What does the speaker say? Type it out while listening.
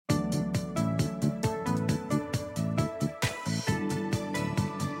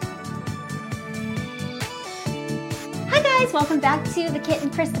guys, welcome back to the Kit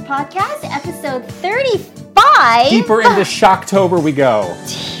and Krista podcast, episode 35. Deeper into Shocktober we go.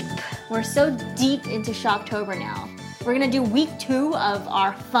 Deep. We're so deep into Shocktober now. We're going to do week 2 of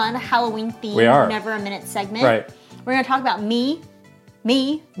our fun Halloween themed Never a Minute segment. Right. We're going to talk about me.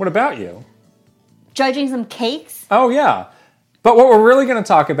 What about you? Judging some cakes. Oh, yeah. But what we're really going to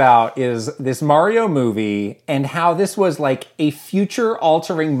talk about is this Mario movie and how this was like a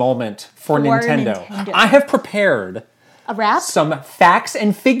future-altering moment for Nintendo. I have prepared a rap? Some facts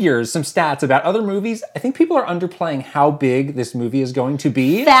and figures, some stats about other movies. I think people are underplaying how big this movie is going to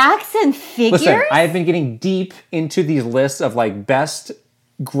be. Facts and figures? Listen, I have been getting deep into these lists of like best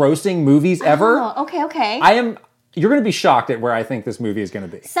grossing movies ever. Oh, okay. You're going to be shocked at where I think this movie is going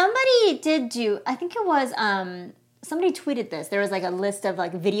to be. Somebody did do, I think it was, somebody tweeted this. There was like a list of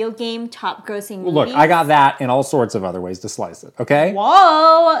like video game top grossing movies. Look, I got that and all sorts of other ways to slice it, okay?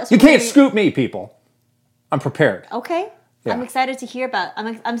 Whoa! So you can't scoop me, people. I'm prepared. Okay. Yeah. I'm excited to hear about, I'm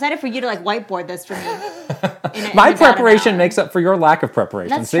excited for you to like whiteboard this for me. My preparation makes up for your lack of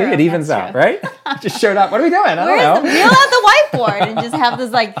preparation. That's See, true. It evens out, right? Just showed up. What are we doing? I don't know. Wheel out the whiteboard and just have this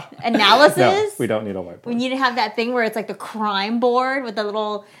like analysis. No, we don't need a whiteboard. We need to have that thing where it's like the crime board with the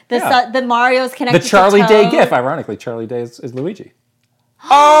little, the Mario's connected the Charlie to Day gif. Ironically, Charlie Day is Luigi.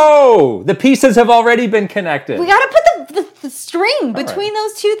 Oh, the pieces have already been connected. We got to put the string between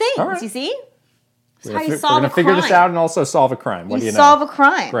those two things. Right. You see? We're going to figure this out and also solve a crime. What do you know? Solve a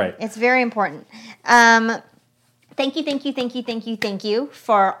crime. Right. It's very important. Thank you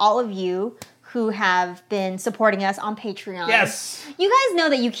for all of you who have been supporting us on Patreon. Yes. You guys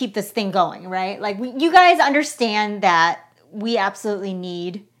know that you keep this thing going, right? Like, you guys understand that we absolutely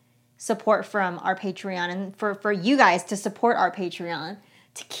need support from our Patreon and for you guys to support our Patreon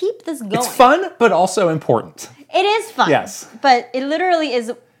to keep this going. It's fun, but also important. It is fun. Yes. But it literally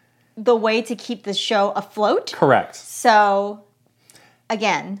is the way to keep the show afloat. Correct. So,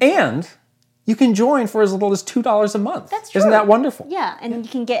 again. And you can join for as little as $2 a month. That's true. Isn't that wonderful? Yeah, and you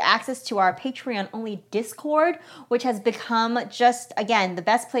can get access to our Patreon-only Discord, which has become just, again, the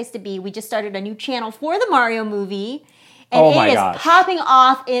best place to be. We just started a new channel for the Mario movie, and it is popping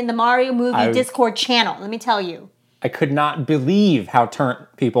off in the Mario movie Discord channel, let me tell you. I could not believe how turned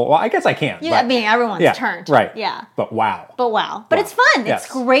people... Well, I guess I can. Yeah, I mean, everyone's turned. Right. Yeah. But wow. But it's fun. Yes.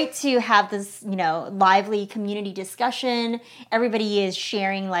 It's great to have this, lively community discussion. Everybody is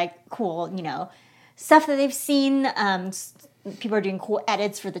sharing, like, cool, stuff that they've seen. People are doing cool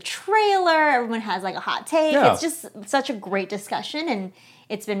edits for the trailer. Everyone has, like, a hot take. Yeah. It's just such a great discussion, and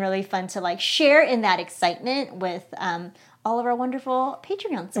it's been really fun to, like, share in that excitement with all of our wonderful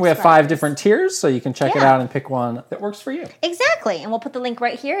Patreon subscribers. We have 5 different tiers, so you can check it out and pick one that works for you. Exactly. And we'll put the link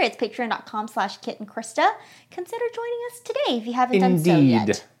right here. It's patreon.com/KitandKrista. Consider joining us today if you haven't done so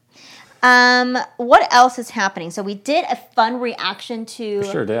yet. What else is happening? So we did a fun reaction to...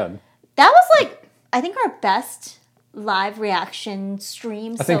 We sure did. That was like, I think our best live reaction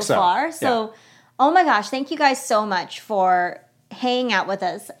stream so far. So, oh my gosh, thank you guys so much for hanging out with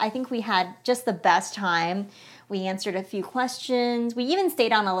us. I think we had just the best time. We answered a few questions. We even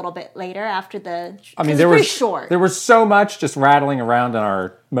stayed on a little bit later after the... there was pretty short. There was so much just rattling around in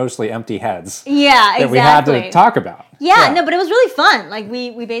our mostly empty heads. Yeah, exactly. That we had to talk about. Yeah, no, but it was really fun. Like,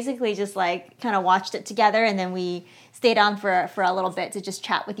 we basically just, like, kind of watched it together, and then we stayed on for a little bit to just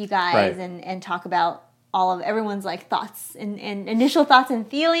chat with you guys and talk about all of everyone's, like, thoughts and initial thoughts and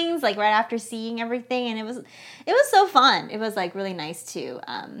feelings, like, right after seeing everything. And it was so fun. It was, like, really nice to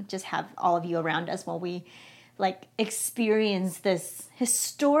just have all of you around us while we... like, experience this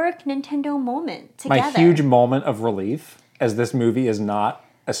historic Nintendo moment together. My huge moment of relief, as this movie is not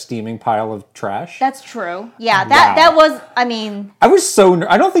a steaming pile of trash. That's true. Yeah, that was, I mean... I was so...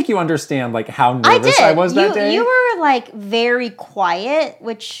 I don't think you understand, like, how nervous I was that day. You were, like, very quiet,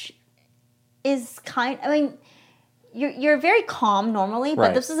 which is you're very calm normally,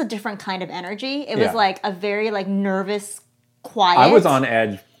 but this is a different kind of energy. It was, like, a very, like, nervous, quiet... I was on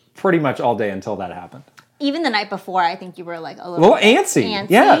edge pretty much all day until that happened. Even the night before, I think you were like a little antsy.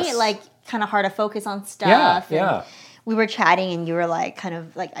 Yes. Like kind of hard to focus on stuff. Yeah. We were chatting and you were like kind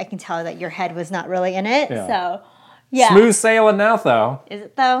of like, I can tell that your head was not really in it. Yeah. So, yeah. Smooth sailing now, though. Is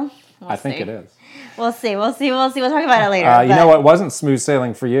it though? I think it is. We'll see. We'll talk about it later. You know what wasn't smooth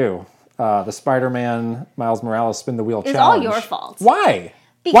sailing for you? The Spider-Man Miles Morales spin the wheel challenge. It's all your fault. Why?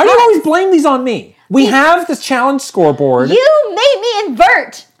 Why do you always blame these on me? We have this challenge scoreboard. You made me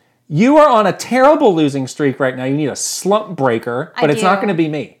invert. You are on a terrible losing streak right now. You need a slump breaker, but it's not going to be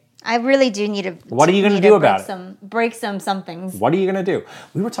me. I really do need to. What are you going to do about it? Break some things. What are you going to do?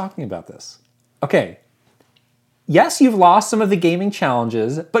 We were talking about this. Okay. yes, you've lost some of the gaming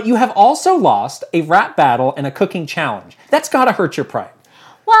challenges, but you have also lost a rap battle and a cooking challenge. That's gotta hurt your pride.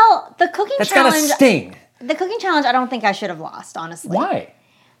 Well, the cooking That's challenge... gotta sting. The cooking challenge, I don't think I should have lost, honestly. Why?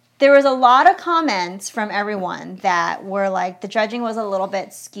 There was a lot of comments from everyone that were like, the judging was a little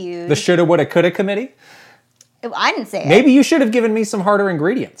bit skewed. The shoulda, woulda, coulda committee? I didn't say it. Maybe you should have given me some harder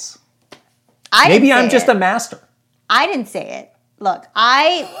ingredients. Maybe I'm just a master. I didn't say it. Look,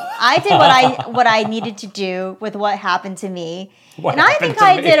 I did what I needed to do with what happened to me. I think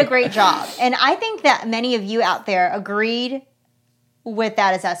I did a great job. And I think that many of you out there agreed with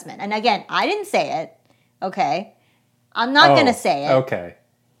that assessment. And again, I didn't say it. Okay? I'm not going to say it. Okay.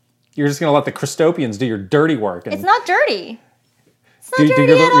 You're just going to let the Christopians do your dirty work. And it's not dirty. It's not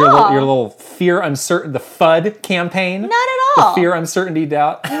dirty at all. Your little fear, uncertain, the FUD campaign? Not at all. The fear, uncertainty,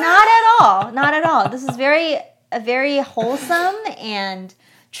 doubt? Not at all. Not at all. This is a very wholesome and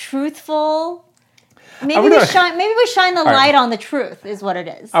truthful. Maybe we shine the light on the truth, is what it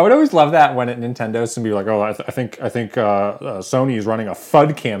is. I would always love that when at Nintendo, somebody would be like, "Oh, I think Sony is running a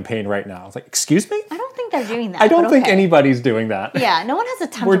FUD campaign right now." It's like, excuse me? I don't think they're doing that. I don't think anybody's doing that. Yeah, no one has the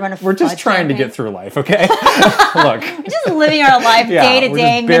time to run a FUD We're just trying to get through life, okay? Look, we're just living our life day to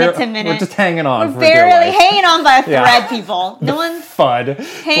day, minute to minute. We're just hanging on. We're barely hanging on by a thread, people. No one's FUD.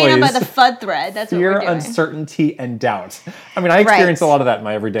 Hanging on by the FUD thread. That's what we're doing. Fear, uncertainty, and doubt. I mean, I experience a lot of that in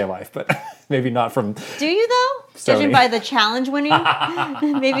my everyday life, but maybe not from. Do you though? Sony. Judging by the challenge winning,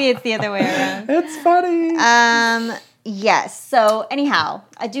 maybe it's the other way around. It's funny. Yes. So anyhow,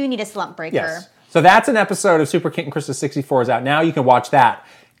 I do need a slump breaker. Yes. So that's an episode of Super Kit and Krista 64 is out now. You can watch that.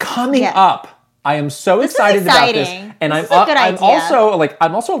 Coming up, I am so excited about this, and I'm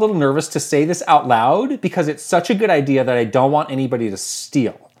also a little nervous to say this out loud because it's such a good idea that I don't want anybody to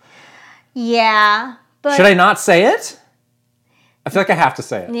steal. Yeah, but should I not say it? I feel like I have to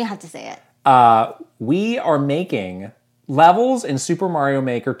say it. You have to say it. We are making levels in Super Mario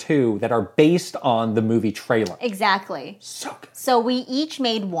Maker 2 that are based on the movie trailer. Exactly. So good. So we each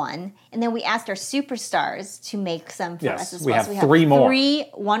made one, and then we asked our superstars to make some for us as well. So we have three more. Three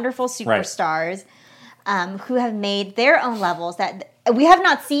wonderful superstars who have made their own levels that we have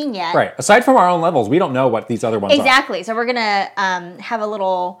not seen yet. Right. Aside from our own levels, we don't know what these other ones are. Exactly. So we're going to have a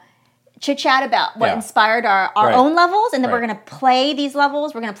little chit-chat about what inspired our own levels, and then we're going to play these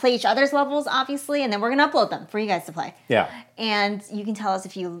levels. We're going to play each other's levels, obviously, and then we're going to upload them for you guys to play. Yeah. And you can tell us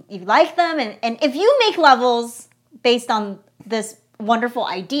if you like them, and if you make levels based on this wonderful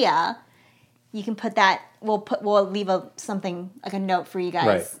idea, you can put that. We'll leave something like a note for you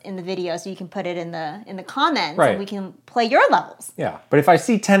guys in the video, so you can put it in the comments, and we can play your levels. Yeah, but if I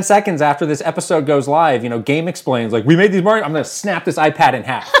see 10 seconds after this episode goes live, Game Explains, like, we made these Mario, I'm going to snap this iPad in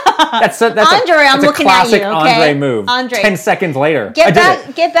half. That's Andre, I'm looking at you. Classic Andre move. Andre, 10 seconds later, get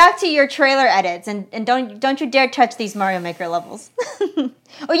back to your trailer edits, and don't you dare touch these Mario Maker levels.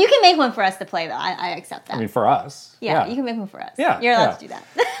 Or you can make one for us to play, though. I accept that. I mean, for us. Yeah, you can make one for us. Yeah, you're allowed to do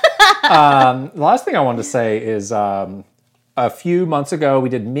that. The last thing I wanted to say is a few months ago we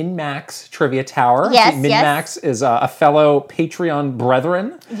did Min-Max Trivia Tower. Yes, Min-Max is a fellow Patreon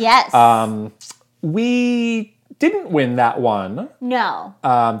brethren. Yes. We didn't win that one. No.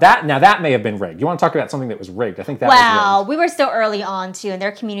 That may have been rigged. You want to talk about something that was rigged? I think that was rigged. Wow, we were so early on too, and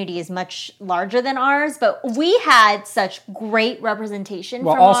their community is much larger than ours. But we had such great representation.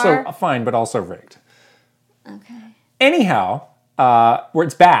 Well, fine, but also rigged. Okay. Anyhow, where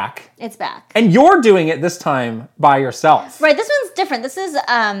it's back. It's back. And you're doing it this time by yourself. Right, this one's different. This is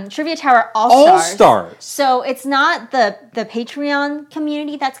Trivia Tower All-Stars. All-Stars. So it's not the Patreon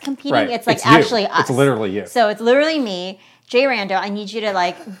community that's competing. Right. It's like it's actually you. us. It's literally you. So it's literally me. Jay Rando, I need you to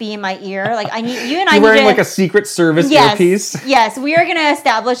like be in my ear. Like I need you and I You're need wearing like a Secret Service earpiece. Yes, we are gonna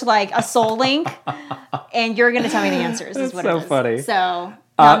establish like a soul link, and you're gonna tell me the answers. Is what so it is. Funny. So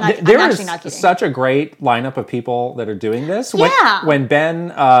there is such a great lineup of people that are doing this. When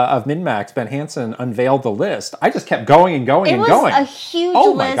Ben of Min-Max, Ben Hansen, unveiled the list, I just kept going and going and going. It was a huge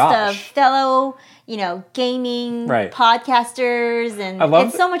list of fellow, gaming podcasters, and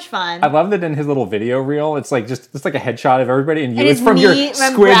it's so much fun. I love that in his little video reel, it's like a headshot of everybody, and it's from your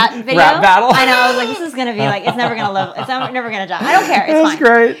squid rap battle. I know. I was like, this is gonna be like, it's never gonna live. It's never gonna die. I don't care. It's fine.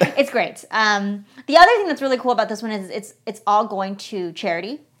 Great. It's great. The other thing that's really cool about this one is it's all going to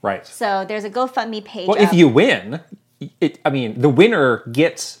charity. Right. So there's a GoFundMe page. Well, if you win, the winner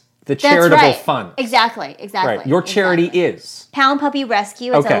gets the charitable fund. Exactly. Right. Your charity is Pound Puppy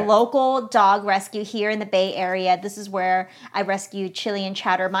Rescue. It's a local dog rescue here in the Bay Area. This is where I rescued Chili and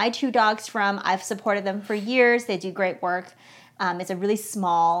Chatter, my two dogs, from. I've supported them for years. They do great work. It's a really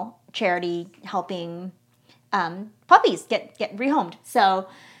small charity helping puppies get rehomed. So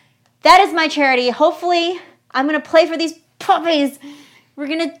that is my charity. Hopefully I'm going to play for these puppies. We're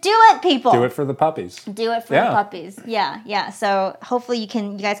going to do it, people. Do it for the puppies. Do it for the puppies. Yeah. So hopefully you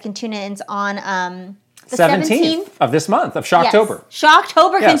guys can tune in. It's on the 17th of this month, of Shocktober. Yes.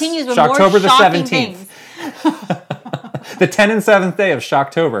 Shocktober continues with Shocktober more the shocking 17th. things. The 10th and 7th day of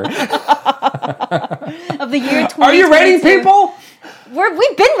Shocktober. Of the year 2022. Are you ready, people?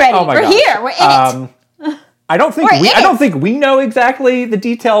 We've been ready. Oh my We're gosh. here. We're in it. I don't think we know exactly the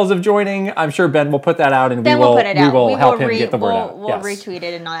details of joining. I'm sure Ben will put that out, and we will help him get the word out. We'll retweet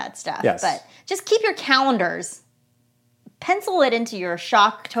it and all that stuff. Yes. But just keep your calendars. Pencil it into your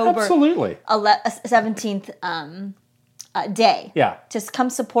Shocktober. Absolutely. 17th day. Yeah. Just come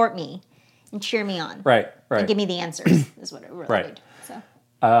support me and cheer me on. Right. And give me the answers is what I really need.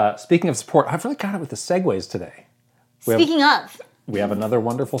 So. Speaking of support, I've really got it with the segues today. We have another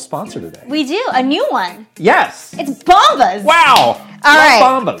wonderful sponsor today. We do. A new one. Yes. It's Bombas. Wow. All right.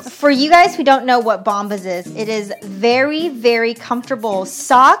 Bombas. For you guys who don't know what Bombas is, it is very, very comfortable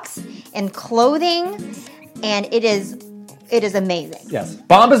socks and clothing, and it is amazing. Yes.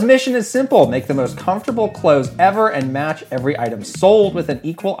 Bombas' mission is simple. Make the most comfortable clothes ever and match every item sold with an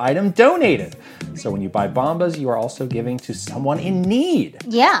equal item donated. So when you buy Bombas, you are also giving to someone in need.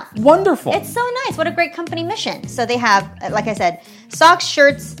 Yeah. Wonderful. It's so nice. What a great company mission. So they have, like I said, socks,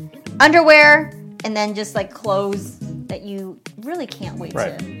 shirts, underwear, and then just like clothes that you really can't wait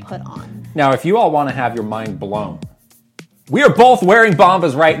to put on. Now, if you all want to have your mind blown, we are both wearing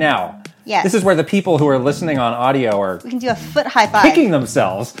Bombas right now. Yes. This is where the people who are lissining on audio are... We can do a foot high five. Kicking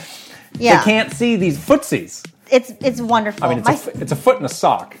themselves. Yeah. They can't see these footsies. It's wonderful. I mean, it's a foot in a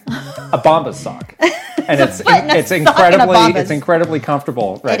sock, a Bombas sock, and it's incredibly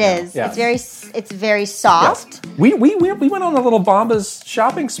comfortable right now. It is. Yes. It's very soft. Yes. We went on a little Bombas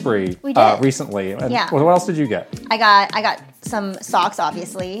shopping spree recently. And what else did you get? I got some socks,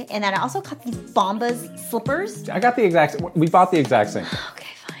 obviously, and then I also got these Bombas slippers. We bought the exact same thing. Okay.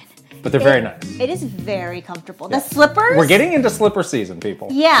 But they're very nice. It is very comfortable. The slippers. We're getting into slipper season, people.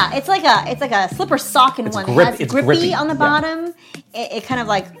 Yeah, it's like a slipper sock in one. It has grippy on the bottom. It kind of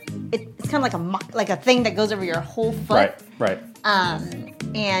it's kind of like a thing that goes over your whole foot. Right.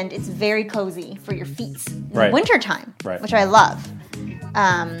 And it's very cozy for your feet in the wintertime, which I love.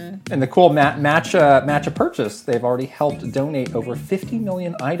 And the cool match a purchase, they've already helped donate over 50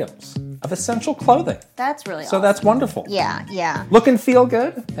 million items of essential clothing. That's really so awesome. That's wonderful. Yeah. Look and feel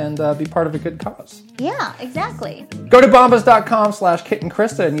good and be part of a good cause. Yeah, exactly. Go to bombas.com/Kit and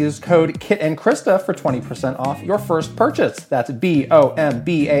Krista and use code Kit and Krista for 20% off your first purchase. That's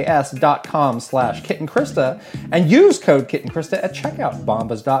BOMBAS.com/Kit and Krista and use code Kit and Krista at checkout.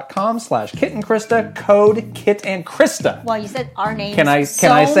 Bombas.com/Kit and Krista, code Kit and Krista. Well, you said our names. Can I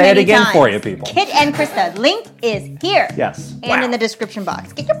say it again for you, people? Kit and Krista. Link is here. Yes. And in the description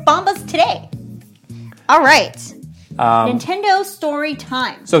box. Get your Bombas today. All right. Nintendo story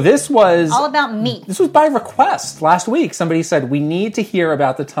time. So this was... all about me. This was by request. Last week, somebody said, we need to hear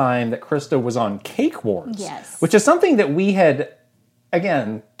about the time that Krista was on Cake Wars. Yes. Which is something that we had...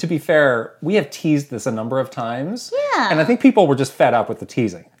 Again, to be fair, we have teased this a number of times. Yeah. And I think people were just fed up with the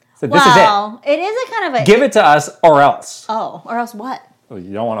teasing. So this is it. It is a kind of a... Give it to us or else. Oh, or else what? Well,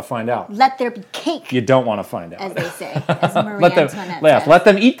 you don't want to find out. Let there be cake. You don't want to find out. As they say. As Marie Antoinette says. Let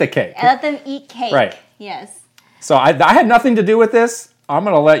them eat the cake. Let them eat cake. Right. Yes. So I had nothing to do with this. I'm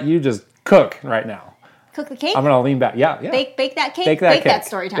going to let you just cook right now. Cook the cake? I'm going to lean back. Yeah. Bake that cake? Bake that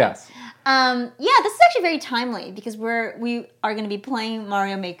story time. Yes. This is actually very timely because we are going to be playing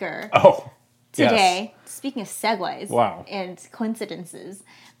Mario Maker today. Yes. Speaking of segues and coincidences.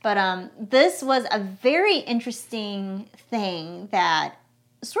 But this was a very interesting thing that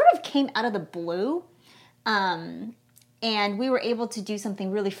sort of came out of the blue. And we were able to do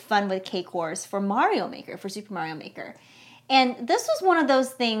something really fun with Cake Wars for Mario Maker, for Super Mario Maker. And this was one of those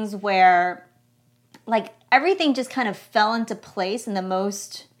things where, like, everything just kind of fell into place in the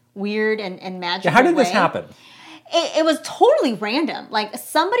most weird and magical way. How did this happen? It was totally random. Like,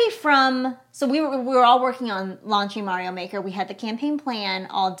 somebody from... So we were all working on launching Mario Maker. We had the campaign plan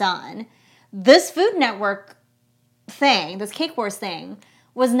all done. This Food Network thing, this Cake Wars thing,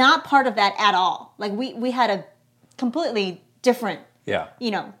 was not part of that at all. Like, we had a completely different,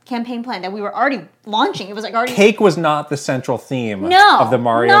 campaign plan that we were already launching. It was like already... Cake was not the central theme of the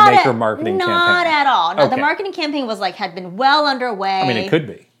Mario Maker marketing campaign. Not at all. No, the marketing campaign had been well underway. I mean, it could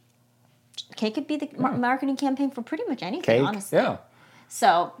be. Cake could be the marketing campaign for pretty much anything, honestly. Yeah.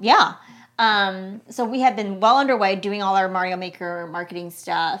 So, so we had been well underway doing all our Mario Maker marketing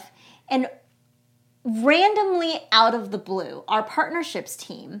stuff. And randomly out of the blue, our partnerships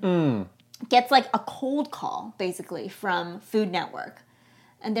team gets like a cold call, basically, from Food Network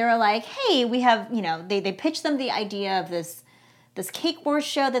And they were like, hey, we have, they pitched them the idea of this Cake Wars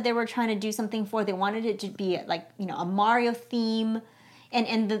show that they were trying to do something for. They wanted it to be like, a Mario theme.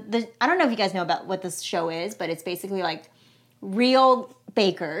 And the I don't know if you guys know about what this show is, but it's basically like real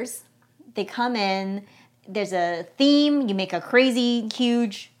bakers. They come in, there's a theme, you make a crazy,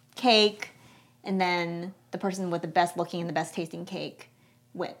 huge cake, and then the person with the best looking and the best tasting cake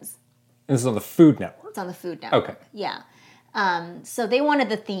wins. And this is on the Food Network? It's on the Food Network. Okay. Yeah. So they wanted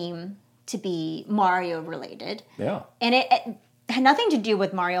the theme to be Mario related. Yeah. And it had nothing to do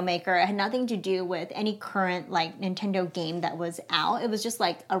with Mario Maker. It had nothing to do with any current like Nintendo game that was out. It was just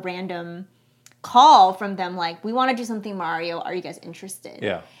like a random call from them like, we want to do something Mario. Are you guys interested?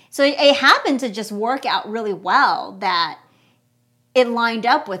 Yeah. So it happened to just work out really well that it lined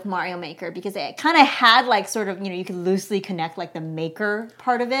up with Mario Maker because it kind of had like sort of, you could loosely connect like the Maker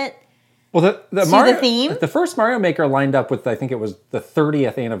part of it. Well, the theme. The first Mario Maker lined up with, I think it was the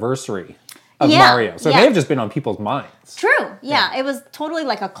 30th anniversary of Mario. So they've just been on people's minds. True. Yeah. It was totally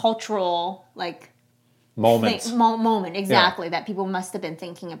like a cultural like moment, exactly, that people must have been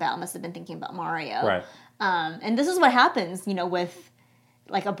thinking about Mario. Right. And this is what happens, with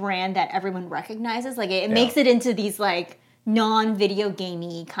like a brand that everyone recognizes. Like it makes it into these like non-video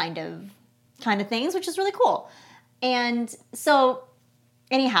gamey kind of things, which is really cool. And so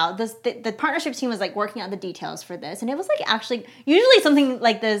anyhow, the partnership team was like working out the details for this, and it was like actually usually something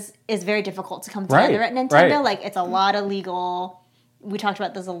like this is very difficult to come together at Nintendo. Right. Like it's a lot of legal. We talked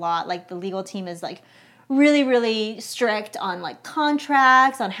about this a lot. Like the legal team is like really, really strict on like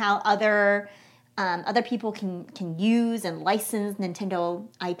contracts, on how other people can use and license Nintendo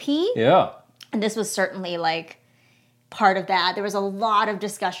IP. Yeah, and this was certainly like part of that. There was a lot of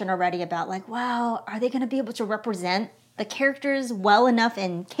discussion already about like, wow, are they going to be able to represent the characters well enough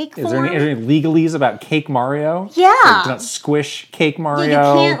in cake form? Is there any legalese about Cake Mario? Yeah. Like, do not squish Cake Mario. You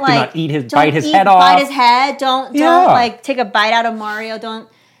can't, like, do not bite his head off. Bite his head. Don't like take a bite out of Mario.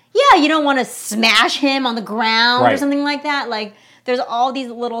 You don't want to smash him on the ground or something like that. Like there's all these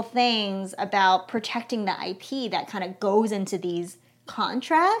little things about protecting the IP that kind of goes into these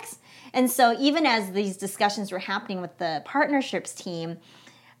contracts. And so even as these discussions were happening with the partnerships team,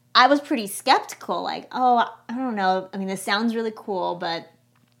 I was pretty skeptical, like, oh, I don't know. I mean, this sounds really cool, but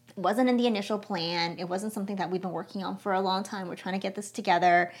it wasn't in the initial plan. It wasn't something that we've been working on for a long time. We're trying to get this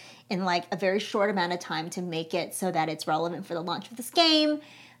together in like a very short amount of time to make it so that it's relevant for the launch of this game.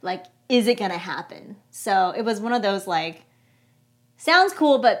 Like, is it going to happen? So it was one of those like, sounds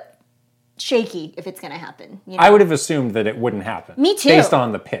cool, but shaky if it's going to happen. I would have assumed that it wouldn't happen. Me too. Based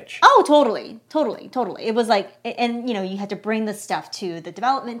on the pitch. Oh, totally. It was like, and you had to bring the stuff to the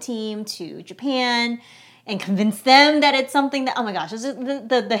development team, to Japan, and convince them that it's something that, oh my gosh, it's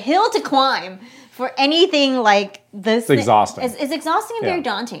the hill to climb for anything like this. It's exhausting. It's exhausting and very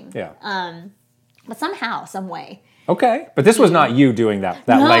daunting. Yeah. But somehow, some way. Okay, but this was not you doing that.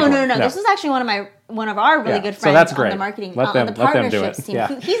 No. This was actually one of our really good friends so that's great. On the marketing, let them the partnerships do it. team.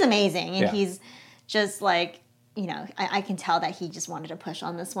 Yeah. He's amazing, and he's just like, I can tell that he just wanted to push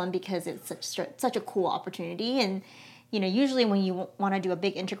on this one because it's such a cool opportunity. And usually when you want to do a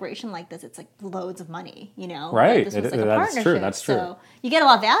big integration like this, it's like loads of money. Right. This was like a that's partnership. true. That's true. So you get a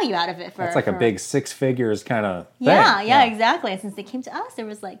lot of value out of it. It's like a big 6 figures kind of thing. Yeah, exactly. And since they came to us, there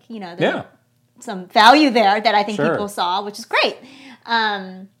was like some value there that I think people saw, which is great.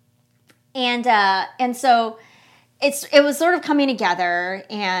 And so it was sort of coming together,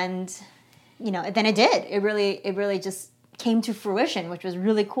 and then it did. It really just came to fruition, which was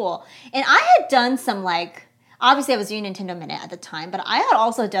really cool. And I had done some like, obviously I was doing Nintendo Minute at the time, but I had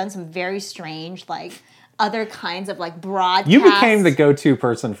also done some very strange like other kinds of like broadcasts. You became the go-to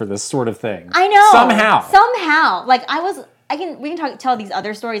person for this sort of thing. I know. Somehow. Like we can tell these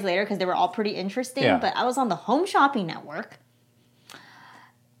other stories later because they were all pretty interesting. Yeah. But I was on the Home Shopping Network,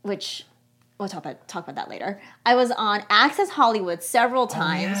 which we'll talk about that later. I was on Access Hollywood several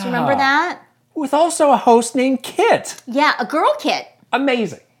times. Oh, yeah. Remember that? With also a host named Kit. Yeah, a girl Kit.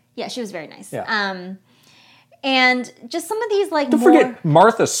 Amazing. Yeah, she was very nice. Yeah. And just some of these like Don't forget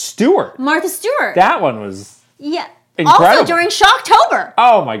Martha Stewart. That one was incredible. Also during Shocktober.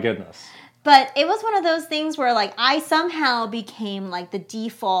 Oh my goodness. But it was one of those things where like I somehow became like the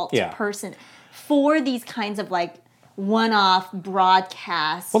default person for these kinds of like one-off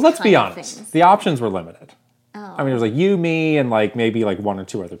broadcasts. Well, let's be honest. Things. The options were limited. Oh. I mean, it was like you, me, and like maybe like one or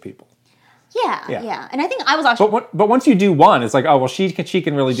two other people. Yeah. And I think I was actually... But once you do one, it's like, oh, well, she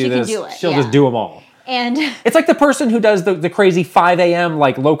can really do this. Do it, She'll just do them all. And it's like the person who does the crazy 5 a.m.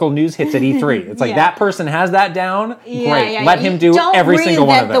 like local news hits at E3. It's like that person has that down. Great. Let him do every single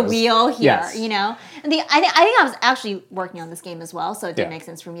one of those. Don't reinvent the wheel here, I think I was actually working on this game as well, so it did make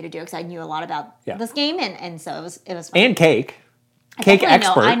sense for me to do it because I knew a lot about this game, and so it was fun. And cake. Cake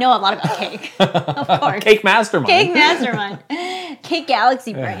expert. I know a lot about cake. Of course. Cake mastermind. Cake mastermind. Cake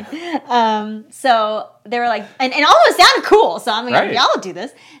galaxy brain. So they were like, and all of it sounded cool. So I'm like, y'all do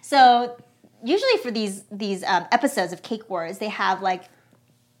this. So usually for these episodes of Cake Wars, they have like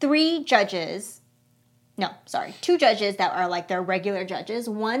 2 judges that are like their regular judges.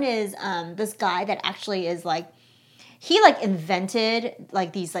 One is this guy that actually is like, he like invented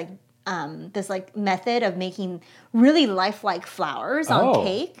like these like this like method of making really lifelike flowers on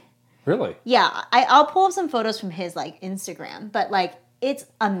cake. Really? Yeah, I'll pull up some photos from his like Instagram, but like it's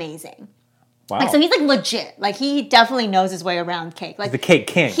amazing. Wow. Like, so he's like legit. Like he definitely knows his way around cake. Like he's the cake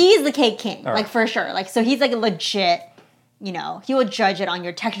king. He's the cake king, like for sure. Like so he's like a legit. You know, he would judge it on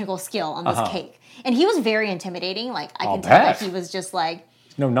your technical skill on this cake, and he was very intimidating. Like I can tell that he was just like.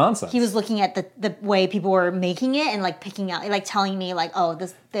 No nonsense. He was looking at the way people were making it and like picking out, like telling me like, oh,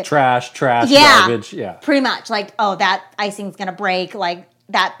 trash, garbage, pretty much like, oh, that icing's gonna break, like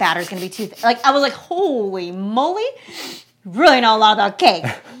that batter's gonna be too thick. Like I was like, holy moly, really know a lot about cake.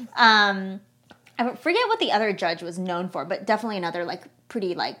 I forget what the other judge was known for, but definitely another like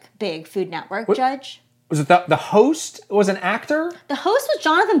pretty like big Food Network judge. Was it the host? Was an actor? The host was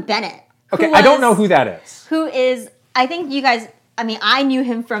Jonathan Bennett. Okay, I don't know who that is. Who is? I think you guys. I mean, I knew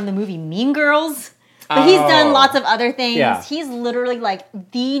him from the movie Mean Girls, but he's done lots of other things. Yeah. He's literally like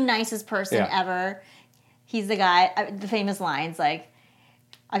the nicest person ever. He's the guy, the famous lines like,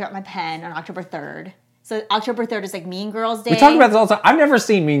 I got my pen on October 3rd. So October 3rd is like Mean Girls Day. We talk about this all the time. I've never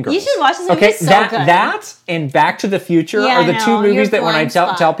seen Mean Girls. You should watch this movie. It's so good. That and Back to the Future are the 2 movies that when I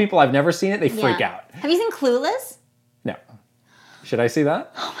tell people I've never seen it, they freak out. Have you seen Clueless? No. Should I see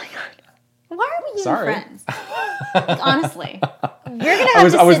that? Oh my God. Why are we even friends? Like, honestly. You're gonna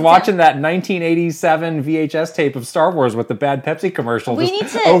have I was watching that 1987 VHS tape of Star Wars with the bad Pepsi commercial over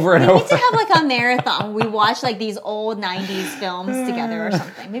and over. We need to have like a marathon. We watch like these old 90s films together or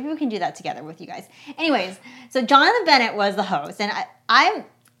something. Maybe we can do that together with you guys. Anyways, so Jonathan Bennett was the host, and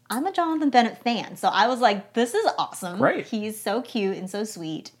I'm a Jonathan Bennett fan. So I was like, this is awesome. Great. He's so cute and so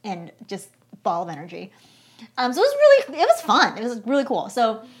sweet and just ball of energy. So it was fun. It was really cool.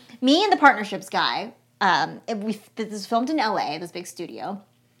 So me and the partnerships guy, this was filmed in LA, this big studio.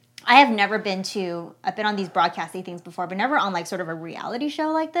 I've been on these broadcasting things before, but never on like sort of a reality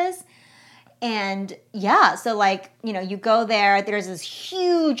show like this. And yeah, so like, you know, you go there's this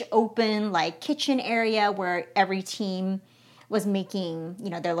huge open like kitchen area where every team was making,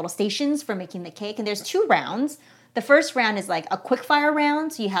 you know, their little stations for making the cake. And there's 2 rounds. The first round is like a quick fire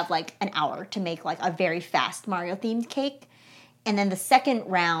round. So you have like an hour to make like a very fast Mario themed cake. And then the second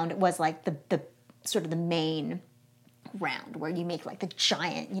round was like the sort of the main round where you make like the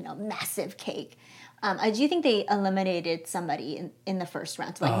giant, you know, massive cake. I do think they eliminated somebody in the first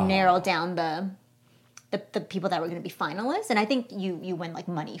round to like narrow down the people that were going to be finalists. And I think you win like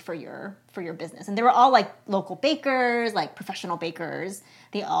money for your business. And they were all like local bakers, like professional bakers.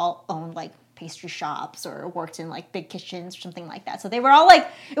 They all owned like pastry shops or worked in like big kitchens or something like that. So they were all like,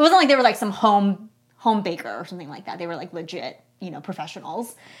 it wasn't like they were like some home baker or something like that. They were like legit, you know,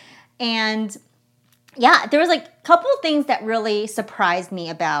 professionals. And yeah, there was like a couple of things that really surprised me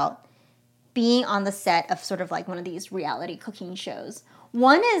about being on the set of sort of like one of these reality cooking shows.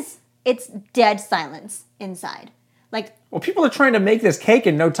 One is it's dead silence inside. Like, well, people are trying to make this cake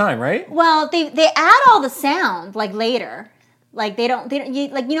in no time, right? Well, they add all the sound like later. Like they don't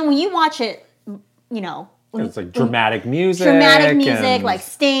like, you know, when you watch it, you know, it's like dramatic music, like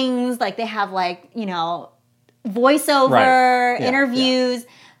stings, like they have like, you know, voiceover, interviews,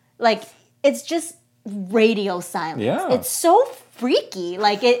 like it's just radio silence. Yeah. It's so freaky.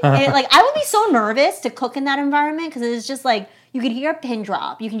 Like it like I would be so nervous to cook in that environment because it's just like you could hear a pin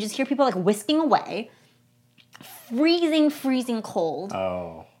drop. You can just hear people like whisking away. Freezing cold.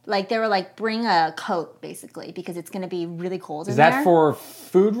 Oh. Like they were like, bring a coat basically because it's going to be really cold in there. there. Is that for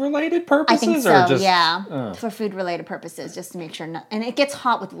food related purposes? I think so, yeah. For food related purposes, just to make sure. And it gets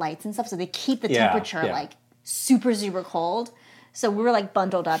hot with lights and stuff, so they keep the temperature like super cold. So we were like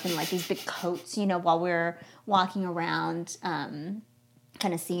bundled up in like these big coats, you know, while we were walking around, kind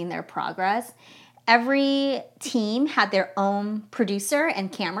of seeing their progress. Every team had their own producer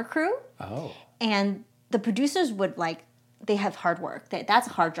and camera crew. Oh. And the producers would like, they have hard work. That's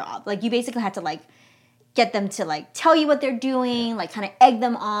a hard job. Like you basically had to like get them to like tell you what they're doing, like kind of egg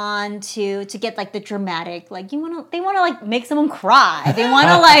them on to get like the dramatic, like they want to like make someone cry. They want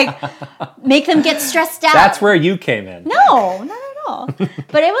to like make them get stressed out. That's where you came in. No, not at all.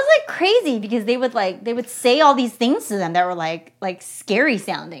 But it was like crazy because they would say all these things to them that were like scary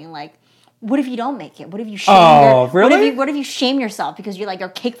sounding, like what if you don't make it? What if you shame really? What if you shame yourself because you're like your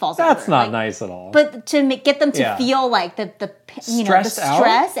cake falls over? That's not nice at all. But to get them to feel like the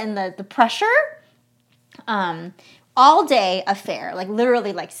stress and the pressure, all day affair, like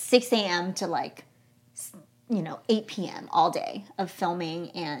literally like 6 a.m. to like 8 p.m. all day of filming,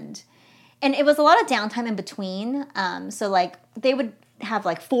 and it was a lot of downtime in between. So like they would have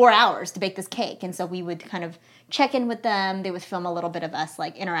like 4 hours to bake this cake, and so we would kind of check in with them. They would film a little bit of us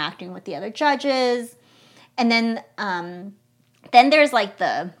like interacting with the other judges, and then there's like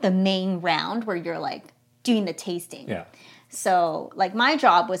the main round where you're like doing the tasting. Yeah. So like my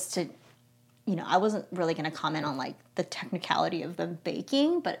job was to, I wasn't really going to comment on like the technicality of the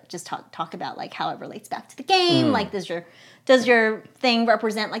baking, but just talk about like how it relates back to the game. Like does your thing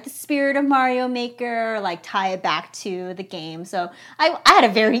represent like the spirit of Mario Maker, or like tie it back to the game? So I had a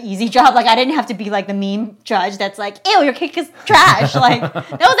very easy job. Like I didn't have to be like the mean judge that's like, ew, your cake is trash. Like that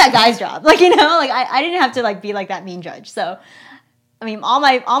was that guy's job. Like, like I didn't have to like be like that mean judge. So, I mean, all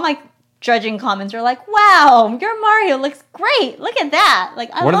my judging comments are like, wow, your Mario looks great. Look at that.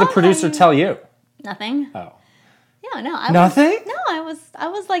 Like, what did the producer tell you? Nothing. Oh. Yeah, no. Nothing? I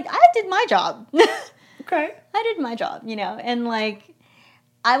was like, I did my job. Okay. I did my job, and like,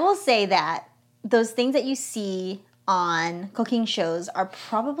 I will say that those things that you see on cooking shows are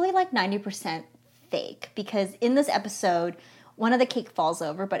probably like 90% fake, because in this episode, one of the cake falls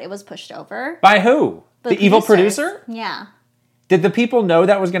over, but it was pushed over. By who? The evil producer? Yeah. Did the people know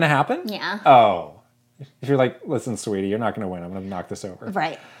that was going to happen? Yeah. Oh. If you're like, listen, sweetie, you're not going to win. I'm going to knock this over.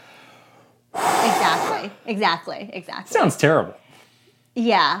 Right. Exactly. Sounds terrible.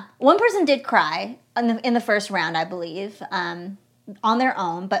 Yeah. One person did cry in the first round, I believe, on their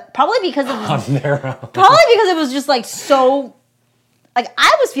own, but probably because it was... On their own. Probably because it was just like so... Like,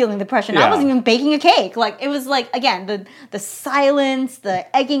 I was feeling the pressure, and I wasn't even baking a cake. Like, it was like, again, the silence,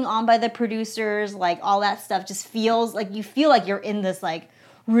 the egging on by the producers, like, all that stuff just feels like you feel like you're in this, like,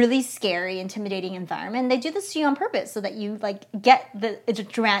 really scary, intimidating environment. And they do this to you on purpose so that you, like, get the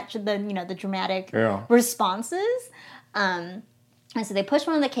dramatic responses. And so they pushed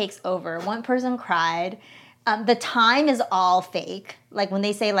one of the cakes over. One person cried. The time is all fake. Like, when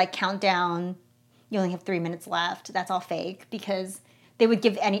they say, like, countdown, you only have 3 minutes left, that's all fake, because they would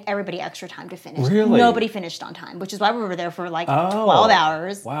give everybody extra time to finish. Really? Nobody finished on time, which is why we were there for, like, 12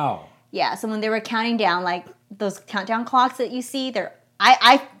 hours. Wow. Yeah, so when they were counting down, like, those countdown clocks that you see,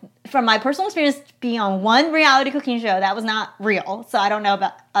 from my personal experience being on one reality cooking show, that was not real. So I don't know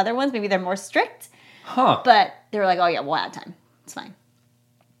about other ones. Maybe they're more strict. Huh. But they were like, oh, yeah, we'll add time. It's fine.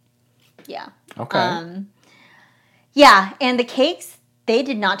 Yeah. Okay. Yeah, and the cakes, they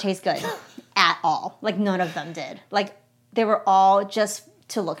did not taste good at all. Like, none of them did. Like, they were all just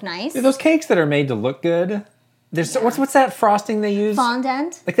to look nice. Those cakes that are made to look good, what's that frosting they use?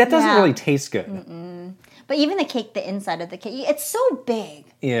 Fondant. Like, that doesn't really taste good. Mm-mm. But even the cake, the inside of the cake, it's so big.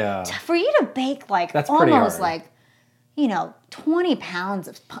 Yeah. For you to bake, like, that's almost like, 20 pounds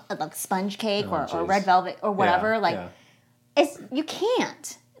of like sponge cake or red velvet or whatever, you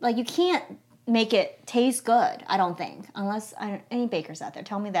can't. Like, you can't make it taste good, I don't think. Unless, any bakers out there,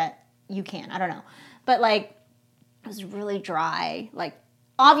 tell me that you can. I don't know. But, like, it was really dry. Like,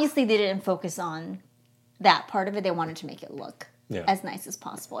 obviously they didn't focus on that part of it. They wanted to make it look as nice as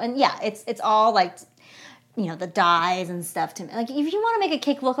possible. And, yeah, it's all, like, the dyes and stuff to like, if you want to make a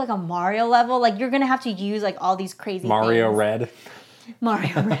cake look like a Mario level, like, you're going to have to use, like, all these crazy Mario things. Red.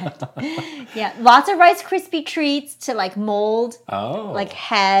 Yeah, lots of Rice Krispie treats to, like, mold like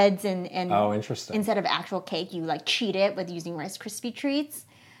heads and interesting. Instead of actual cake, you, like, cheat it with using Rice Krispie treats.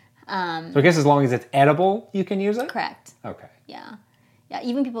 So I guess as long as it's edible, you can use it? Correct. Okay. Yeah,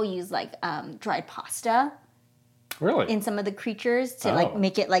 even people use, like, dried pasta. Really? In some of the creatures to like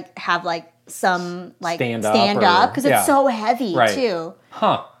make it like have like some like stand up because it's so heavy too.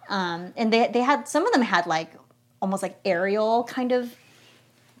 Huh. And they had, some of them had like almost like aerial kind of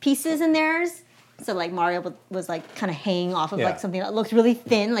pieces in theirs. So like Mario was like kind of hanging off of like something that looked really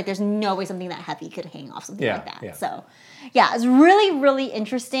thin. Like, there's no way something that heavy could hang off something like that. Yeah. So yeah, it was really, really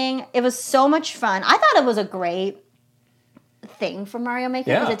interesting. It was so much fun. I thought it was a great thing for Mario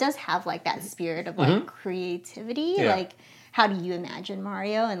Maker, because it does have like that spirit of like creativity. Like, how do you imagine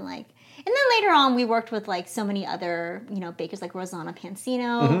Mario? And like, and then later on we worked with like so many other bakers, like Rosanna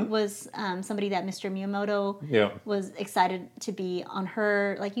Pansino was somebody that Mr. Miyamoto was excited to be on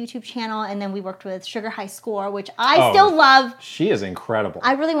her like YouTube channel. And then we worked with Sugar High Score, which I still love. She is incredible.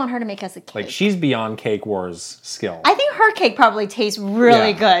 I really want her to make us a cake. Like, she's beyond Cake Wars skill. I think her cake probably tastes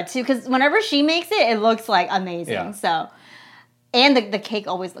really good too, because whenever she makes it, it looks like amazing. Yeah. So. And the cake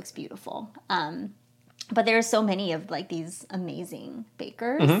always looks beautiful. But there are so many of like these amazing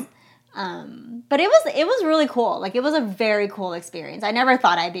bakers. But it was really cool. Like, it was a very cool experience. I never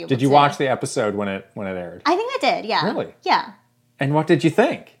thought I'd be able to. Did you watch the episode when it aired? I think I did, yeah. Really? Yeah. And what did you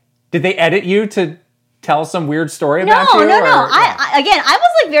think? Did they edit you to tell some weird story about you? No. I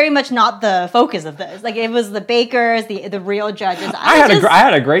was like very much not the focus of this. Like, it was the bakers, the real judges. I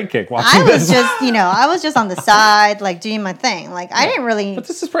had a great kick watching this. I was just on the side, like, doing my thing. Like, I didn't really. But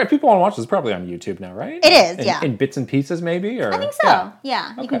this is people want to watch this probably on YouTube now, right? It is, yeah. In bits and pieces, maybe, or I think so.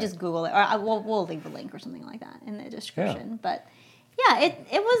 Yeah. You can just Google it, or we'll leave a link or something like that in the description. Yeah. But yeah,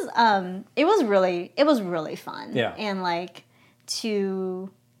 it was really fun. Yeah. And like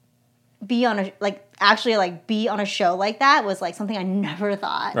to be on be on a show like that was like something I never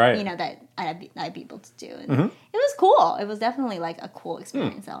thought, that I'd be able to do. And it was cool. It was definitely like a cool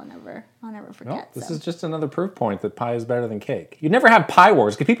experience that I'll never forget. Well, this is just another proof point that pie is better than cake. You never have pie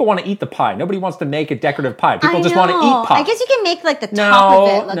wars because people want to eat the pie. Nobody wants to make a decorative pie. People just want to eat pie. I guess you can make like the top of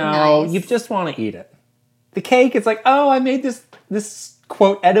it look nice. No, you just want to eat it. The cake, it's like, oh, I made this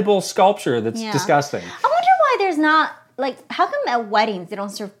quote edible sculpture that's disgusting. I wonder why there's not, like, how come at weddings they don't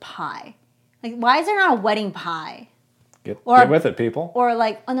serve pie? Like, why is there not a wedding pie? Get with it, people. Or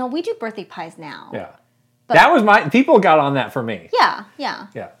like, oh no, we do birthday pies now. Yeah. But that was people got on that for me. Yeah.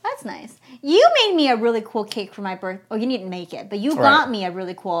 That's nice. You made me a really cool cake for my birthday. Oh, you didn't make it, but you got me a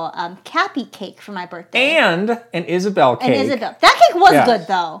really cool Cappy cake for my birthday. And an Isabel cake. That cake was good,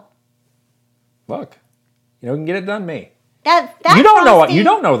 though. Look, you can get it done, me. That you don't know what you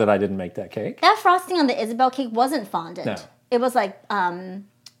don't know that I didn't make that cake. That frosting on the Isabel cake wasn't fondant. No. It was like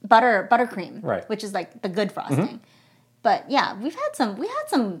buttercream, right? Which is like the good frosting. But yeah, we had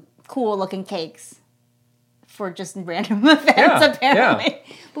some cool looking cakes for just random events apparently.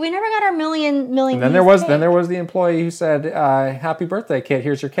 Yeah. But we never got our million. And then there was the employee who said, "Happy birthday, kid!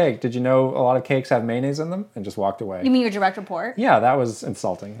 Here's your cake. Did you know a lot of cakes have mayonnaise in them?" And just walked away. You mean your direct report? Yeah, that was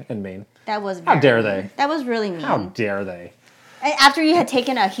insulting and mean. That was. How dare they? That was really mean. How dare they? After you had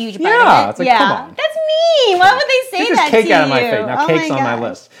taken a huge bite of it. It's like, come on. That's mean. Why would they say that to you? Get this cake out of my face. Now cake's on my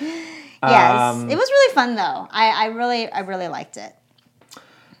list. Yes. It was really fun, though. I really liked it.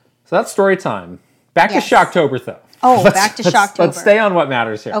 So that's story time. Back to Shocktober, though. Oh, back to Shocktober. Let's stay on what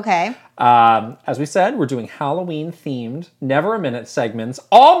matters here. Okay. As we said, we're doing Halloween-themed, Never a Minute segments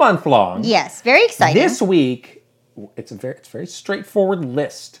all month long. Yes, very exciting. This week, it's a very straightforward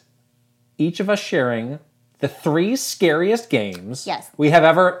list. Each of us sharing the 3 scariest games we have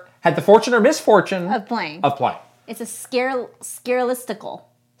ever had the fortune or misfortune of playing. It's a scaresticle.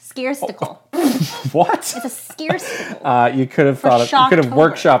 What? It's a scaresticle. You could have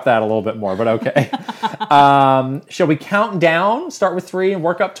workshopped that a little bit more, but okay. Shall we count down? Start with 3 and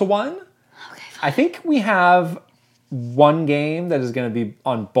work up to 1? Okay. Fine. I think we have one game that is going to be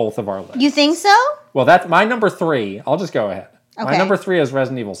on both of our lists. You think so? Well, that's my number 3. I'll just go ahead. Okay. My number 3 is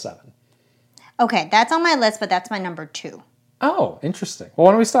Resident Evil 7. Okay, that's on my list, but that's my number 2. Oh, interesting. Well,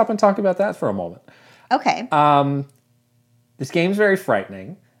 why don't we stop and talk about that for a moment? Okay. This game's very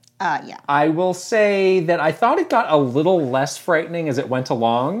frightening. Yeah. I will say that I thought it got a little less frightening as it went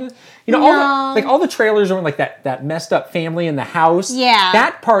along. All the trailers are like that messed up family in the house. Yeah.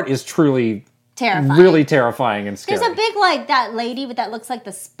 That part is truly terrifying. Really terrifying and scary. There's a big that lady with that looks like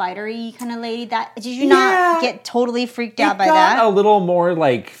the spidery kind of lady. Did you not get totally freaked out by that? It got a little more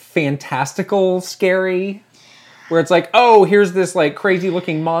fantastical scary. Where it's like, oh, here's this crazy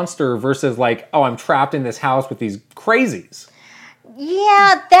looking monster versus oh, I'm trapped in this house with these crazies.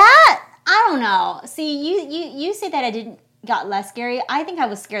 Yeah, that I don't know. See, you say that it got less scary. I think I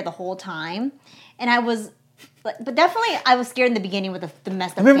was scared the whole time, and I was, but definitely I was scared in the beginning with the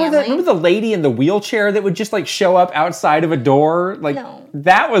messed up family. Remember the lady in the wheelchair that would just show up outside of a door? No.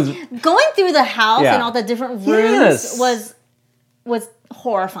 That was going through the house and all the different rooms was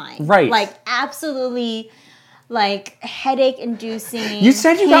horrifying. Right, absolutely. Headache inducing. You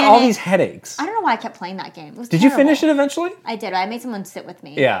said you got all these headaches. I don't know why I kept playing that game. It was Did terrible. you finish it eventually? I did. I made someone sit with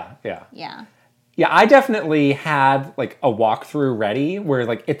me. Yeah. Yeah, I definitely had a walkthrough ready where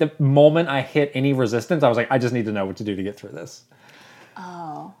at the moment I hit any resistance, I was I just need to know what to do to get through this.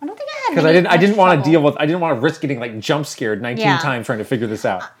 Oh, I don't think I had because I didn't want to risk getting jump scared 19 times trying to figure this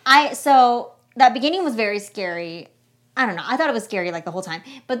out. So that beginning was very scary. I don't know. I thought it was scary the whole time.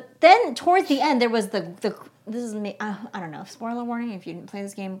 But then towards the end, there was this is me. I don't know. Spoiler warning if you didn't play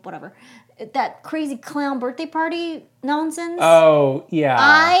this game, whatever. That crazy clown birthday party nonsense. Oh, yeah.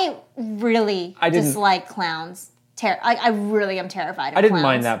 I really dislike clowns. I really am terrified of clowns. I didn't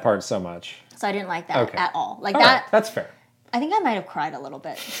mind that part so much. So I didn't like that at all. That. Right, that's fair. I think I might have cried a little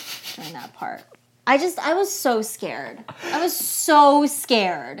bit during that part. I was so scared. I was so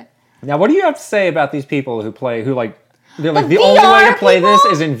scared. Now, what do you have to say about these people who They're like, the only way to play this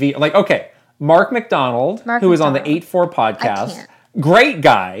is in VR. Like, okay, Mark McDonald, who is on the 8-4 podcast. Great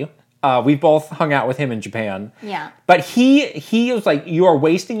guy. We both hung out with him in Japan. Yeah. But he was like, you are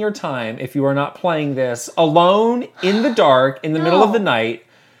wasting your time if you are not playing this alone in the dark, in the middle of the night.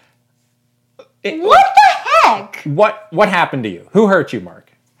 What the heck? What happened to you? Who hurt you,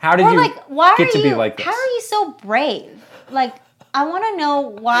 Mark? How did you get to be like this? How are you so brave? Like, I want to know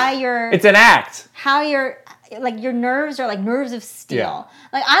why you're... It's an act. How you're... Like, your nerves are like nerves of steel. Yeah.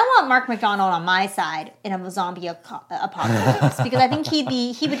 Like, I want Mark McDonald on my side in a zombie apocalypse because I think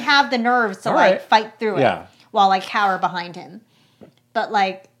he would have the nerves to fight through it while like cower behind him. But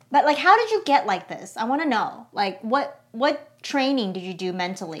how did you get like this? I want to know. Like, what training did you do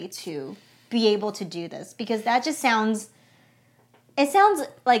mentally to be able to do this? Because that just sounds... It sounds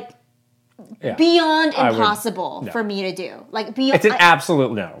like beyond impossible for me to do. Like, it's an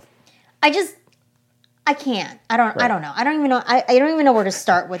absolute no. I can't. I don't know. I don't even know. I don't even know where to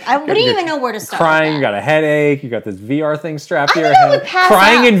start with. I wouldn't even know where to start. Crying. You got a headache. You got this VR thing strapped to your head.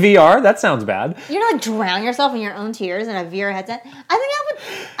 Crying in VR. That sounds bad. You're gonna like drown yourself in your own tears in a VR headset.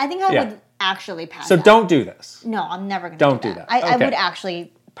 I think I would actually pass. So don't do this. No, I'm never gonna. Don't do that. I would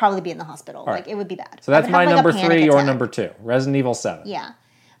actually probably be in the hospital. Like it would be bad. So that's my number 3 or number 2. Resident Evil 7. Yeah,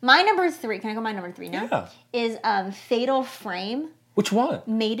 my number 3. Can I go my number 3 now? Yeah. Is Fatal Frame. Which one?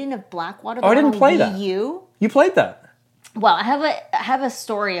 Maiden of Blackwater. Oh, I didn't play that. You played that? Well, I have a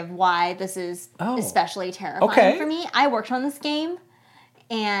story of why this is especially terrifying for me. I worked on this game,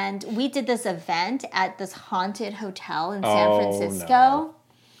 and we did this event at this haunted hotel in San Francisco. No.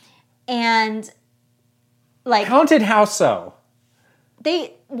 And like haunted house,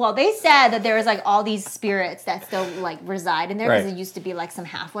 they said that there was like all these spirits that still like reside in there because it used to be like some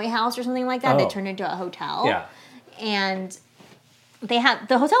halfway house or something like that. They turned into a hotel. Yeah. And the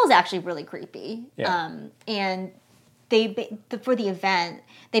hotel is actually really creepy. Yeah. And for the event,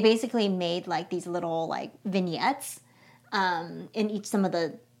 they basically made like these little like vignettes in some of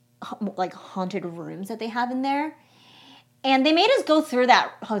the like haunted rooms that they have in there. And they made us go through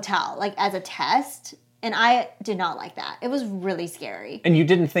that hotel like as a test. And I did not like that. It was really scary. And you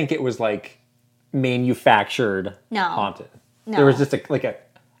didn't think it was like manufactured haunted? No. There was just a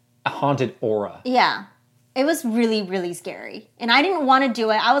haunted aura. Yeah. It was really, really scary. And I didn't want to do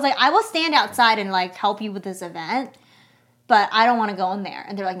it. I was like, I will stand outside and like help you with this event, but I don't want to go in there.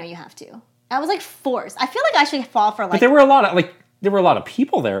 And they're like, no, you have to. I was like forced. I feel like I should fall for like... But there were a lot of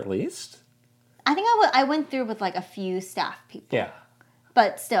people there at least. I think I went through with like a few staff people. Yeah.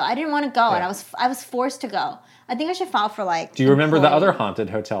 But still, I didn't want to go, and I was forced to go. I think I should file for like... Do you remember the other haunted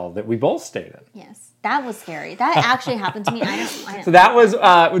hotel that we both stayed in? Yes. That was scary. That actually happened to me. So that was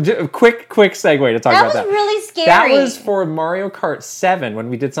quick segue to talk about that. That was really scary. That was for Mario Kart 7 when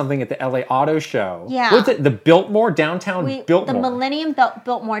we did something at the LA Auto Show. Yeah. What was it? The Biltmore Downtown Biltmore. The Millennium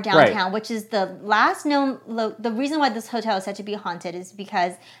Biltmore Downtown, which is the last known... the reason why this hotel is said to be haunted is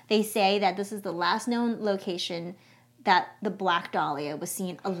because they say that this is the last known location that the Black Dahlia was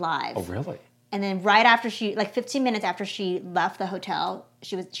seen alive. Oh, really? And then right after 15 minutes after she left the hotel,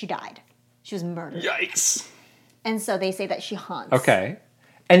 she died. She was murdered. Yikes. And so they say that she haunts. Okay.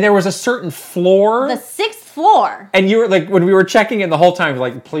 And there was a certain floor. The 6th floor. And you were like, when we were checking in the whole time,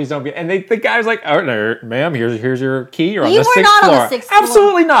 like, please don't be. And the guy was like, oh, no, ma'am, here's your key. You're on the 6th floor. You were not on the 6th floor.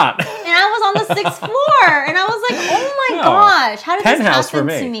 Absolutely not. And I was on the 6th floor. And I was like, oh my gosh, how did this happen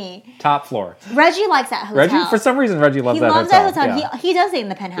to me? Top floor. Reggie likes that hotel. For some reason, Reggie loves that hotel. He loves that hotel. Yeah. He does stay in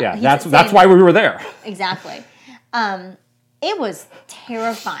the penthouse. Yeah, that's why we were there. Exactly. It was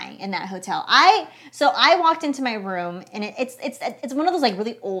terrifying in that hotel. I walked into my room, and it's one of those like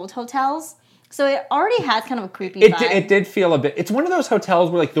really old hotels. So it already has kind of a creepy vibe. It did feel a bit... It's one of those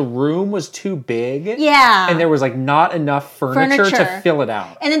hotels where like the room was too big. Yeah. And there was like not enough furniture to fill it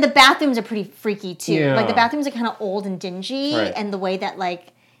out. And then the bathrooms are pretty freaky too. Yeah. Like the bathrooms are kind of old and dingy. Right. And the way that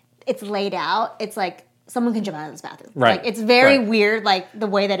like it's laid out, it's like someone can jump out of this bathroom. Right. Like it's very weird, like the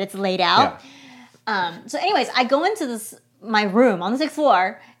way that it's laid out. Yeah. So anyways, I go into my room on the 6th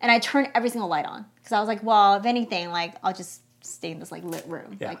floor, and I turn every single light on. Because I was like, well, if anything, like I'll just stay in this like lit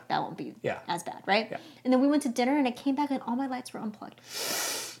room. Yeah. Like that won't be as bad, right? Yeah. And then we went to dinner, and I came back, and all my lights were unplugged.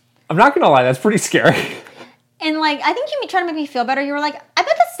 I'm not gonna lie, that's pretty scary. And like I think you trying to make me feel better. You were like, I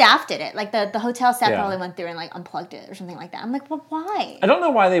bet the staff did it. Like the hotel staff probably went through and like unplugged it or something like that. I'm like, well, why? I don't know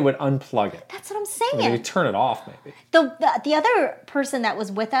why they would unplug it. That's what I'm saying. Maybe turn it off, maybe. The other person that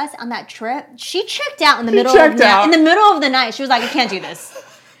was with us on that trip, she checked out in the middle of the night. She was like, I can't do this.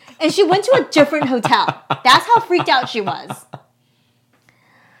 And she went to a different hotel. That's how freaked out she was.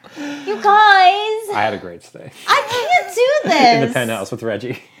 You guys. I had a great stay. I can't do this. In the penthouse with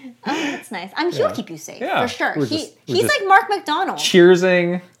Reggie. Oh, that's nice. He'll keep you safe, for sure. He's just like Mark McDonald.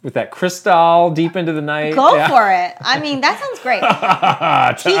 Cheersing with that Cristal deep into the night. Go for it. I mean, that sounds great.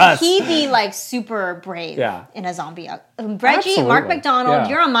 He'd be like super brave in a zombie. Reggie, Absolutely. Mark McDonald,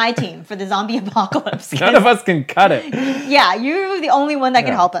 you're on my team for the zombie apocalypse. None of us can cut it. Yeah, you're the only one that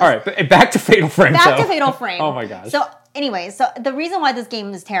can help us. All right, but back to Fatal Frame. To Fatal Frame. Oh my gosh. So anyway, so the reason why this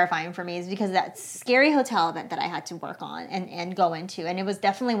game is terrifying for me is because of that scary hotel event that I had to work on and go into. And it was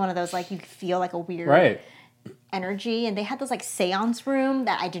definitely one of those, like, you feel like a weird energy. And they had this, like, seance room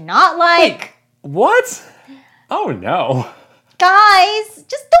that I do not like. Wait, what? Oh, no. Guys,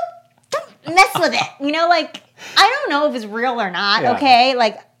 just don't mess with it. You know, like, I don't know if it's real or not, okay?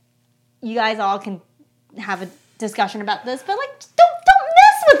 Like, you guys all can have a discussion about this, but, like, just don't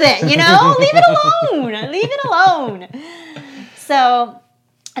mess with it, you know? Leave it alone. So,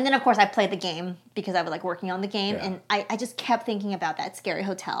 and then of course I played the game because I was like working on the game, and I just kept thinking about that scary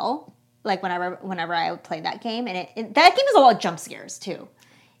hotel, like whenever I would play that game, and that game is all jump scares too,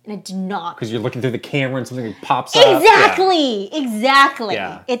 and it did not, because you're looking through the camera and something pops up. Exactly.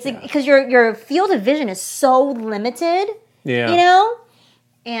 Yeah. It's because your field of vision is so limited. Yeah. You know.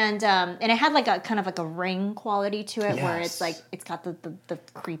 And it had like a kind of like a Ring quality to it, where it's like it's got the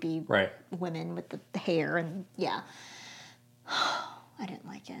creepy women with the hair, and I didn't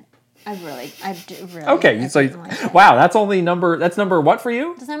like it. I really. Okay, so wow, that's number what for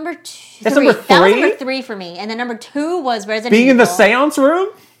you? That's number 2. That's number 3. That was number 3 for me, and then number 2 was Resident Evil. Being in the seance room.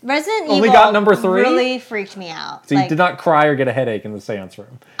 Resident Only Evil got number 3? Really freaked me out. So you did not cry or get a headache in the seance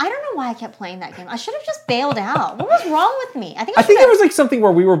room? I don't know why I kept playing that game. I should have just bailed out. What was wrong with me? I think it was like something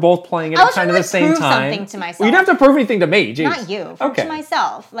where we were both playing it at kind of the same time. Something to myself. Well, you didn't have to prove anything to me. Jeez. Not you. To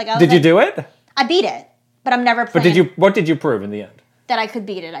myself. Like, did you do it? I beat it, but I'm never playing. But what did you prove in the end? That I could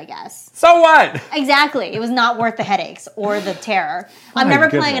beat it, I guess. So what? Exactly. It was not worth the headaches or the terror. I'm never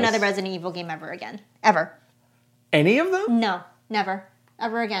playing another Resident Evil game ever again. Ever. Any of them? No. Never.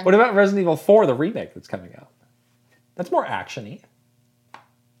 Ever again. What about Resident Evil 4, the remake that's coming out? That's more action-y.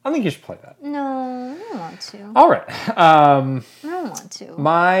 I think you should play that. No, I don't want to. All right. I don't want to.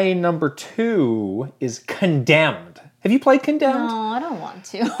 My number 2 is Condemned. Have you played Condemned? No, I don't want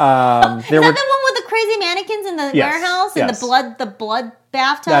to. Is that the one with the crazy mannequins in the warehouse and the blood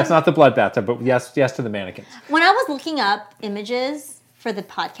bathtub? That's not the blood bathtub, but yes to the mannequins. When I was looking up images for the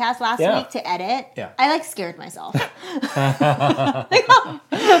podcast last week to edit, I scared myself.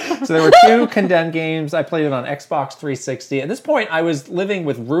 So there were 2 Condemned games. I played it on Xbox 360. At this point, I was living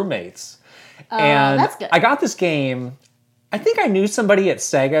with roommates. And that's good. I got this game. I think I knew somebody at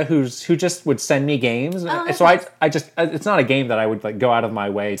Sega who just would send me games. So nice. I just, it's not a game that I would like go out of my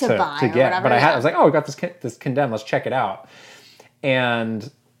way to get. Whatever, but I was like, I got this Condemned, let's check it out.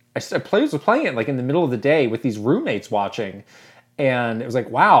 And I was playing it like in the middle of the day with these roommates watching. And it was like,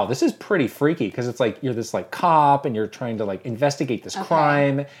 wow, this is pretty freaky, because it's like you're this like cop and you're trying to like investigate this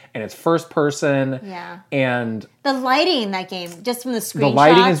crime, and it's first person. Yeah. And the lighting in that game, just from the screenshots the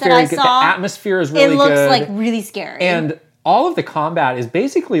lighting is very good. The atmosphere is really good. It looks like really scary. And all of the combat is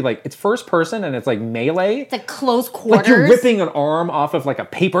basically like, it's first person and it's like melee. It's like close quarters. Like you're ripping an arm off of like a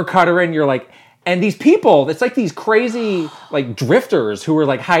paper cutter, and you're like, and these people, it's like these crazy like drifters who are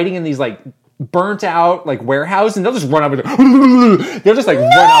like hiding in these like burnt out like warehouse, and they'll just run up and they'll just like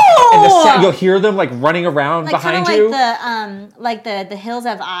run up, and you'll hear them like running around like, behind you, like the Hills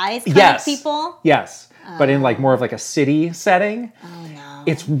Have Eyes kind of people. Yes, but in like more of like a city setting. Oh no,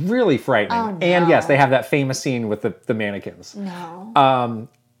 it's really frightening. Oh, no. And yes, they have that famous scene with the mannequins. No.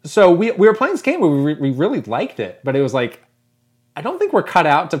 So we were playing this game where we really liked it, but it was like, I don't think we're cut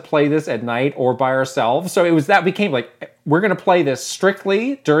out to play this at night or by ourselves. So became like, we're going to play this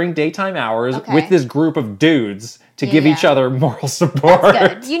strictly during daytime hours with this group of dudes to give each other moral support.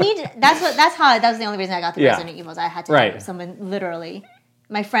 That's good. That was the only reason I got the Resident Evils. I had to have someone literally,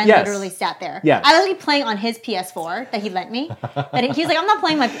 my friend literally sat there. Yes. I was like playing on his PS4 that he lent me. He's like, I'm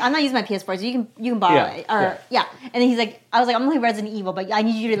not using my PS4, so you can borrow it. And then he's like, I was like, I'm gonna play Resident Evil, but I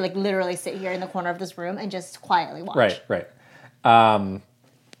need you to like literally sit here in the corner of this room and just quietly watch. Right.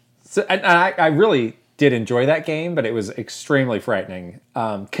 So I really did enjoy that game, but it was extremely frightening.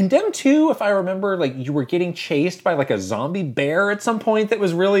 Condemned 2, if I remember, like you were getting chased by like a zombie bear at some point that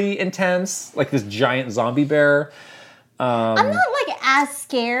was really intense, like this giant zombie bear. I'm not like as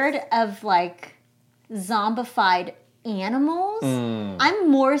scared of like zombified animals. I'm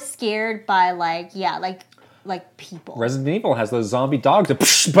more scared by like people. Resident Evil has those zombie dogs that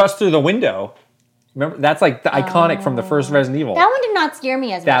bust through the window. Remember, that's like the iconic from the first Resident Evil. That one did not scare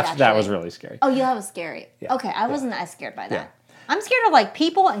me as much. That was really scary. Oh, that was scary. Yeah. Okay, I wasn't as scared by that. Yeah. I'm scared of like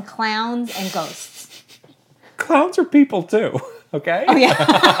people and clowns and ghosts. Clowns are people too. Okay? Oh, yeah.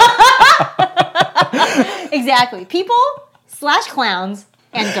 Exactly. People/clowns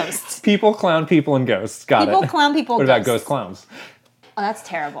and ghosts. People, clown, people, and ghosts. Got it. People, clown, people, What ghosts. about ghost clowns? Oh, that's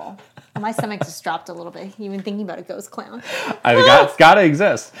terrible. My stomach just dropped a little bit, even thinking about a ghost clown. It's got to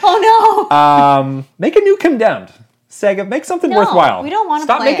exist. Oh, no. Make a new Condemned. Sega, make something worthwhile. We don't want to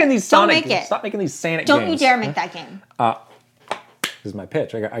Stop play making it. these Sonic. Don't make it. Stop making these Sonic Don't games. you dare make that game. This is my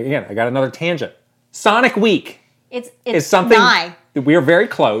pitch. I got another tangent. Sonic Week It's something nigh. we are very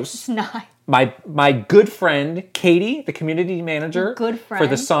close. It's nigh. My good friend Katie, the community manager for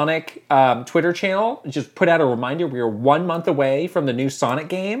the Sonic Twitter channel, just put out a reminder. We are 1 month away from the new Sonic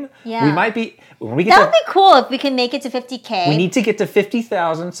game. Yeah. We might be when we get That would be cool if we can make it to 50K. We need to get to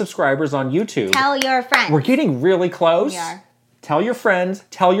 50,000 subscribers on YouTube. Tell your friends. We're getting really close. We are. Tell your friends,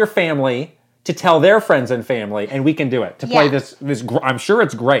 tell your family to tell their friends and family, and we can do it. To play this, I'm sure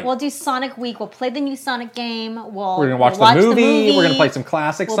it's great. We'll do Sonic Week. We'll play the new Sonic game. We're going to watch the movie. We're going to play some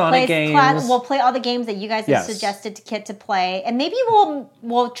classic Sonic games. We'll play all the games that you guys have suggested to Kit to play, and maybe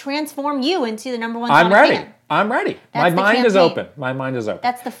we'll transform you into the number one Sonic fan. I'm ready. My mind is open. My mind is open.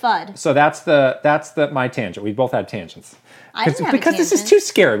 That's the FUD. So that's my tangent. We both had tangents. I didn't have because this is too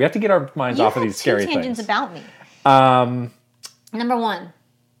scary. We have to get our minds off of these scary things. Tangents about me. Number one.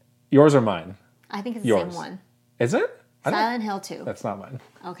 Yours or mine? I think it's the same one. Is it? Silent Hill 2. That's not mine.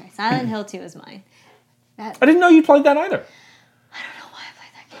 Okay, Silent Hill 2 is mine. I didn't know you played that either. I don't know why I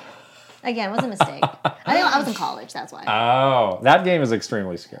played that game. Again, it was a mistake. I was in college, that's why. Oh, that game is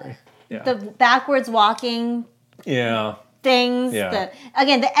extremely scary. Yeah. The backwards walking things. Yeah.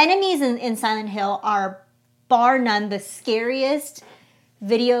 The enemies in Silent Hill are bar none the scariest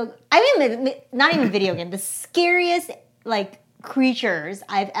not even video game, the scariest, creatures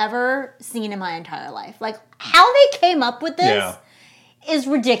I've ever seen in my entire life. Like, how they came up with this is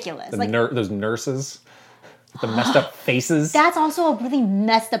ridiculous. Those nurses, the messed up faces. That's also a really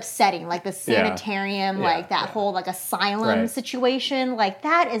messed up setting, like the sanitarium, that whole asylum situation. Like,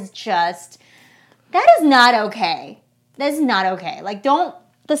 that is not okay. That is not okay.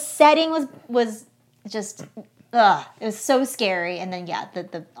 The setting was just, it was so scary. And then,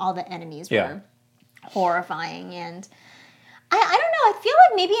 all the enemies were horrifying. And I don't know. I feel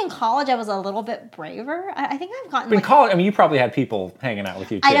like maybe in college I was a little bit braver. I think I've gotten. In college, you probably had people hanging out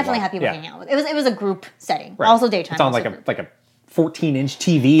with you too. I definitely had people hanging out with. It was a group setting. Right. Also daytime. It's on like a 14-inch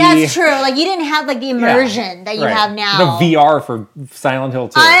TV. That's true. You didn't have the immersion that you have now. The VR for Silent Hill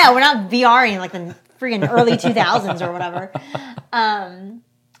 2. I know. We're not VRing the freaking early 2000s or whatever.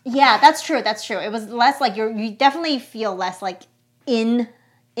 Yeah, that's true. That's true. It was less you definitely feel less in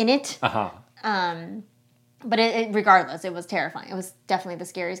it. But regardless, it was terrifying. It was definitely the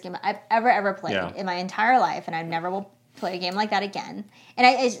scariest game I've ever played in my entire life, and I never will play a game like that again. And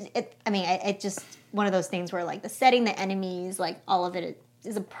it's just one of those things where the setting, the enemies, all of it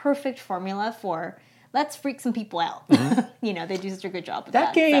is a perfect formula for let's freak some people out. Mm-hmm. They do such a good job with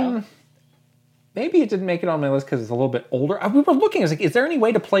that. That game, maybe it didn't make it on my list because it's a little bit older. We were looking, I was like, is there any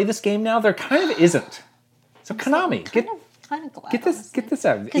way to play this game now? There kind of isn't. So Konami, kind of glad, get this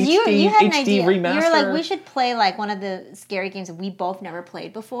out. Because you had an idea. Remaster. You were like, we should play one of the scary games that we both never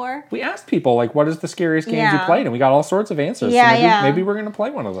played before. We asked people what is the scariest games you played, and we got all sorts of answers. Yeah, so maybe we're gonna play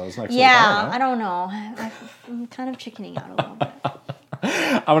one of those next week. I don't know. I'm kind of chickening out a little bit.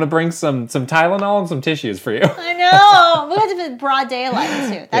 I'm gonna bring some Tylenol and some tissues for you. I know. We have to put broad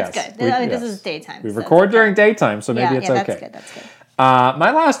daylight too. That's good. This is daytime. We record during daytime, so maybe it's okay. That's good.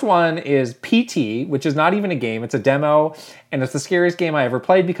 My last one is PT, which is not even a game. It's a demo, and it's the scariest game I ever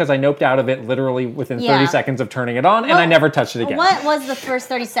played because I noped out of it literally within 30 seconds of turning it on, and I never touched it again. What was the first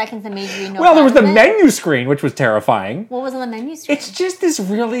 30 seconds that made you nope Well, there was the menu screen, which was terrifying. What was on the menu screen? It's just this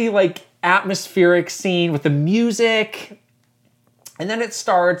really, atmospheric scene with the music, and then it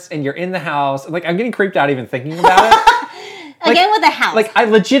starts, and you're in the house. I'm getting creeped out even thinking about it. Again with the house. I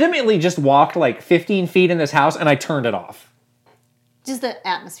legitimately just walked 15 feet in this house, and I turned it off. Just the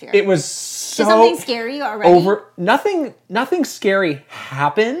atmosphere. It was so... Did something scary already? Nothing scary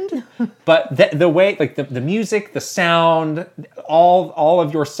happened, but the way, the music, the sound, all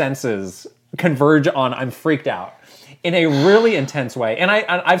of your senses converge on I'm freaked out in a really intense way. And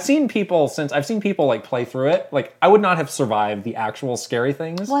I've seen people play through it. I would not have survived the actual scary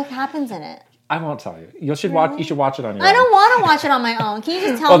things. What happens in it? I won't tell you. You should watch it on your own. I don't want to watch it on my own. Can you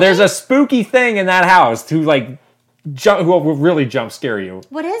just tell me? Well, there's a spooky thing in that house who will really jump scare you.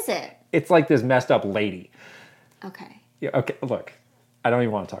 What is it? It's this messed up lady. Okay. Yeah, okay, look. I don't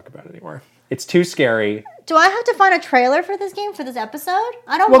even want to talk about it anymore. It's too scary. Do I have to find a trailer for this game for this episode?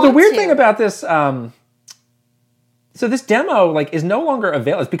 I don't want to. Well, the weird thing about this, So this demo like is no longer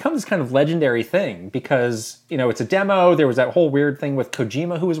available. It's become this kind of legendary thing because, you know, it's a demo. There was that whole weird thing with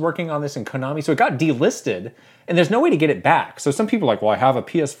Kojima who was working on this and Konami. So it got delisted and there's no way to get it back. So some people are like, well, I have a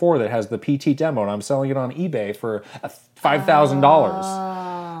PS4 that has the PT demo and I'm selling it on eBay for $5,000.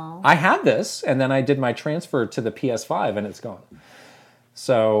 Oh. I had this and then I did my transfer to the PS5 and it's gone.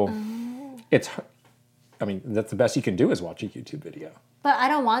 So that's the best you can do is watch a YouTube video. But I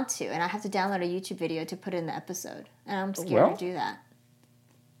don't want to, and I have to download a YouTube video to put in the episode, and I'm scared to do that.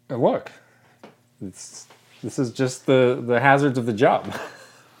 Look, this is just the hazards of the job.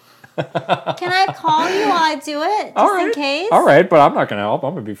 Can I call you while I do it, just in case? All right, but I'm not going to help.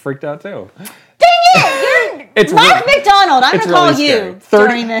 I'm going to be freaked out too. Dang it! You're Mark McDonald. I'm going to call you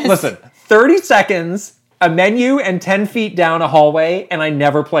during this. Listen, 30 seconds, a menu, and 10 feet down a hallway, and I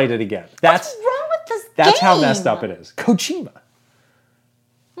never played it again. What's wrong with this game? That's how messed up it is. Kojima.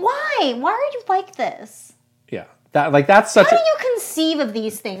 Why? Why are you like this? Yeah. That's such How do you conceive of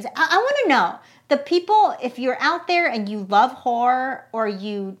these things? I want to know. The people, if you're out there and you love horror or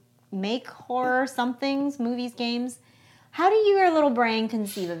you make horror somethings, movies, games, how do your little brain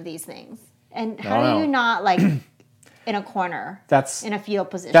conceive of these things? And how do you not like in a corner, in a fetal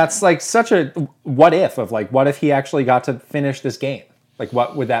position? That's like such a what if of like, what if he actually got to finish this game? Like,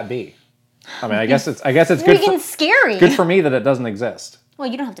 what would that be? I mean, I guess it's good. Scary. Good for me that it doesn't exist. Well,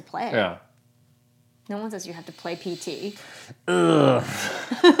 you don't have to play it. Yeah. No one says you have to play PT. Ugh.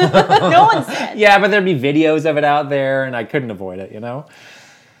 No one said. Yeah, but there'd be videos of it out there, and I couldn't avoid it, you know?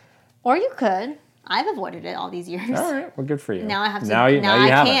 Or you could. I've avoided it all these years. All right, well, good for you. Now I have to. Now you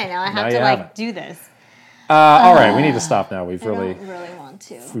can't. Now I have to like do this. All right, we need to stop now. I don't really want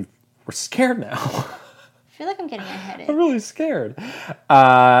to. We're scared now. I feel like I'm getting a headache. I'm really scared.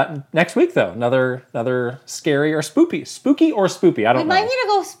 Next week, though, another scary or spooky or spoopy. I don't know. We might need to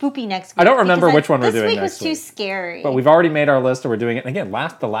go spoopy next week. I don't remember which one we're doing next week. This week was too scary. But we've already made our list, and we're doing it. And again,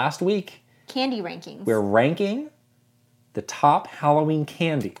 the last week. Candy rankings. We're ranking the top Halloween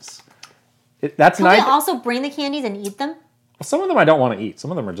candies. Can we also bring the candies and eat them? Well, some of them I don't want to eat. Some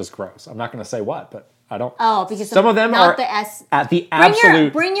of them are just gross. I'm not going to say what, but I don't. Oh, because some of them are at the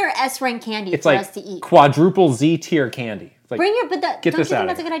absolute. Bring your S rank candy for us to eat. Quadruple Z tier candy. Like, don't you think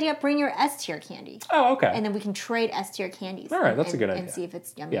that's a good idea? Bring your S tier candy. Oh, okay. And then we can trade S tier candies. All right, that's a good idea. And see if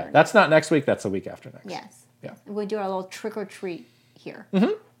it's yummy. Yeah, that's not next week. That's the week after next. Yes. Yeah. We'll do our little trick or treat here.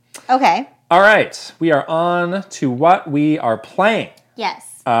 Mm-hmm. Okay. All right, we are on to what we are playing. Yes.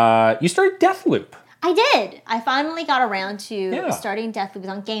 You started Deathloop. I did. I finally got around to starting Deathloop. It was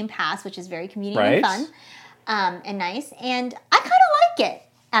on Game Pass, which is very convenient and fun and nice. And I kind of like it,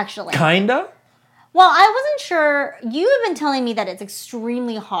 actually. Kinda? Well, I wasn't sure. You have been telling me that it's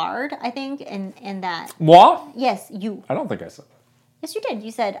extremely hard, I think, and that... Moi? Yes, you. I don't think I said that. Yes, you did.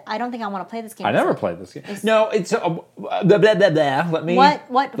 You said, I don't think I want to play this game. I never played this game. No, it's... blah, blah, blah, blah. Let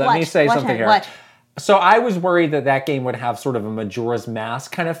me say something here. What? So I was worried that game would have sort of a Majora's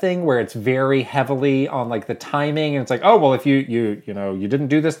Mask kind of thing where it's very heavily on like the timing and it's like, oh, well, if you didn't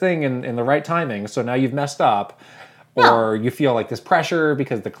do this thing in the right timing, so now you've messed up. No. Or you feel like this pressure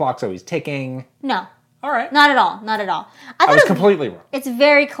because the clock's always ticking. No. All right. Not at all. Not at all. I was completely wrong. It's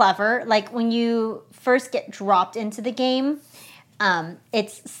very clever. Like when you first get dropped into the game,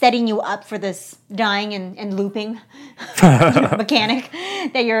 it's setting you up for this dying and looping mechanic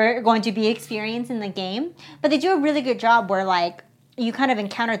that you're going to be experiencing in the game. But they do a really good job where like you kind of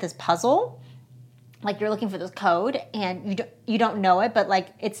encounter this puzzle, like you're looking for this code and you don't know it, but like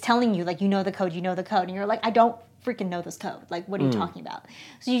it's telling you like you know the code, and you're like, I don't freaking know this code. Like what are you talking about?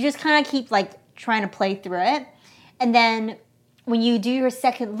 So you just kind of keep like trying to play through it, and then when you do your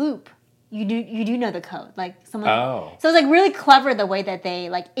second loop, you do know the code. Like someone. Oh. So it's like really clever the way that they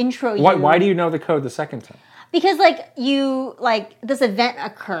like intro you. Why do you know the code the second time? Because like this event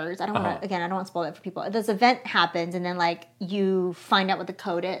occurs. I don't want to spoil it for people. This event happens, and then like you find out what the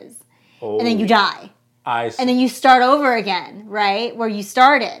code is, and then you die. I see. And then you start over again, right? Where you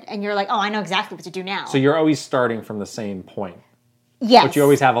started, and you're like, oh, I know exactly what to do now. So you're always starting from the same point. Yes. But you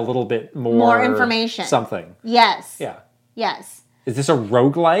always have a little bit more information. Something. Yes. Yeah. Yes. Is this a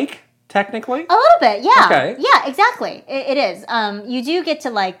roguelike, technically? A little bit, yeah. Okay. Yeah, exactly. It is. You do get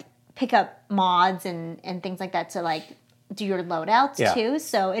to like pick up mods and things like that to like do your loadouts too.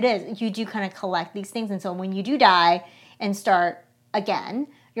 So it is. You do kind of collect these things. And so when you do die and start again,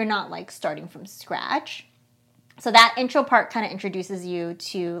 you're not like starting from scratch. So that intro part kind of introduces you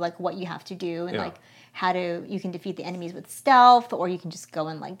to like what you have to do and like how you can defeat the enemies with stealth, or you can just go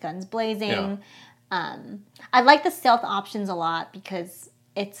in like guns blazing. Yeah. I like the stealth options a lot because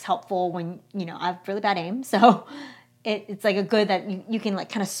it's helpful when, I have really bad aim. So it's like a good that you can like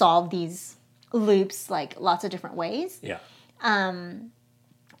kind of solve these loops like lots of different ways. Yeah. And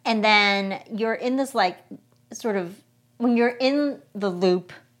then you're in this like sort of, when you're in the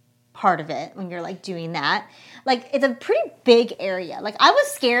loop part of it, when you're like doing that, like it's a pretty big area. Like I was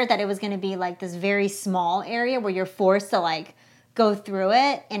scared that it was going to be like this very small area where you're forced to like go through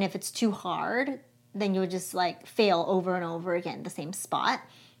it, and if it's too hard, then you'll just like fail over and over again the same spot.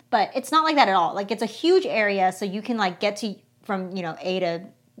 But it's not like that at all. Like it's a huge area, so you can like get to from, you know, A to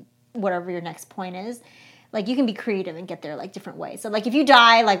whatever your next point is. Like you can be creative and get there like different ways. So like if you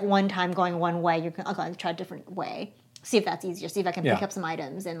die like one time going one way, you're going to try a different way. See if that's easier. See if I can pick up some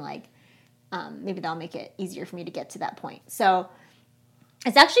items and like maybe that'll make it easier for me to get to that point. So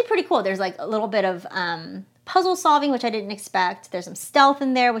it's actually pretty cool. There's like a little bit of puzzle solving, which I didn't expect. There's some stealth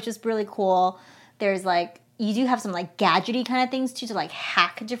in there, which is really cool. There's like, you do have some like gadgety kind of things too, to like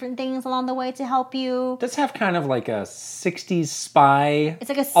hack different things along the way to help you. Does have kind of like a 60s spy. It's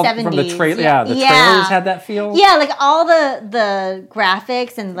like a 70s. From the trailer. Yeah, the trailers had that feel. Yeah, like all the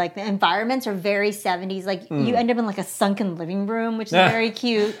graphics and like the environments are very 70s. Like you end up in like a sunken living room, which is very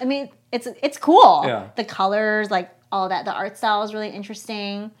cute. I mean, it's cool. Yeah. The colors, like all that. The art style is really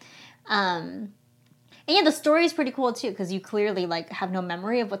interesting. And yeah, the story is pretty cool too, because you clearly like have no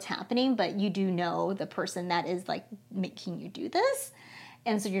memory of what's happening, but you do know the person that is like making you do this,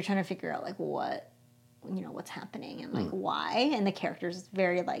 and so you're trying to figure out like what's happening and like why. And the characters is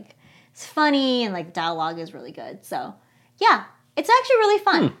very like, it's funny, and like dialogue is really good. So yeah, it's actually really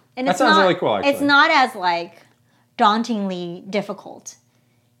fun. And that sounds really cool. Actually, it's not as like dauntingly difficult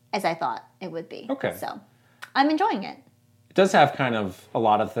as I thought it would be. Okay, so I'm enjoying it. It does have kind of a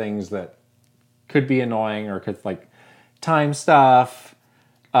lot of things that could be annoying, or could like time stuff,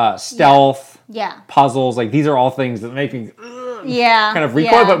 stealth, puzzles. Like these are all things that make me kind of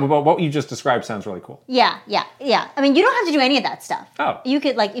recoil. But what you just described sounds really cool. Yeah. I mean, you don't have to do any of that stuff. Oh, you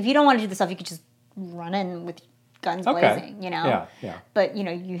could like, if you don't want to do the stuff, you could just run in with guns blazing. You know. Yeah. But you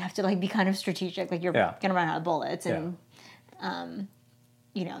know, you have to like be kind of strategic. Like you're gonna run out of bullets, and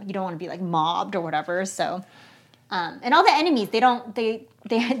you know, you don't want to be like mobbed or whatever. So. And all the enemies,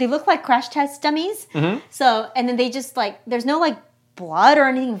 they look like crash test dummies. So, and then they just like, there's no like blood or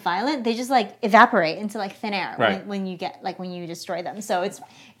anything violent. They just like evaporate into like thin air when you destroy them. So it's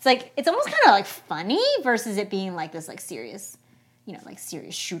like, it's almost kind of like funny versus it being like this like serious, you know, like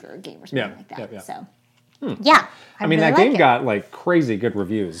serious shooter game or something like that. Yeah. So. Yeah, I mean, really that game got like crazy good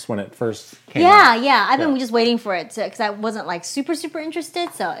reviews when it first came out. Yeah. I've been just waiting for it because I wasn't like super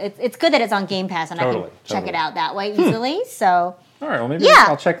interested. So it's good that it's on Game Pass and I can check it out that way easily. So all right, well maybe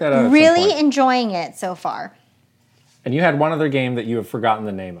I'll check that out. Really enjoying it so far. And you had one other game that you have forgotten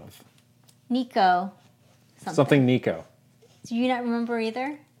the name of. Nico. Something Nico. Do you not remember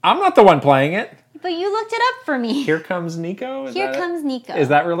either? I'm not the one playing it. But you looked it up for me. Here Comes Nico. Here Comes Nico. Is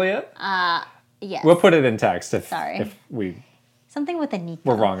that really it? Yes. We'll put it in text if we... Something with a Nico.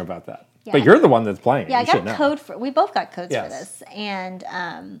 We're wrong about that. Yeah. But you're the one that's playing it. Yeah, I got code for... We both got codes for this. And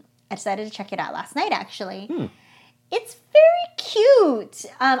I decided to check it out last night, actually. It's very cute.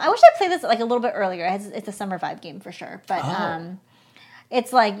 I wish I played this like a little bit earlier. It's a summer vibe game for sure. But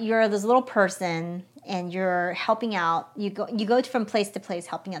it's like you're this little person and you're helping out. You go from place to place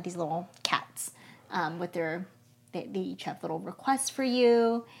helping out these little cats with their... They each have little requests for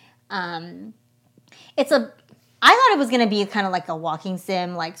you. I thought it was going to be kind of like a walking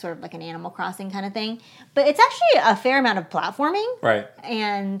sim, like sort of like an Animal Crossing kind of thing. But it's actually a fair amount of platforming. Right.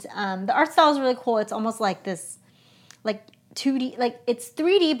 And the art style is really cool. It's almost like this, like 2D, like it's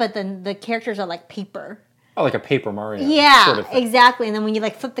 3D, but then the characters are like paper. Oh, like a Paper Mario. Yeah, sort of thing. Exactly. And then when you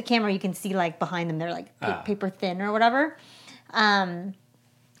like flip the camera, you can see like behind them, they're like paper thin or whatever.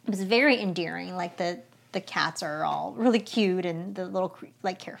 It's very endearing. Like the cats are all really cute, and the little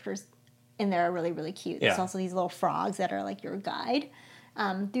like characters in there are really, really cute. There's also these little frogs that are like your guide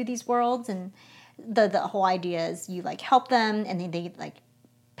through these worlds, and the whole idea is you like help them, and then they like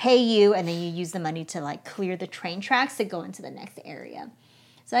pay you, and then you use the money to like clear the train tracks to go into the next area.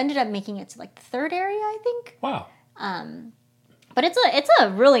 So I ended up making it to like the third area, I think. Wow. But it's a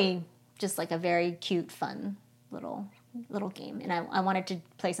really just like a very cute, fun little game, and I wanted to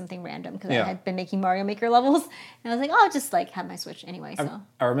play something random because I had been making Mario Maker levels, and I was like, oh, I'll just like have my Switch anyway. So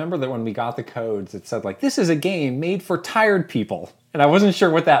I remember that when we got the codes, it said like, this is a game made for tired people, and I wasn't sure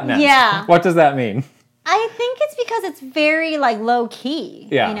what that meant. Yeah. What does that mean? I think it's because it's very like low key.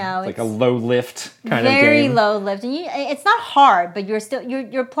 Yeah. You know, it's like a low lift kind of game. Very low lift, and it's not hard, but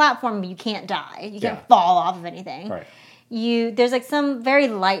you're platform. You can't die. You can't fall off of anything. Right. There's like some very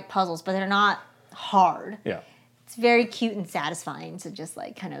light puzzles, but they're not hard. Yeah. It's very cute and satisfying to just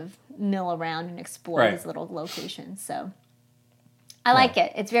like kind of mill around and explore these little locations. So I like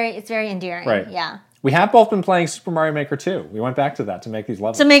it. It's very endearing. Right. Yeah. We have both been playing Super Mario Maker 2. We went back to that to make these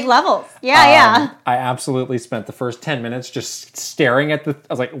levels. To make levels. Yeah. I absolutely spent the first 10 minutes just staring at I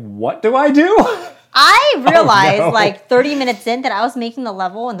was like, what do I do? I realized like 30 minutes in that I was making the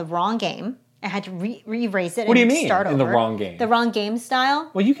level in the wrong game. I had to re-erase it. What do you mean start over. In the wrong game? The wrong game style.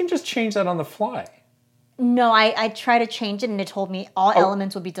 Well, you can just change that on the fly. No, I tried to change it and it told me all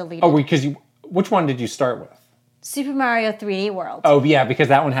elements would be deleted. Oh, because which one did you start with? Super Mario 3D World. Oh, yeah, because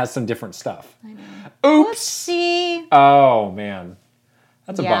that one has some different stuff. I know. Oops. Whoopsie. Oh, man.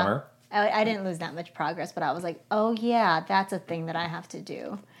 That's a bummer. I didn't lose that much progress, but I was like, oh, yeah, that's a thing that I have to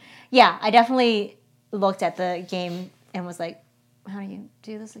do. Yeah, I definitely looked at the game and was like, how do you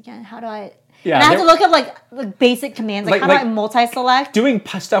do this again? How do I... Yeah, and I had to look up like basic commands, like how do I multi-select? Doing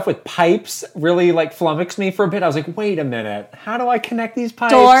stuff with pipes really like flummoxed me for a bit. I was like, wait a minute, how do I connect these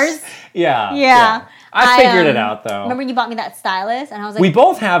pipes? Doors? Yeah. I figured it out though. Remember you bought me that stylus? And I was like... We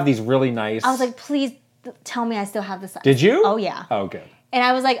both have these really nice... I was like, please tell me I still have this. Did you? Oh, yeah. Oh, good. And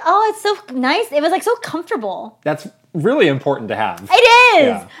I was like, oh, it's so nice. It was like so comfortable. That's really important to have. It is.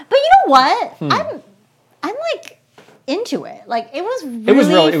 Yeah. But you know what? I'm like into it. Like it was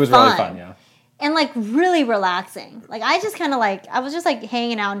really fun, yeah. And like really relaxing. Like I just kind of like I was just like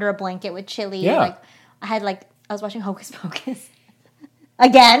hanging out under a blanket with Chili. Yeah. Like I was watching Hocus Pocus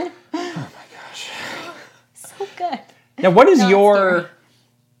again. Oh my gosh. So good. Now, what is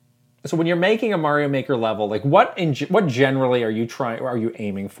so when you're making a Mario Maker level, like what generally are you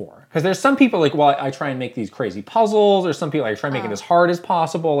aiming for? Because there's some people like, well, I try and make these crazy puzzles, or some people I try and make it as hard as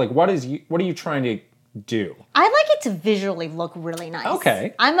possible. Like what are you trying to do? I like it to visually look really nice.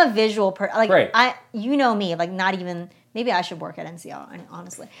 Okay. I'm a visual person. Like right. you know me, like not even, maybe I should work at NCR,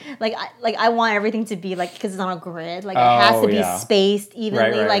 honestly. Like I want everything to be like, because it's on a grid, like it has to be spaced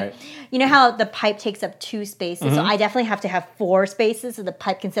evenly. Right. You know how the pipe takes up 2 spaces, so I definitely have to have 4 spaces so the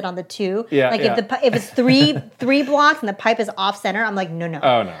pipe can sit on the 2. Yeah. Like if it's three blocks and the pipe is off center, I'm like, no.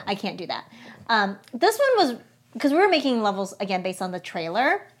 Oh no. I can't do that. This one was, because we were making levels again based on the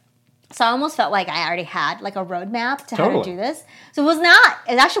trailer. So I almost felt like I already had like a roadmap to how to do this. So it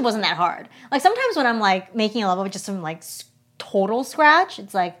actually wasn't that hard. Like sometimes when I'm like making a level with just some like total scratch,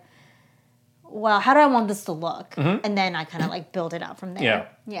 it's like, well, how do I want this to look? And then I kind of like build it out from there.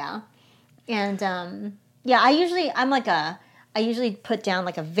 Yeah. And I usually put down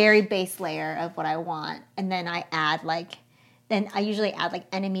like a very base layer of what I want. And then I usually add like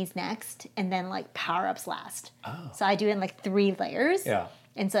enemies next and then like power-ups last. Oh. So I do it in like 3 layers. Yeah.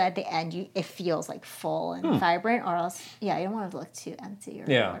 And so at the end, it feels like full and vibrant, or else, you don't want it to look too empty or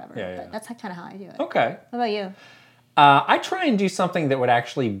whatever. But that's kind of how I do it. Okay. What about you? I try and do something that would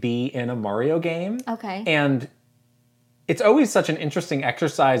actually be in a Mario game. Okay. And it's always such an interesting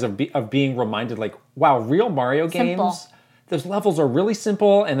exercise of being reminded, like, wow, real Mario games, those levels are really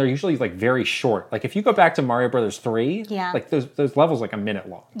simple and they're usually like very short. Like if you go back to Mario Brothers 3, like those levels like a minute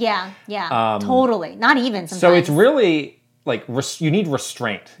long. Yeah, totally. Not even sometimes. So it's really... like you need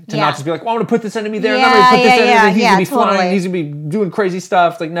restraint to not just be like, well, I'm going to put this enemy there, and I'm going to put this enemy there, he's going to be flying, he's going to be doing crazy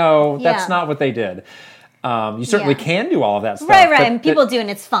stuff. Like, no, that's not what they did. You certainly can do all of that stuff. Right, and people do, and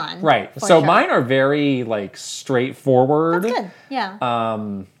it's fun. Right. So mine are very like straightforward. That's good,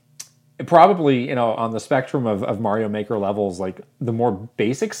 yeah. Probably, on the spectrum of Mario Maker levels, like the more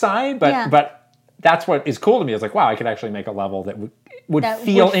basic side, but that's what is cool to me. Is like, wow, I could actually make a level that would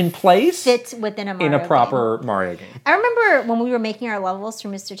feel in place, fit within a proper Mario game. I remember when we were making our levels for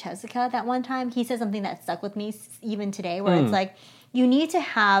Mr. Tezuka that one time, he said something that stuck with me even today, where it's like, you need to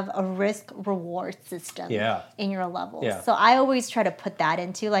have a risk-reward system in your levels. Yeah. So I always try to put that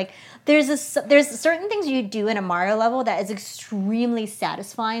into, like, there's certain things you do in a Mario level that is extremely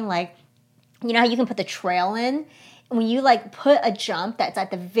satisfying. Like, you know how you can put the trail in? When you, like, put a jump that's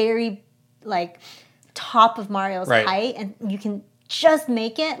at the very, like, top of Mario's height, and you can just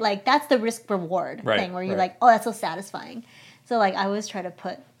make it, like, that's the risk-reward thing, where you're like, oh, that's so satisfying. So, like, I always try to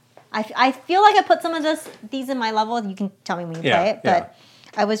put... I feel like I put some of these in my level. You can tell me when you play it, but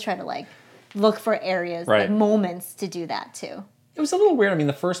I always try to like look for areas, like moments to do that too. It was a little weird. I mean,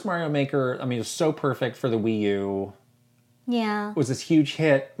 the first Mario Maker, it was so perfect for the Wii U. Yeah. It was this huge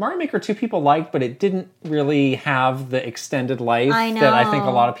hit. Mario Maker 2 people liked, but it didn't really have the extended life that I think a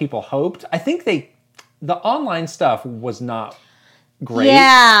lot of people hoped. I think the online stuff was not great.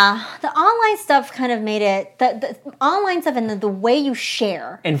 Yeah, the online stuff kind of made it, the online stuff and the way you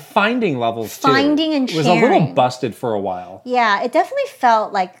share. And finding levels too. Finding and sharing. It was a little busted for a while. Yeah, it definitely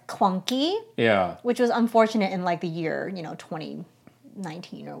felt like clunky. Yeah. Which was unfortunate in like the year,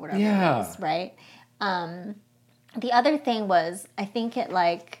 2019 or whatever it is, right? The other thing was, I think it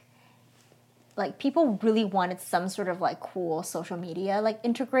like, like people really wanted some sort of like cool social media like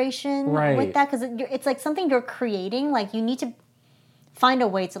integration with that, because it's like something you're creating. Like you need to find a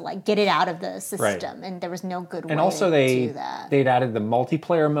way to like get it out of the system, and there was no good way to do that. They'd added the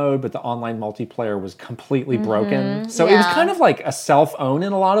multiplayer mode, but the online multiplayer was completely broken. So it was kind of like a self-own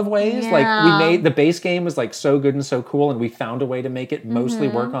in a lot of ways. Like we made the base game was like so good and so cool, and we found a way to make it mostly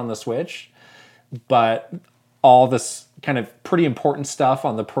work on the Switch, but all this kind of pretty important stuff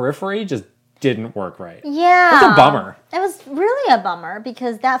on the periphery just didn't work right. Yeah, it was a bummer. It was really a bummer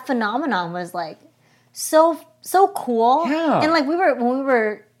because that phenomenon was like so cool. Yeah. And like when we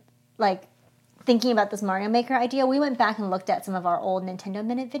were like thinking about this Mario Maker idea, we went back and looked at some of our old Nintendo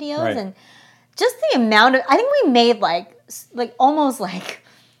Minute videos, and just the amount of, I think we made like almost like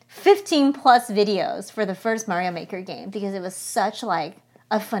 15 plus videos for the first Mario Maker game because it was such like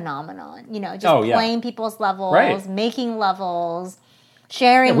a phenomenon, you know, just playing people's levels, making levels,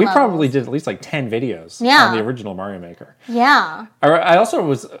 sharing we levels. probably did at least like 10 videos on the original Mario Maker. Yeah. I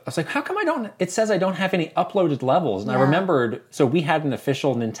was like, how come it says I don't have any uploaded levels? And I remembered, so we had an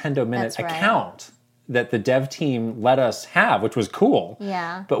official Nintendo Minute account that the dev team let us have, which was cool.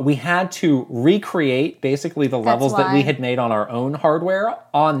 Yeah. But we had to recreate basically the levels that we had made on our own hardware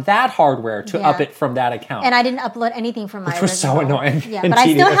on that hardware to up it from that account. And I didn't upload anything from my original. Which was so annoying. Yeah, but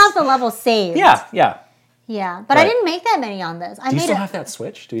I still have the levels saved. Yeah. Yeah, but I didn't make that many on this. Do you still have that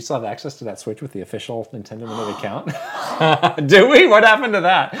Switch? Do you still have access to that Switch with the official Nintendo Minute account? Do we? What happened to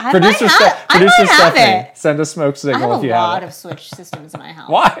that? Producer Stephanie, send a smoke signal if you have it. I have a lot of Switch systems in my house.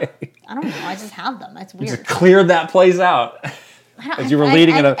 Why? I don't know. I just have them. It's weird. You just cleared that place out as you were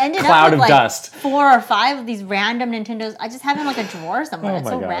leading in a cloud of dust. 4 or 5 of these random Nintendos. I just have them in like a drawer somewhere. It's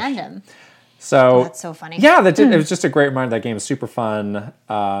so random. So that's so funny. Yeah, it was just a great reminder. That game is super fun.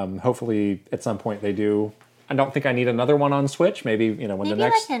 Hopefully, at some point they do. I don't think I need another one on Switch. Maybe when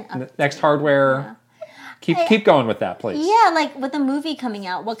the next hardware. Keep going with that, please. Yeah, like with the movie coming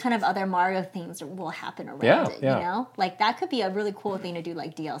out, what kind of other Mario things will happen around it? You know, like that could be a really cool thing to do,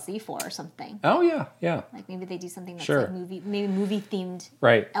 like DLC for or something. Oh yeah. Like maybe they do something that's like movie themed.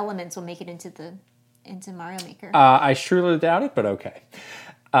 Elements will make it into Mario Maker. I surely doubt it, but okay.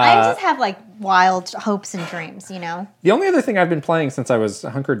 I just have like wild hopes and dreams, you know? The only other thing I've been playing since I was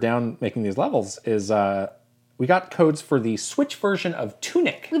hunkered down making these levels is we got codes for the Switch version of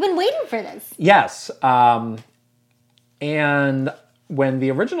Tunic. We've been waiting for this. Yes. And when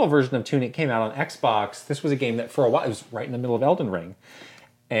the original version of Tunic came out on Xbox, this was a game that for a while, it was right in the middle of Elden Ring.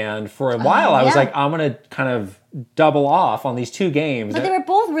 And for a while, I was like, I'm going to kind of double off on these two games. But they were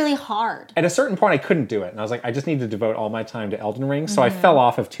both really hard. At a certain point, I couldn't do it. And I was like, I just need to devote all my time to Elden Ring. So I fell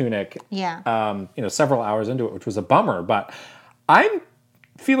off of Tunic, several hours into it, which was a bummer. But I'm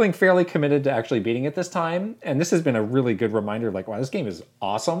feeling fairly committed to actually beating it this time. And this has been a really good reminder, like, wow, this game is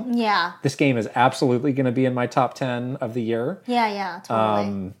awesome. Yeah. This game is absolutely going to be in my top 10 of the year. Yeah,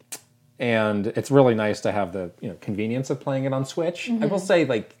 totally. And it's really nice to have the convenience of playing it on Switch. I will say,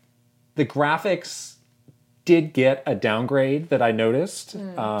 like, the graphics did get a downgrade that I noticed.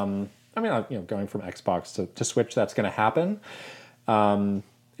 Going from Xbox to Switch, that's going to happen. And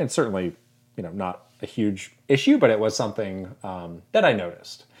certainly, not a huge issue, but it was something that I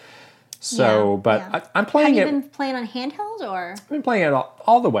noticed. So, I'm playing it. Have you been playing on handheld or? I've been playing it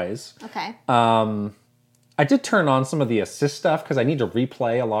all the ways. Okay. I did turn on some of the assist stuff because I need to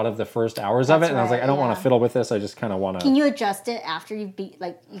replay a lot of the first hours of it, and I was like, I don't want to fiddle with this. I just kind of want to. Can you adjust it after you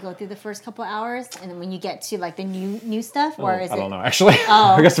you go through the first couple of hours, and then when you get to like the new stuff, or is it? I don't know actually.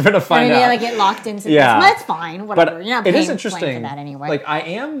 I guess I'm gonna find out. Maybe get locked into this. Well, that's fine. Whatever. But you're not it paying is interesting for that anyway.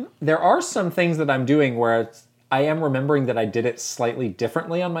 Like there are some things that I'm doing where I am remembering that I did it slightly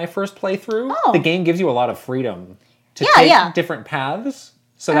differently on my first playthrough. The game gives you a lot of freedom to take different paths,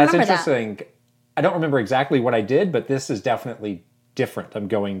 so that's interesting. I don't remember exactly what I did, but this is definitely different. I'm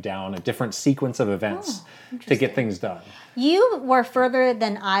going down a different sequence of events to get things done. You were further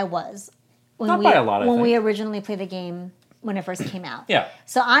than I was by a lot, when we originally played the game when it first came out. Yeah.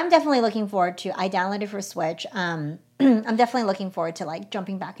 So I'm definitely looking forward to. I downloaded it for Switch. I'm definitely looking forward to like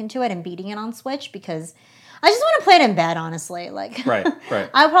jumping back into it and beating it on Switch because I just want to play it in bed. Honestly, like right.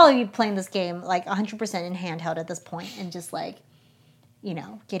 I'll probably be playing this game like 100% in handheld at this point and just like.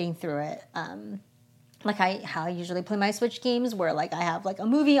 Getting through it. How I usually play my Switch games, where like I have like a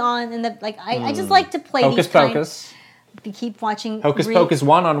movie on, and I just like to play Hocus Pocus. Keep watching Hocus Pocus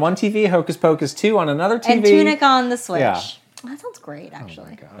 1 on one TV, Hocus Pocus 2 on another TV, and Tunic on the Switch. Yeah. That sounds great,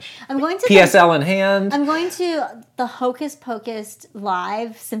 actually. Oh my gosh. I'm going to PSL in hand. I'm going to the Hocus Pocus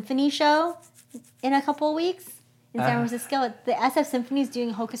live symphony show in a couple of weeks in San Francisco. The SF Symphony is doing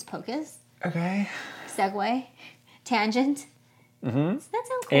Hocus Pocus. Okay. Segue. Tangent. Mm-hmm. Does that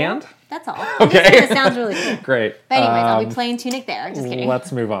sound cool? And? That's all. Okay. It sounds really cool. Great. But anyways, I'll be playing Tunic there. Just kidding.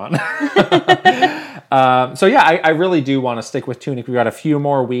 Let's move on. So yeah, I really do want to stick with Tunic. We've got a few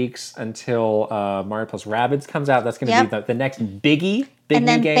more weeks until Mario plus Rabbids comes out. That's going to be the next big and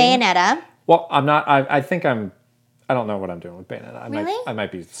then game. Bayonetta. Well, I'm not. I think I'm. I don't know what I'm doing with Bayonetta. I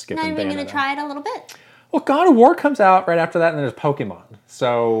might be skipping Bayonetta. Not even going to try it a little bit. Well, God of War comes out right after that, and then there's Pokemon.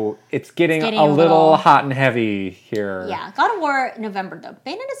 So it's getting a little hot and heavy here. Yeah, God of War November though.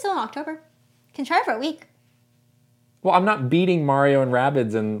 Bayonetta's still in October. Can try for a week. Well, I'm not beating Mario and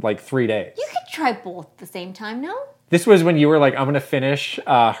Rabbids in like 3 days. You could try both at the same time, no? This was when you were like, I'm going to finish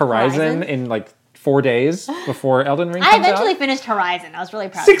Horizon in like 4 days before Elden Ring comes out. I eventually finished Horizon. I was really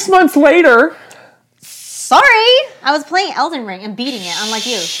proud 6 months later. Sorry. I was playing Elden Ring and beating it, unlike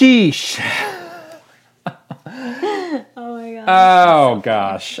you. Sheesh. Oh my god. Oh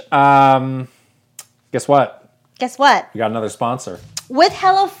gosh. Guess what? Guess what? We got another sponsor. With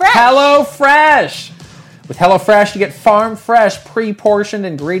HelloFresh. HelloFresh. With HelloFresh, you get farm fresh, pre-portioned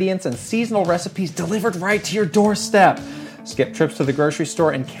ingredients and seasonal recipes delivered right to your doorstep. Skip trips to the grocery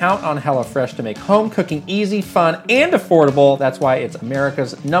store and count on HelloFresh to make home cooking easy, fun, and affordable. That's why it's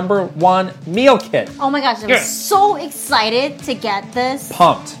America's #1 meal kit. Oh my gosh, I'm so excited to get this.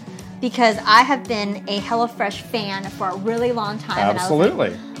 Pumped. Because I have been a HelloFresh fan for a really long time.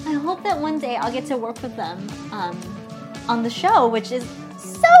 Absolutely. And I hope that one day I'll get to work with them on the show, which is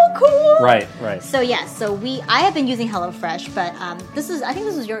so cool. Right. So yes, I have been using HelloFresh, but I think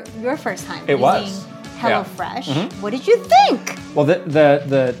this was your first time using HelloFresh. Yeah. Mm-hmm. What did you think? Well,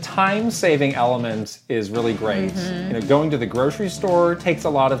 the time-saving element is really great. Mm-hmm. Going to the grocery store takes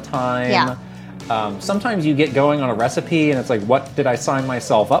a lot of time. Yeah. Sometimes you get going on a recipe and it's like, what did I sign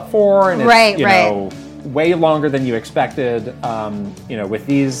myself up for? And it's, way longer than you expected. With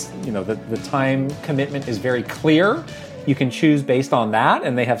these, the time commitment is very clear. You can choose based on that,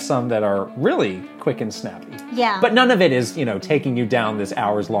 and they have some that are really quick and snappy. Yeah. But none of it is, taking you down this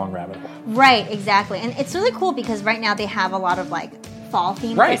hours-long rabbit hole. Right, exactly. And it's really cool because right now they have a lot of,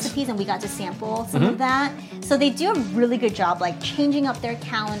 fall-themed recipes, and we got to sample some of that. So they do a really good job, changing up their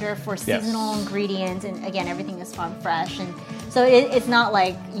calendar for seasonal ingredients, and again, everything is farm fresh. And so it's not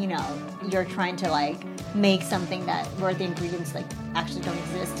like, you're trying to, make something where the ingredients, actually don't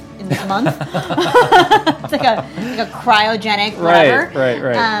exist in this month. It's like a cryogenic whatever. Right.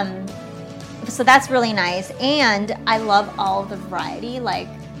 So that's really nice. And I love all the variety,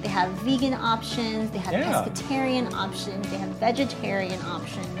 they have vegan options, they have pescatarian options, they have vegetarian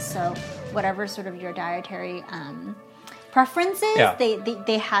options. So whatever sort of your dietary preferences,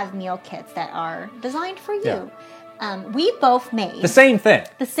 they have meal kits that are designed for you. Yeah. We both made the same thing.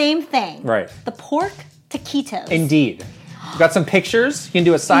 Right. The pork taquitos. Indeed. We've got some pictures. You can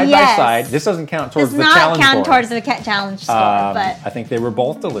do it side by side. This doesn't count towards the challenge score. Does not count towards the challenge score, but I think they were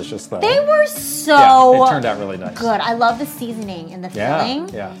both delicious, though. They were so it turned out really nice. Good. I love the seasoning and the filling.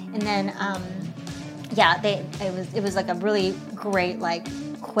 Yeah. And then, it was a really great,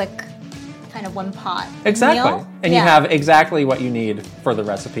 quick kind of one pot meal. And you have exactly what you need for the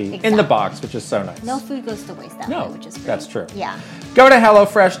recipe in the box, which is so nice. No food goes to waste that way, which is great. That's true. Yeah. Go to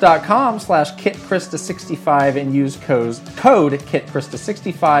HelloFresh.com/KitKrista65 and use code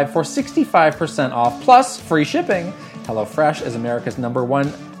KitKrista65 for 65% off plus free shipping. HelloFresh is America's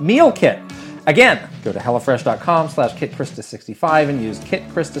 #1 meal kit. Again, go to HelloFresh.com/KitKrista65 and use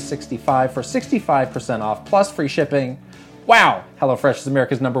KitKrista65 for 65% off plus free shipping. Wow, HelloFresh is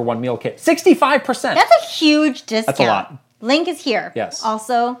America's #1 meal kit. 65%. That's a huge discount. That's a lot. Link is here. Yes.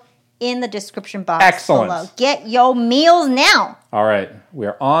 Also in the description box Excellent. below. Get your meals now. All right, we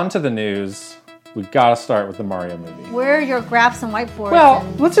are on to the news. We've got to start with the Mario movie. Where are your graphs and whiteboards? Well,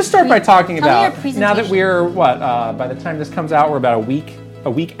 let's just start by talking about, now that we're, by the time this comes out, we're about a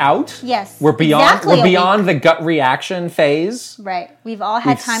week out. Yes. We're beyond the gut reaction phase. Right. We've all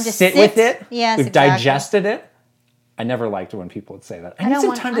had time to sit with it. Yes, We've digested it. I never liked it when people would say that. I need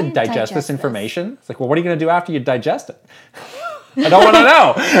some time to digest this information. It's like, well, what are you going to do after you digest it? I don't want to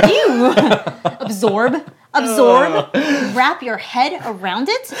know. You absorb, wrap your head around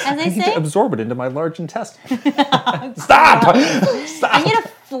it, as they say. I need to absorb it into my large intestine. Stop! I need to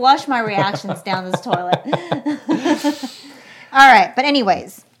flush my reactions down this toilet. All right, but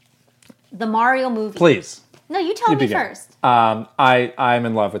anyways, the Mario movie. Please. No, you tell me first. I'm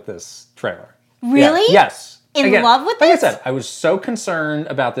in love with this trailer. Really? Yeah. Yes. In love with this? Like I said, I was so concerned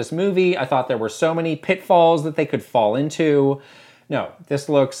about this movie. I thought there were so many pitfalls that they could fall into. No, it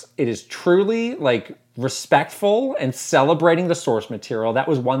is truly respectful and celebrating the source material. That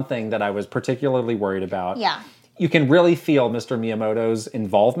was one thing that I was particularly worried about. Yeah. you can really feel Mr. Miyamoto's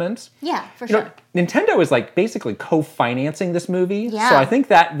involvement. Yeah, for sure. Nintendo is like basically co-financing this movie. Yeah. So I think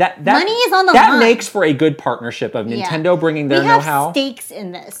that money is on the that line. makes for a good partnership of Nintendo bringing their know-how. We have stakes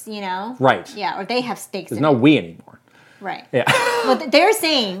in this, you know? Right. Yeah, or they have stakes There's in no it. we anymore. Right. Yeah. Well, they're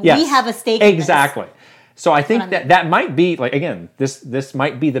saying yes. we have a stake in this. Exactly. So I think that might be, like, again, this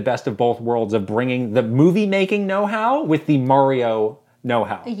might be the best of both worlds of bringing the movie-making know-how with the Mario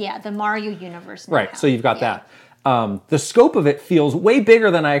know-how. Yeah, the Mario universe know-how. Right, so you've got that. The scope of it feels way bigger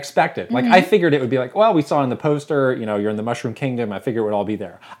than I expected. Like, I figured it would be like, well, we saw in the poster, you're in the Mushroom Kingdom. I figured it would all be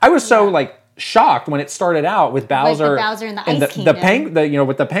there. I was so, shocked when it started out with Bowser. Like Bowser in the Ice Kingdom.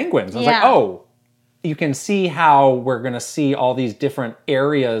 With the penguins. I was like, oh, you can see how we're going to see all these different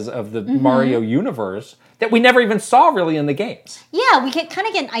areas of the Mario universe that we never even saw really in the games. Yeah, we can kind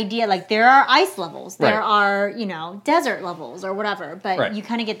of get an idea, like there are ice levels, there are, desert levels or whatever, but you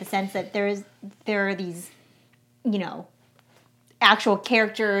kind of get the sense that there are these, actual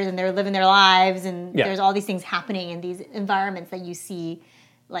characters and they're living their lives and there's all these things happening in these environments that you see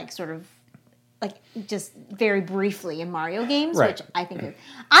like sort of like just very briefly in Mario games, which I think is...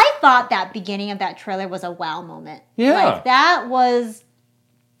 I thought that beginning of that trailer was a wow moment. Yeah. Like that was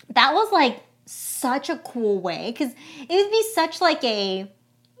like such a cool way, because it would be such like a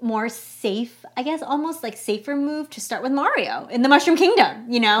more safe, I guess almost like safer move to start with Mario in the Mushroom Kingdom,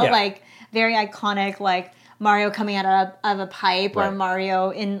 like very iconic, like Mario coming out of a pipe or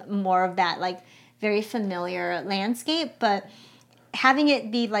Mario in more of that like very familiar landscape, but having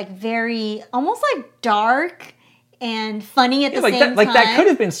it be like very almost like dark and funny at the same time. Like that could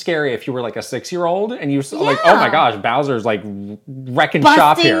have been scary if you were like a 6-year-old and you saw like, oh my gosh, Bowser's like wrecking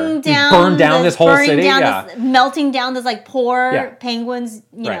shop here. He burned down this whole city. Melting down this like poor penguins,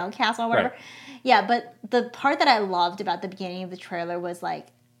 castle or whatever. Yeah, but the part that I loved about the beginning of the trailer was like,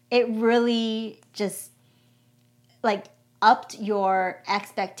 it really just like upped your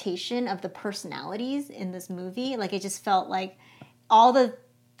expectation of the personalities in this movie. Like it just felt like all the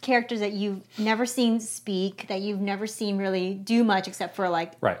characters that you've never seen speak, that you've never seen really do much except for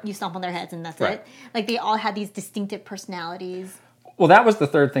like you stomp on their heads and that's it. Like they all had these distinctive personalities. Well, that was the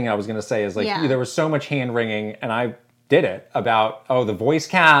third thing I was going to say is like there was so much hand wringing, and I did it about the voice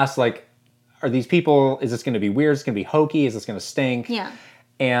cast. Like, are these people? Is this going to be weird? Is this going to be hokey? Is this going to stink? Yeah.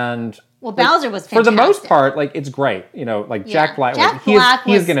 And Bowser was fantastic. For the most part, like it's great. Jack Black.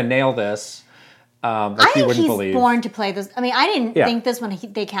 He is going to nail this. I think he's born to play this. I mean, I didn't think this when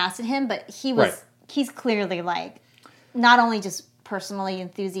they casted him, but he's clearly like not only just personally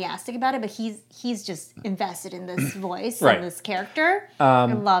enthusiastic about it, but he's just invested in this voice and this character. I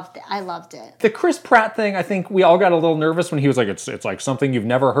loved it. The Chris Pratt thing, I think we all got a little nervous when he was like, it's like something you've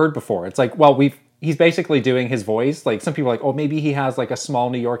never heard before. It's like, well, he's basically doing his voice. Like some people are like, oh, maybe he has like a small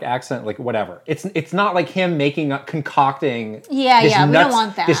New York accent, like whatever. It's not like him concocting we don't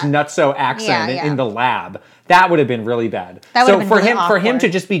want that. This nutso accent in the lab. That would have been really bad. So for him to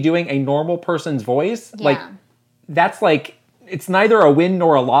just be doing a normal person's voice, like that's like, it's neither a win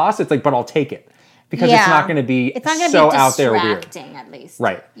nor a loss. It's like, but I'll take it because it's not going to be so out there weird. At least.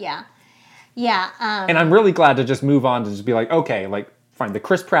 Right. Yeah. Yeah. And I'm really glad to just move on to just be like, okay, like fine. The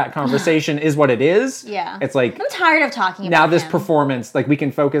Chris Pratt conversation is what it is. Yeah. It's like, I'm tired of talking about now this performance, like we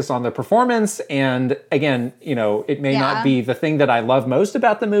can focus on the performance. And again, it may not be the thing that I love most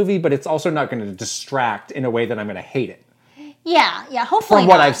about the movie, but it's also not going to distract in a way that I'm going to hate it. Yeah, hopefully From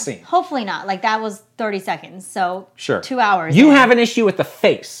what I've seen. Hopefully not. Like, that was 30 seconds, so 2 hours. You have an issue with the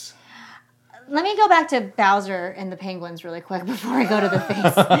face. Let me go back to Bowser and the penguins really quick before I go to the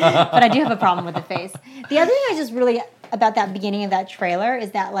face. But I do have a problem with the face. The other thing I just really, about that beginning of that trailer is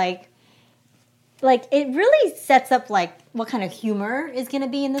that, like it really sets up, like, what kind of humor is going to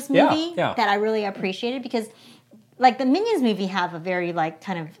be in this movie that I really appreciated, because... Like, the Minions movie have a very, like,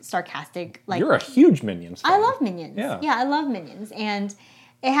 kind of sarcastic, like... You're a huge Minions fan. I love Minions. Yeah, I love Minions. And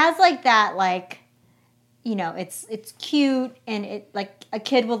it has, like, that, like, it's cute, and it, like, a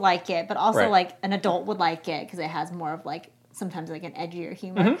kid would like it, but also, like, an adult would like it, because it has more of, like, sometimes, like, an edgier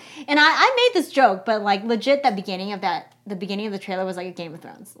humor. Mm-hmm. And I made this joke, but, like, legit, the beginning of the trailer was, like, a Game of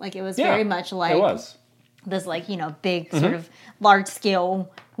Thrones. Like, it was very much, like... It was. This, like, big, sort of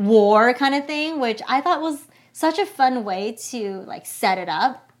large-scale war kind of thing, which I thought was... such a fun way to like set it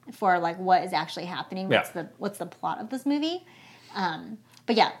up for like what is actually happening. What's the plot of this movie?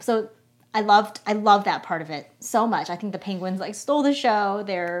 But yeah, so I loved that part of it so much. I think the penguins like stole the show.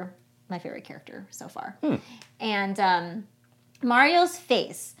 They're my favorite character so far. And Mario's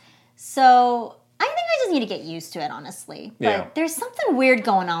face. So I think I just need to get used to it, honestly. But there's something weird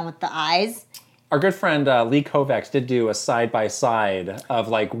going on with the eyes. Our good friend Lee Kovacs did do a side-by-side of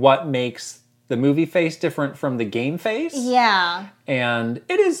like what makes the movie face different from the game face. Yeah. And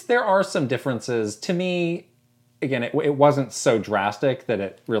there are some differences. To me, again, it wasn't so drastic that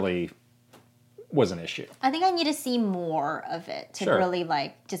it really was an issue. I think I need to see more of it to really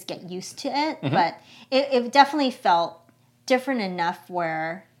like just get used to it. But it definitely felt different enough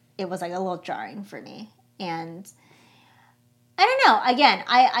where it was like a little jarring for me. And I don't know. Again,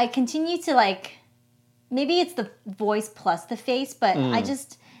 I continue to like, maybe it's the voice plus the face, but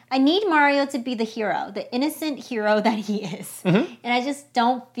I need Mario to be the hero, the innocent hero that he is. And I just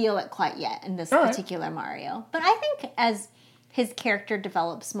don't feel it quite yet in this particular Mario. But I think as his character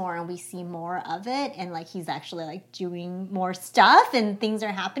develops more and we see more of it and like he's actually like doing more stuff and things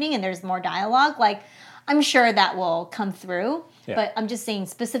are happening and there's more dialogue, like I'm sure that will come through. Yeah. But I'm just saying,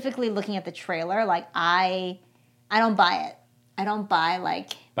 specifically looking at the trailer, like I don't buy it. I don't buy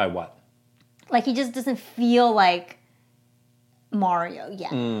like... By what? Like he just doesn't feel like Mario yet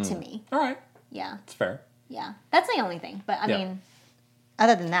to me. All right. Yeah. It's fair. Yeah. That's the only thing. But I mean,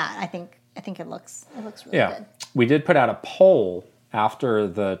 other than that, I think it looks really good. We did put out a poll after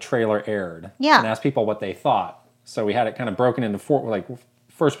the trailer aired and asked people what they thought. So we had it kind of broken into four, like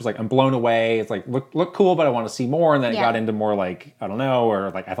first was like, I'm blown away. It's like, look cool, but I want to see more. And then it got into more like, I don't know, or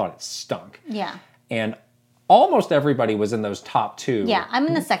like, I thought it stunk. Yeah. And almost everybody was in those top two. Yeah, I'm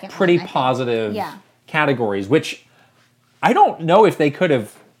in the second pretty positive categories, which I don't know if they could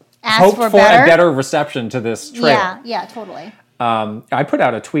have hoped for a better reception to this trailer. Yeah, totally. I put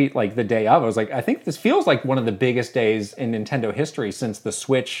out a tweet like the day of. I was like, I think this feels like one of the biggest days in Nintendo history since the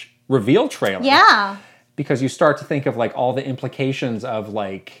Switch reveal trailer. Yeah. Because you start to think of like all the implications of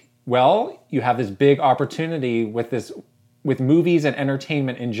like, well, you have this big opportunity with movies and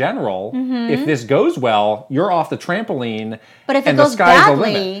entertainment in general. If this goes well, you're off the trampoline. But if it goes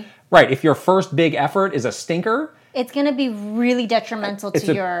badly, right? If your first big effort is a stinker, it's going to be really detrimental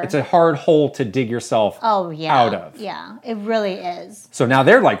to your... It's a hard hole to dig yourself out of. Yeah, it really is. So now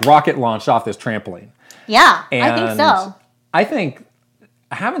they're like rocket launched off this trampoline. Yeah, I think so.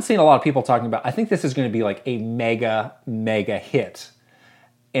 I haven't seen a lot of people talking about, I think this is going to be like a mega, mega hit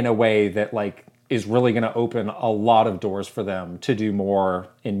in a way that like is really going to open a lot of doors for them to do more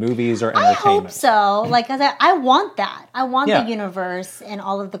in movies or entertainment. I hope so. Like, I want that. I want the universe and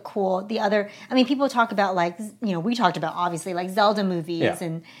all of the cool, people talk about like, we talked about obviously like Zelda movies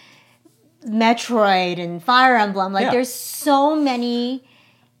and Metroid and Fire Emblem. Like there's so many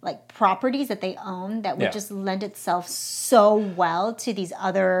like properties that they own that would just lend itself so well to these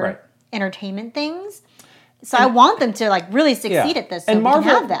other entertainment things. So I want them to like really succeed at this so and Marvel, we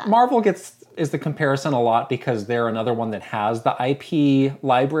can have that. Marvel is the comparison a lot because they're another one that has the IP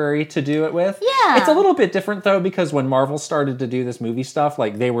library to do it with. Yeah. It's a little bit different though because when Marvel started to do this movie stuff,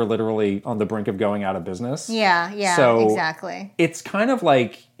 like they were literally on the brink of going out of business. Yeah, so exactly. It's kind of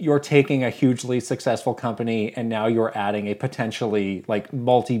like you're taking a hugely successful company and now you're adding a potentially like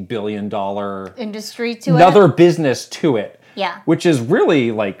multi-billion dollar industry to another business to it. Yeah. Which is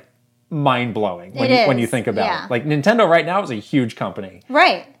really like mind-blowing when you think about it. Like Nintendo right now is a huge company.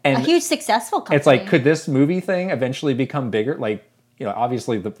 Right. And a huge successful company. It's like, could this movie thing eventually become bigger? Like,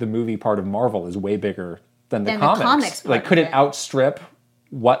 obviously the movie part of Marvel is way bigger than the comics. Like, could it outstrip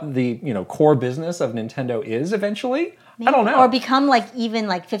what the, core business of Nintendo is eventually? Maybe. I don't know. Or become like even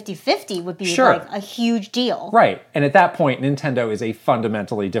like 50-50 would be like a huge deal. Right. And at that point, Nintendo is a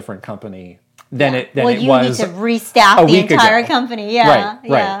fundamentally different company than it was. Well, you need to restaff the entire company. Yeah.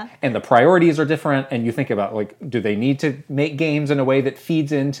 Right. And the priorities are different. And you think about like, do they need to make games in a way that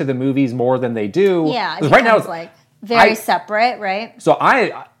feeds into the movies more than they do? Yeah. Right now it's like very separate, right? So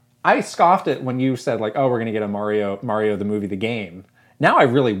I scoffed at when you said like, oh, we're going to get a Mario the movie, the game. Now I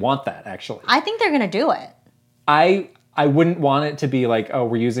really want that actually. I think they're going to do it. I wouldn't want it to be like, oh,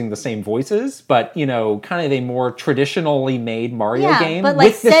 we're using the same voices, but, kind of a more traditionally made Mario game. But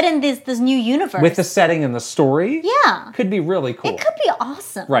like set in this new universe. With the setting and the story. Yeah. Could be really cool. It could be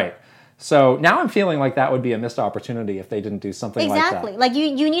awesome. Right. So now I'm feeling like that would be a missed opportunity if they didn't do something like that. Exactly. Like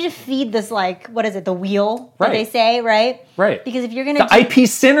you need to feed this like, what is it, the wheel that they say, right? Right. Because if you're going to The IP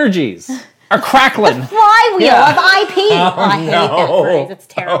synergies are crackling. The flywheel of IP. I hate that phrase. It's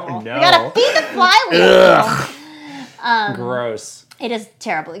terrible. Oh, no. You got to feed the flywheel. Gross. It is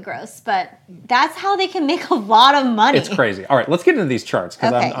terribly gross, but that's how they can make a lot of money. It's crazy. All right, let's get into these charts.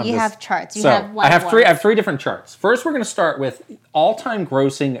 Okay, you have charts. You have what? I have three different charts. First, we're going to start with all-time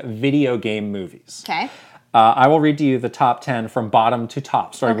grossing video game movies. Okay. I will read to you the top 10 from bottom to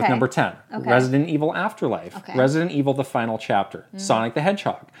top, starting with number 10. Okay. Resident Evil Afterlife. Okay. Resident Evil The Final Chapter. Sonic the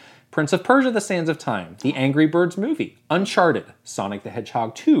Hedgehog. Prince of Persia: The Sands of Time, The Angry Birds movie, Uncharted, Sonic the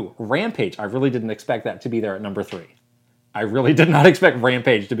Hedgehog 2, Rampage. I really didn't expect that to be there at number 3. I really did not expect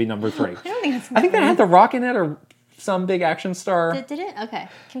Rampage to be number 3. I don't think it's. I think that had The Rock in it or some big action star. Did it? Okay.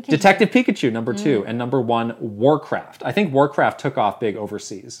 Detective Pikachu, number 2, and number 1, Warcraft. I think Warcraft took off big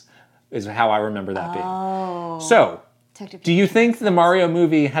overseas, is how I remember that being. So, do you think the Mario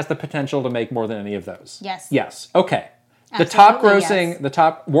movie has the potential to make more than any of those? Yes. Yes. Okay. Absolutely, the top grossing, the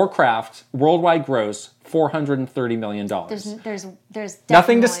top Warcraft worldwide gross, $430 million. There's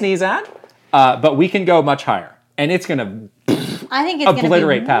nothing to sneeze at, but we can go much higher, and it's going to. I think it's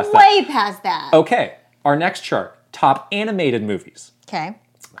obliterate past way past that. Okay. Our next chart: top animated movies. Okay.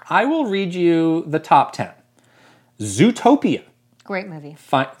 I will read you the top 10. Zootopia. Great movie.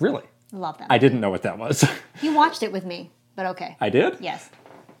 Really? Love that movie. I didn't know what that was. You watched it with me, but okay. I did? Yes.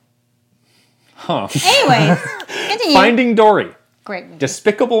 Huh. Anyways, continue. Finding Dory. Great movie.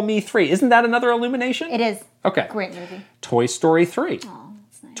 Despicable Me 3. Isn't that another Illumination? It is. Okay. Great movie. Toy Story 3. Oh,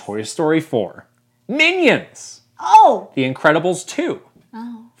 that's nice. Toy Story 4. Minions. Oh! The Incredibles 2.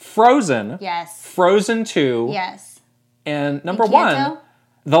 Oh. Frozen. Yes. Frozen 2. Yes. And number 1,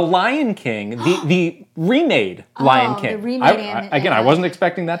 The Lion King, the remade Lion King. The remade again, I wasn't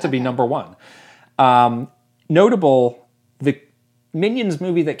expecting that to be number 1. Notable, the Minions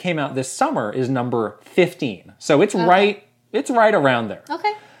movie that came out this summer is number 15. So it's right around there.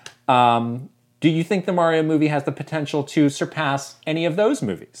 Okay. Do you think the Mario movie has the potential to surpass any of those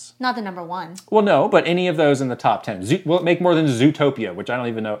movies? Not the number 1. Well, no, but any of those in the top 10. Will it make more than Zootopia, which I don't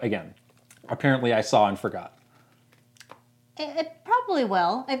even know, again, apparently I saw and forgot. It probably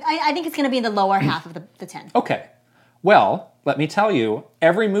will. I think it's going to be in the lower half of the 10. Okay. Well, let me tell you,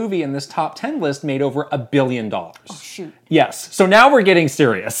 every movie in this top 10 list made over $1 billion. Oh, shoot. Yes. So now we're getting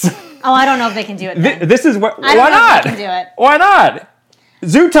serious. Oh, I don't know if they can do it then. This is what. I why don't know not? if they can do it. Why not?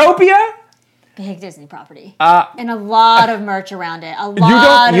 Zootopia? Big Disney property. And a lot of merch around it.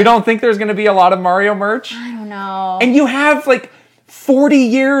 You don't think there's going to be a lot of Mario merch? I don't know. And you have like 40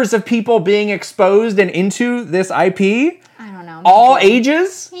 years of people being exposed and into this IP? I don't know. All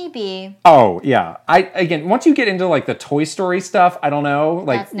ages? Maybe. Oh, yeah. Again, once you get into like the Toy Story stuff, I don't know.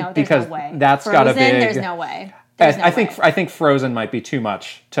 Because no way. That's Frozen, got a big. There's no way. I think Frozen might be too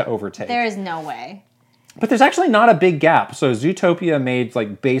much to overtake. There is no way. But there's actually not a big gap. So Zootopia made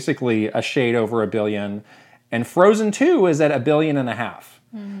like basically a shade over $1 billion, and Frozen 2 is at $1.5 billion.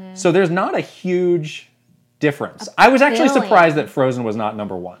 Mm-hmm. So there's not a huge difference. I was actually surprised that Frozen was not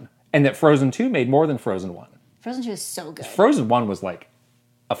number 1, and that Frozen 2 made more than Frozen 1. Frozen 2 is so good. Frozen 1 was like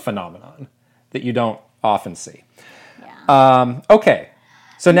a phenomenon that you don't often see. Yeah. Okay.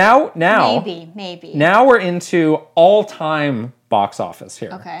 So now maybe. Now we're into all-time box office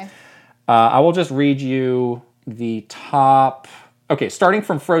here. Okay. I will just read you the top. Okay, starting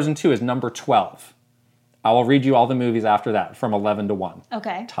from Frozen 2 is number 12. I will read you all the movies after that from 11 to 1.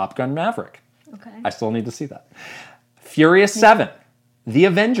 Okay. Top Gun Maverick. Okay. I still need to see that. Furious 7. The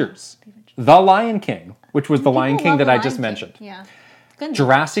Avengers. The Lion King, which was the Lion King that I just mentioned. Yeah. Good.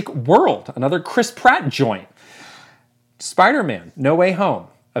 Jurassic World, another Chris Pratt joint. Spider-Man, No Way Home.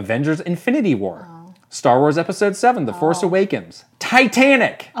 Avengers Infinity War. Star Wars Episode 7, The Force Awakens.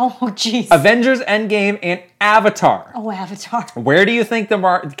 Titanic. Oh, jeez. Avengers Endgame and Avatar. Oh, Avatar. Where do you think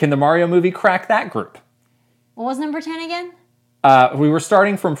can the Mario movie crack that group? What was number 10 again? We were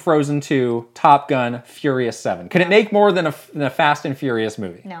starting from Frozen 2, Top Gun, Furious 7. Can it make more than a Fast and Furious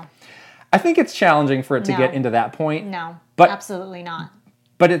movie? No. I think it's challenging for it to get into that point. No, but absolutely not.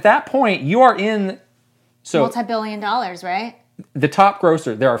 But at that point, you are in... multi-billion dollars, right? The top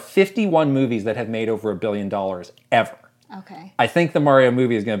grosser, there are 51 movies that have made over $1 billion ever. Okay. I think the Mario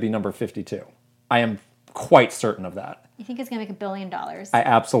movie is going to be number 52. I am quite certain of that. You think it's going to make $1 billion? I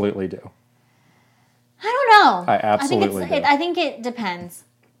absolutely do. I don't know. I absolutely do. I think it depends.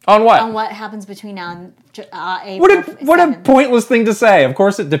 On what? On what happens between now and April. What a pointless thing to say. Of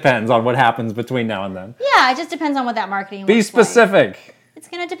course it depends on what happens between now and then. Yeah, it just depends on what that marketing Be specific. Like. It's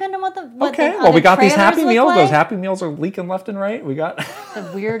going to depend on what okay, well, we got these Happy Meals. Like. Those Happy Meals are leaking left and right. We got...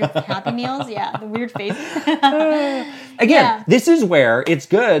 the weird Happy Meals. Yeah, the weird faces. Again, this is where it's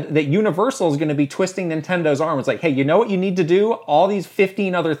good that Universal is going to be twisting Nintendo's arm. It's like, hey, you know what you need to do? All these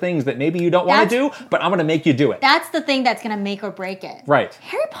 15 other things that maybe you don't want to do, but I'm going to make you do it. That's the thing that's going to make or break it. Right.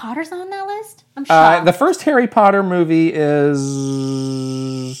 Harry Potter's on that list? I'm shocked. The first Harry Potter movie is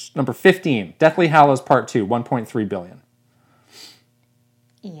number 15. Deathly Hallows Part 2, $1.3 billion.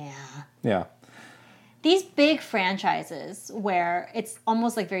 Yeah. These big franchises where it's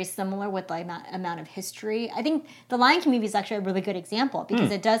almost like very similar with like amount of history. I think the Lion King movie is actually a really good example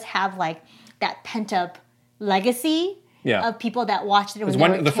because it does have like that pent up legacy of people that watched it when they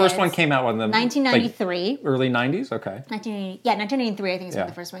were kids. The first one came out when 1993. Like early 90s? Okay. 1993 I think is when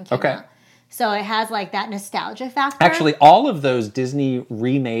the first one came out. So it has like that nostalgia factor. Actually, all of those Disney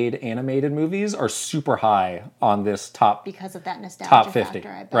remade animated movies are super high on this top because of that nostalgia top 50. Factor,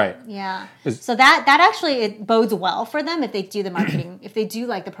 I bet. Right. Yeah. So that actually it bodes well for them if they do the marketing, if they do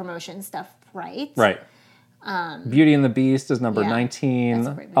like the promotion stuff right. Right. Beauty and the Beast is number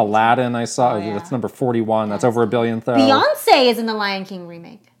 19. Aladdin, I saw, that's number 41. That's over $1 billion though. Beyonce is in the Lion King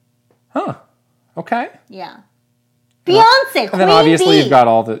remake. Huh. Okay. Yeah. Beyonce, and then obviously you've got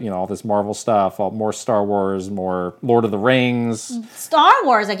all the all this Marvel stuff, more Star Wars, more Lord of the Rings. Star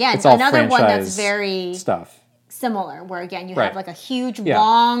Wars again, it's all another one that's very stuff similar. Where again you have like a huge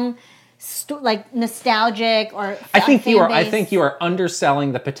long, like nostalgic or I think you are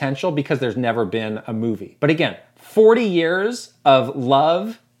underselling the potential because there's never been a movie. But again, 40 years of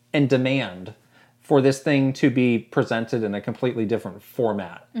love and demand for this thing to be presented in a completely different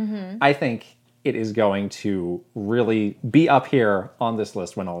format. Mm-hmm. I think it is going to really be up here on this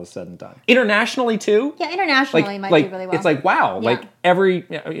list when all is said and done. Internationally, too? Yeah, internationally might do really well. It's like, wow, like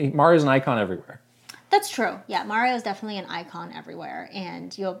Mario's an icon everywhere. That's true. Yeah, Mario is definitely an icon everywhere,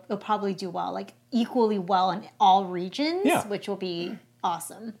 and you'll probably do well, like equally well in all regions, which will be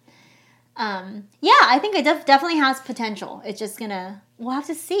awesome. I think it definitely has potential. It's just we'll have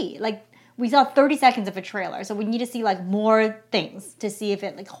to see. Like, we saw 30 seconds of a trailer, so we need to see like more things to see if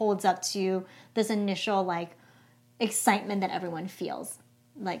it like holds up to this initial like excitement that everyone feels.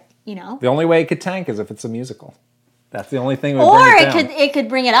 Like, the only way it could tank is if it's a musical. That's the only thing. Or it could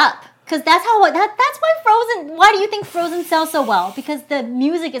bring it up, because that's why Frozen. Why do you think Frozen sells so well? Because the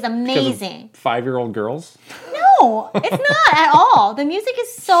music is amazing. 5-year-old girls. No, it's not at all. The music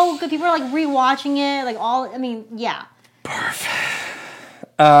is so good. People are like rewatching it. Like Perfect.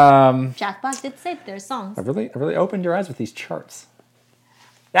 Jack Black did say there's songs. I really opened your eyes with these charts.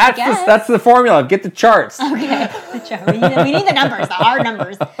 That's the formula. Get the charts. Okay, the chart. We need the numbers, the hard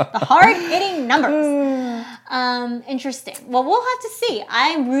numbers, the hard hitting numbers. Interesting. Well, we'll have to see.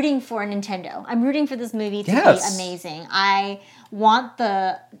 I'm rooting for Nintendo. I'm rooting for this movie to be amazing. I want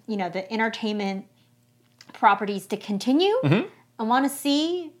the entertainment properties to continue. Mm-hmm. I want to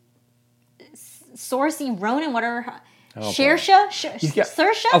see Saoirse Ronan, whatever.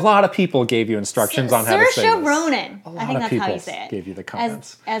 Saoirse? A lot of people gave you instructions on how to say this. Saoirse Ronan. I think that's how you say it. Gave you the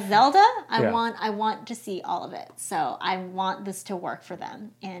comments. As Zelda, I want to see all of it. So I want this to work for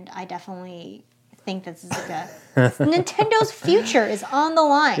them, and I definitely think this is Nintendo's future is on the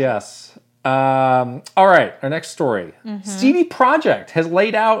line. Yes. All right, our next story. Mm-hmm. CD Projekt has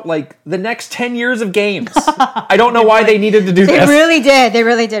laid out like the next 10 years of games. I don't know why they needed to do this. They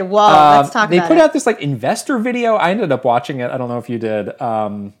really did. Whoa, let's talk about it. They put out this like investor video. I ended up watching it. I don't know if you did.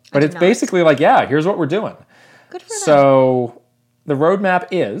 But it's basically like, here's what we're doing. Good for them. So the roadmap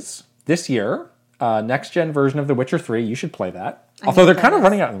is this year, next gen version of The Witcher 3. You should play that. Although they're kind of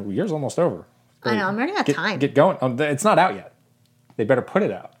running out. The year's almost over. I know, I'm running out of time. Get going. It's not out yet. They better put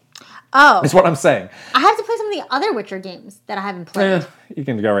it out. Oh. Is what I'm saying. I have to play some of the other Witcher games that I haven't played. You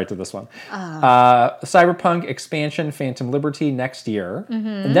can go right to this one. Cyberpunk expansion, Phantom Liberty next year. Mm-hmm.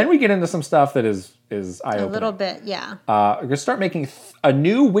 And then we get into some stuff that is eye-opening. A little bit, yeah. We're going to start making a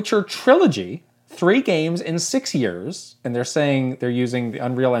new Witcher trilogy, 3 games in 6 years. And they're saying they're using the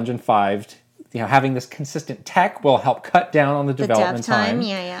Unreal Engine 5 having this consistent tech will help cut down on the development time.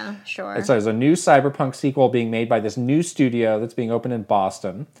 Yeah, sure. So there's a new Cyberpunk sequel being made by this new studio that's being opened in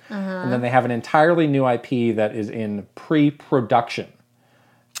Boston. And then they have an entirely new IP that is in pre-production.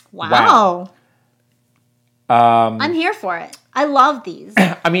 Wow. I'm here for it. I love these.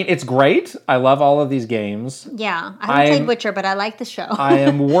 I mean, it's great. I love all of these games. Yeah. I haven't played Witcher, but I like the show. I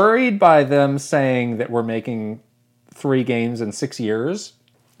am worried by them saying that we're making 3 games in 6 years.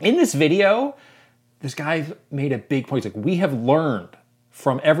 In this video, this guy made a big point. He's like, we have learned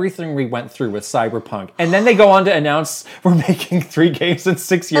from everything we went through with Cyberpunk. And then they go on to announce we're making 3 games in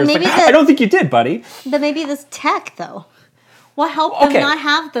 6 years. Like, I don't think you did, buddy. But maybe this tech, though. What helped them not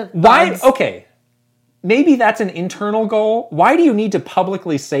have the bugs? Okay. Maybe that's an internal goal. Why do you need to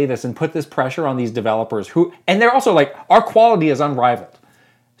publicly say this and put this pressure on these developers and they're also like, our quality is unrivaled.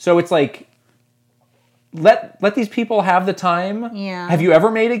 So it's like, let these people have the time. Yeah. Have you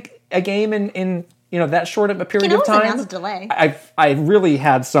ever made a game in that short of a period of time? Announce a delay. I really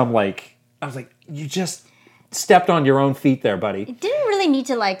had some I was like, you just stepped on your own feet there, buddy. It didn't really need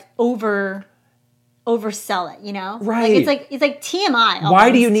to oversell it, Right. It's like TMI. Almost.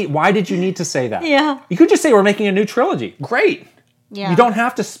 Why did you need to say that? Yeah. You could just say we're making a new trilogy. Great. Yeah. You don't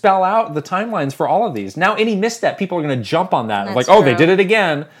have to spell out the timelines for all of these. Now any misstep, people are going to jump on that. That's they did it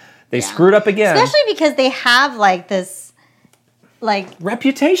again. They screwed up again. Especially because they have this like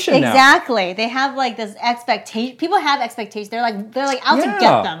reputation. Exactly. Now. They have like this expectation. People have expectations. They're like out to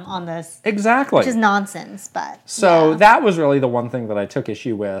get them on this. Exactly. Which is nonsense, but so that was really the one thing that I took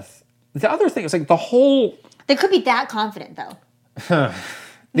issue with. The other thing is like the whole. They could be that confident though.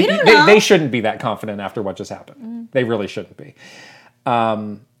 They shouldn't be that confident after what just happened. They really shouldn't be.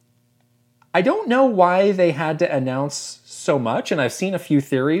 I don't know why they had to announce so much, and I've seen a few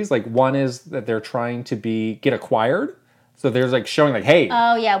theories. Like one is that they're trying to get acquired. So there's like showing like, hey,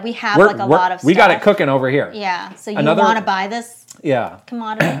 oh yeah, we have like a lot of stuff. We got it cooking over here. Yeah. So you want to buy this? Yeah.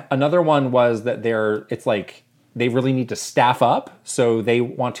 Commodity. Another one was that it's like they really need to staff up, so they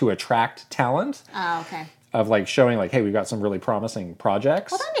want to attract talent. Oh, okay. Of like showing like, hey, we've got some really promising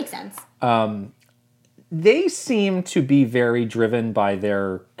projects. Well, that makes sense. They seem to be very driven by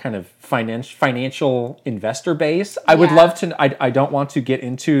their kind of financial investor base. I would love to. I don't want to get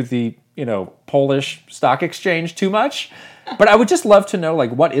into the Polish stock exchange too much, but I would just love to know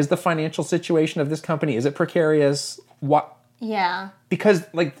like what is the financial situation of this company? Is it precarious? What? Yeah. Because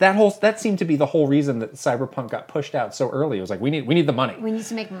like that seemed to be the whole reason that Cyberpunk got pushed out so early. It was like we need the money. We need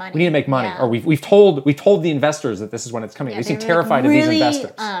to make money. We need to make money, or we've told the investors that this is when it's coming. They seem terrified of these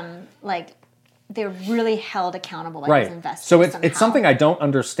investors. They're really held accountable by these investors. So it's something I don't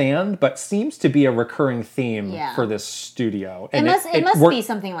understand, but seems to be a recurring theme for this studio. And it must be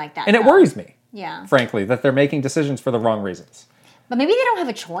something like that. And it worries me. Yeah. Frankly, that they're making decisions for the wrong reasons. But maybe they don't have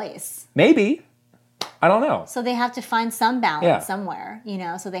a choice. Maybe. I don't know. So they have to find some balance somewhere,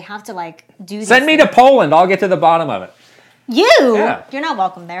 So they have to like do. Send me to Poland. I'll get to the bottom of it. You're not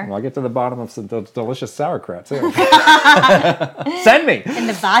welcome there. Well, I'll get to the bottom of some delicious sauerkraut too. Send me. And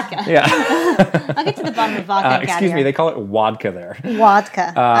the vodka. Yeah. I'll get to the bottom of vodka. Excuse me, they call it vodka there.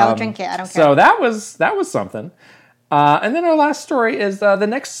 Vodka. I'll drink it. I don't care. So that was something. And then our last story is the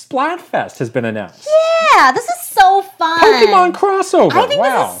next Splatfest has been announced. Yeah, this is so fun. Pokemon crossover. I think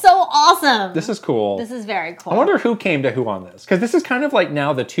this is so awesome. This is cool. This is very cool. I wonder who came to who on this, because this is kind of like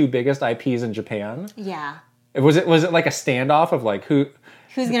now the two biggest IPs in Japan. Yeah. Was it like a standoff of like who's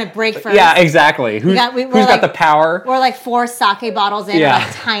gonna break first? Yeah, exactly. Who's got the power? We're like 4 sake bottles in a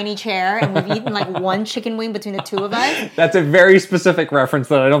tiny chair, and we've eaten like 1 chicken wing between the 2 of us. That's a very specific reference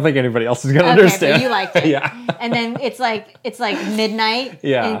that I don't think anybody else is gonna understand. But you liked it. Yeah. And then it's like midnight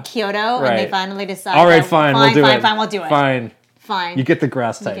in Kyoto, right. and they finally decide. All right, fine, we'll do it. Fine, we'll do it. Fine. You get the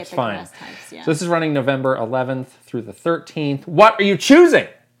grass types. Fine. So this is running November 11th through the 13th. What are you choosing?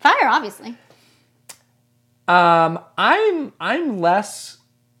 Fire, obviously. I'm less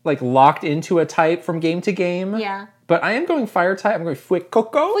like locked into a type from game to game. Yeah. But I am going fire type. I'm going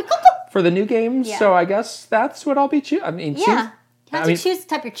Fuecoco for the new game. Yeah. So I guess that's what I'll be choosing. I mean, you have to choose the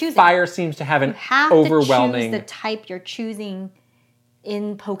type you're choosing. Fire seems to have an overwhelming. You have to choose the type you're choosing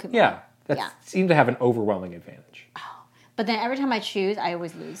in Pokemon. Yeah. That seems to have an overwhelming advantage. Oh. But then every time I choose, I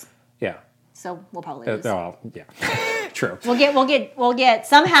always lose. Yeah. So we'll probably lose. Yeah. True. We'll get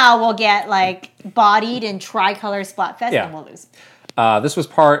like bodied in tricolor Splatfest, and we'll lose.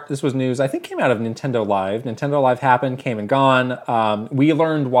 This was news I think came out of Nintendo Live. Nintendo Live happened, came and gone. We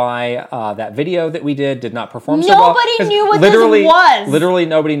learned why that video that we did not perform so well. Nobody knew what this was. Literally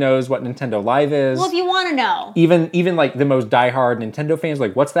nobody knows what Nintendo Live is. Well, if you want to know. Even like the most diehard Nintendo fans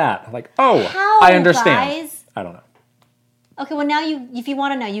like, what's that? I'm like, I understand. Guys? I don't know. Okay, well now if you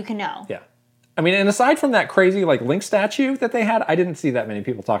want to know, you can know. Yeah. I mean, and aside from that crazy like Link statue that they had, I didn't see that many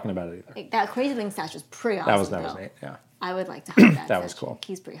people talking about it either. That crazy Link statue is pretty awesome. That was neat. Yeah. I would like to hug that. That was cool.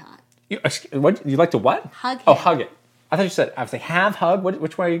 He's pretty hot. You like to what? Hug him. Oh, hug it. I thought you said I was like have hug.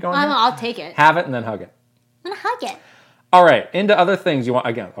 Which way are you going? I'll take it. Have it and then hug it. I'm gonna hug it. All right, into other things you want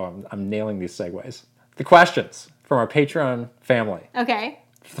again. Oh, I'm nailing these segues. The questions from our Patreon family. Okay.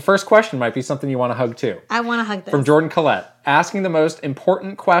 The first question might be something you want to hug too. I want to hug this. From Jordan Collette, asking the most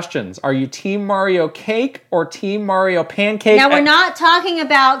important questions. Are you Team Mario Cake or Team Mario Pancake? Now, we're not talking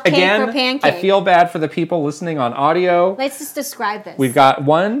about cake Again, or pancake. I feel bad for the people listening on audio. Let's just describe this. We've got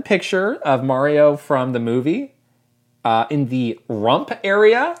one picture of Mario from the movie in the rump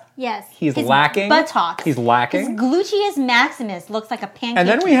area. Yes. He's lacking. Buttocks. He's lacking. His gluteus maximus looks like a pancake. And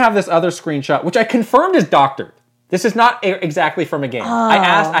then we have this other screenshot, which I confirmed is doctored. This is not exactly from a game. I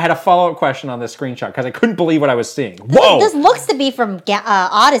had a follow-up question on this screenshot because I couldn't believe what I was seeing. Whoa! This looks to be from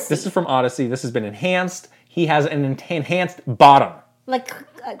Odyssey. This is from Odyssey. This has been enhanced. He has an enhanced bottom. Like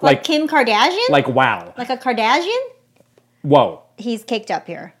Kim Kardashian? Like wow. Like a Kardashian? Whoa. He's caked up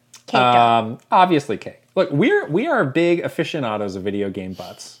here. Caked up. Obviously cake. Look, we are big aficionados of video game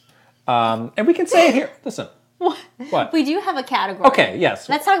butts. And we can say it here. Listen. What? We do have a category. Okay, yes.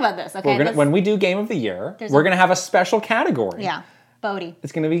 Let's talk about this, okay? When we do Game of the Year, we're going to have a special category. Yeah, Bodhi.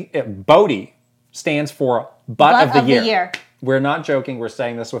 It's going to be... Bodhi stands for Butt of the Year. We're not joking. We're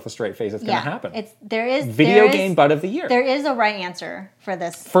saying this with a straight face. It's going to happen. Video game butt of the year. There is a right answer for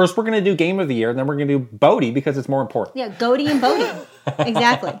this. First, we're going to do game of the year, and then we're going to do Bodhi because it's more important. Yeah, Goaty and Bodhi.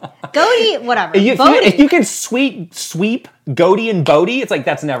 Exactly. Goaty, whatever. If you can sweep Goaty and Bodhi, it's like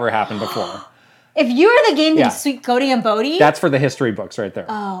that's never happened before. If you were the game to sweep Goaty and Bodhi, that's for the history books right there.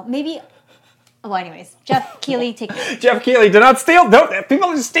 Oh, maybe. Well, anyways, Jeff Keighley, take it. Jeff Keighley, do not steal. Don't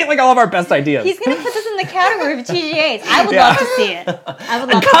people just stealing all of our best ideas. He's going to put this in the category of TGAs. I would love to see it.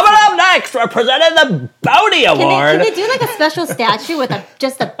 Coming up next, we're presenting the Bodhi Award. Can they do like a special statue with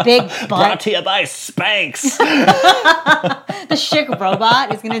just a big butt? Brought to you by Spanx. The Chic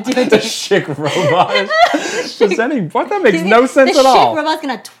Robot is going to do it. The Chic Robot is presenting. What? That makes no sense at all. The Chic Robot's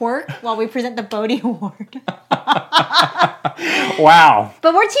going to twerk while we present the Bodhi Award. Wow.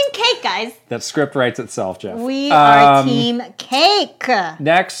 But we're Team Cake, guys. That script writes itself, Jeff. We are Team Cake.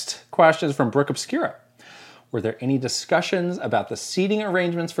 Next question is from Brooke Obscura. Were there any discussions about the seating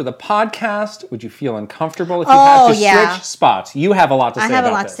arrangements for the podcast? Would you feel uncomfortable if you had to switch spots? You have a lot to say about this. I have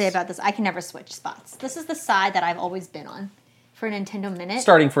a lot to say about this. I can never switch spots. This is the side that I've always been on for Nintendo Minute.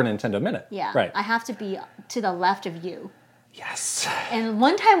 Starting for Nintendo Minute. Yeah. Right. I have to be to the left of you. Yes. And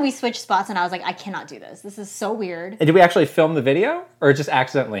one time we switched spots and I was like, I cannot do this. This is so weird. And did we actually film the video or it just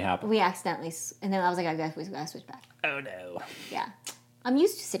accidentally happened? We accidentally, and then I was like, we gotta switch back. Oh no. Yeah. I'm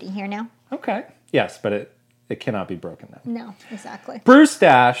used to sitting here now. Okay. Yes, but it cannot be broken then. No, exactly. Bruce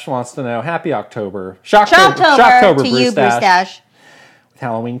Dash wants to know, happy October. Shocktober to you, Bruce Dash. With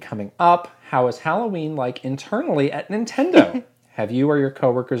Halloween coming up, how is Halloween like internally at Nintendo? Have you or your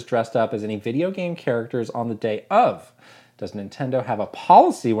coworkers dressed up as any video game characters on the day of? Does Nintendo have a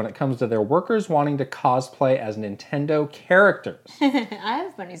policy when it comes to their workers wanting to cosplay as Nintendo characters? I have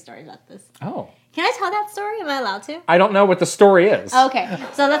a funny story about this. Oh. Can I tell that story? Am I allowed to? I don't know what the story is. Okay,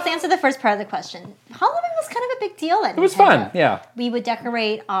 so let's answer the first part of the question. Halloween was kind of a big deal at Nintendo. It was fun, yeah. We would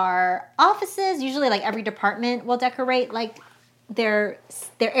decorate our offices. Usually, like every department will decorate like their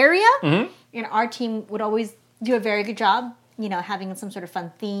area. Mm-hmm. And our team would always do a very good job, having some sort of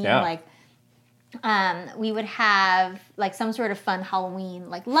fun theme. Yeah. Like we would have like some sort of fun Halloween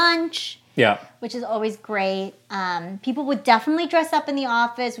like lunch. Yeah. Which is always great. People would definitely dress up in the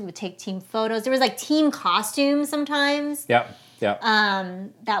office. We would take team photos. There was like team costumes sometimes. Yeah. Yeah.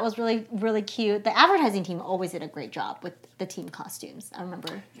 That was really, really cute. The advertising team always did a great job with the team costumes. I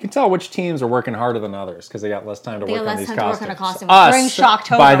remember. You can tell which teams are working harder than others because they got less time to work on these costumes. During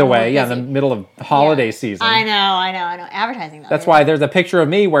Shocktober. By the way, in the middle of holiday season. I know. Advertising though. That's why there's a picture of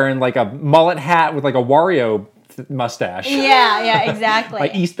me wearing like a mullet hat with like a Wario mustache. Yeah, exactly.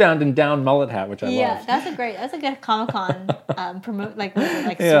 My Eastbound and Down mullet hat, which I love. Yeah, that's a good Comic-Con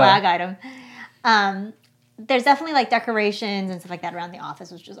swag item. There's definitely like decorations and stuff like that around the office,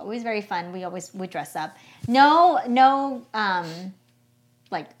 which was always very fun. We always would dress up. No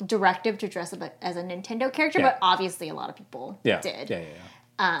like directive to dress up as a Nintendo character, but obviously a lot of people did. Yeah.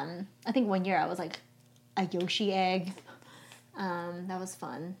 I think one year I was like a Yoshi egg. That was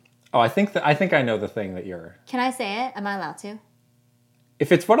fun. Oh, I think I know the thing that you're... Can I say it? Am I allowed to?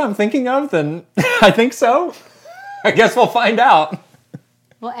 If it's what I'm thinking of, then I think so. I guess we'll find out.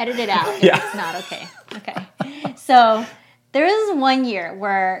 We'll edit it out if it's not okay. Okay. So there was one year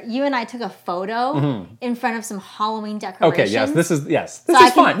where you and I took a photo in front of some Halloween decorations. Okay, yes. This is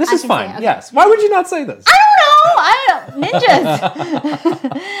fine. This is fine. Okay. Yes. Why would you not say this? I don't know. Ninjas.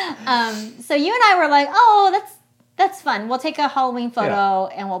 So you and I were like, oh, that's fun. We'll take a Halloween photo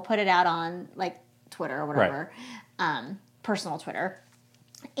and we'll put it out on like Twitter or whatever, personal Twitter.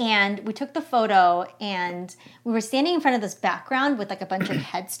 And we took the photo and we were standing in front of this background with like a bunch of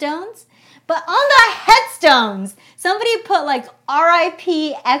headstones. But on the headstones, somebody put like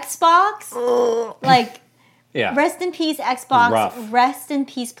R.I.P. Xbox, like rest in peace Xbox, rest in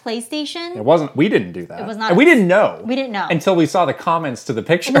peace PlayStation. It wasn't. We didn't do that. It was not. And we didn't know. We didn't know until we saw the comments to the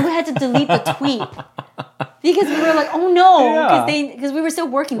picture. And then we had to delete the tweet because we were like, oh no, because we were still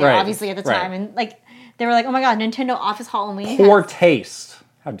working there obviously at the time, and like they were like, oh my god, Nintendo Office Halloween. Poor taste.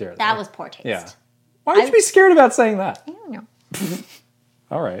 How dare they? That was poor taste. Yeah. Why would you be scared about saying that? I don't know.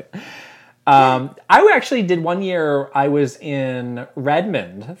 All right. I actually did one year, I was in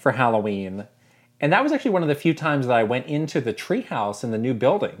Redmond for Halloween, and that was actually one of the few times that I went into the treehouse in the new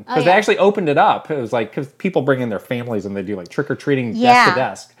building. Because they actually opened it up. It was like, because people bring in their families and they do like trick-or-treating desk to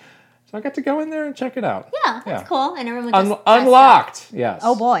desk. So I got to go in there and check it out. Yeah, that's cool. And everyone just unlocked. Yes.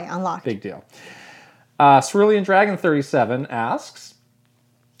 Oh boy, unlocked. Big deal. Cerulean Dragon 37 asks,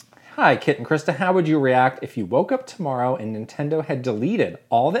 hi, Kit and Krista. How would you react if you woke up tomorrow and Nintendo had deleted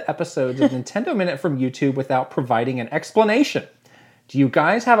all the episodes of Nintendo Minute from YouTube without providing an explanation? Do you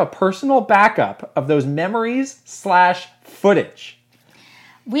guys have a personal backup of those memories / footage.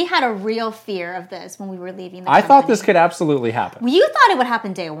 We had a real fear of this when we were leaving the company. I thought this could absolutely happen. You thought it would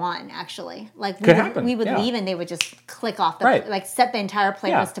happen day one, actually. Like we would leave and they would just click off the set the entire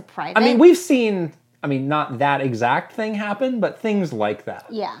playlist to private. I mean, we've seen not that exact thing happen, but things like that.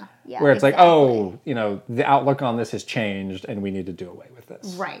 Yeah. Where it's like, oh, the outlook on this has changed and we need to do away with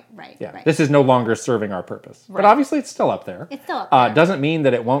this. Right. Yeah. Right. This is no longer serving our purpose. Right. But obviously it's still up there. It's still up there. Doesn't mean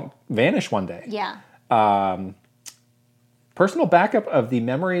that it won't vanish one day. Yeah. Personal backup of the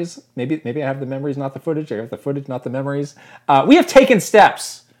memories. Maybe I have the memories, not the footage. I have the footage, not the memories. We have taken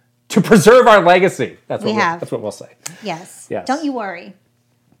steps to preserve our legacy. That's what we'll say. Yes. Don't you worry.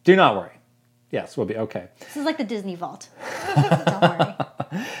 Do not worry. Yes, we'll be okay. This is like the Disney Vault. Don't worry.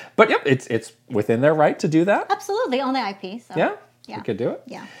 But yep, it's within their right to do that. Absolutely, on the IP. So. Yeah, you could do it.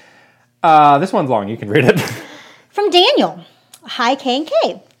 Yeah. This one's long. You can read it. From Daniel. Hi,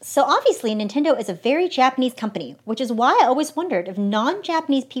 K&K. So obviously, Nintendo is a very Japanese company, which is why I always wondered if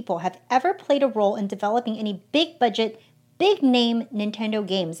non-Japanese people have ever played a role in developing any big-budget, big-name Nintendo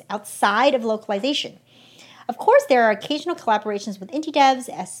games outside of localization. Of course, there are occasional collaborations with indie devs,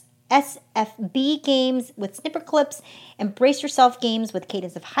 SFB games with Snipper Clips, and Brace Yourself games with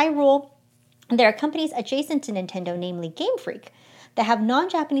Cadence of Hyrule. And there are companies adjacent to Nintendo, namely Game Freak, that have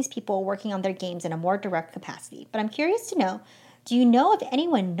non-Japanese people working on their games in a more direct capacity. But I'm curious to know, do you know if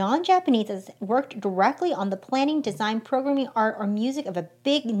anyone non-Japanese has worked directly on the planning, design, programming, art, or music of a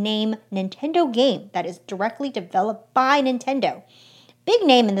big-name Nintendo game that is directly developed by Nintendo? Big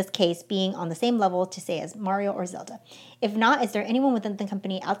name in this case being on the same level to say as Mario or Zelda. If not, is there anyone within the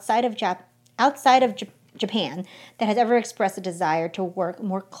company outside of Japan that has ever expressed a desire to work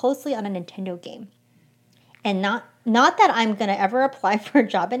more closely on a Nintendo game? And not that I'm going to ever apply for a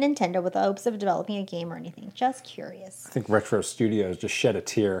job at Nintendo with the hopes of developing a game or anything. Just curious. I think Retro Studios just shed a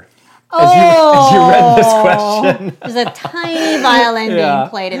tear as you read this question. There's a tiny violin being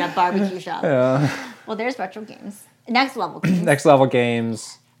played in a barbecue shop. Yeah. Well, there's Retro Games. Next level games. Next level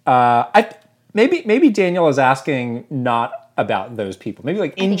games. Maybe Daniel is asking not about those people. Maybe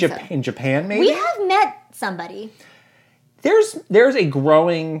like in Japan, maybe? We have met somebody. There's a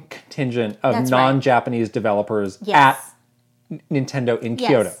growing contingent of non-Japanese developers at Nintendo in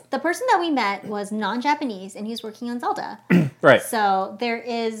Kyoto. The person that we met was non-Japanese and he's working on Zelda. Right. So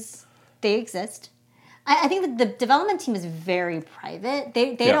they exist. I think that the development team is very private.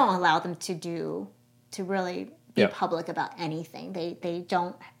 They don't allow them to really be public about anything. They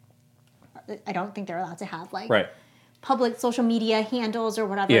don't. I don't think they're allowed to have public social media handles or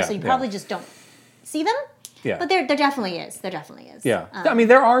whatever. So you probably just don't see them. Yeah. But there definitely is. There definitely is. Yeah. I mean,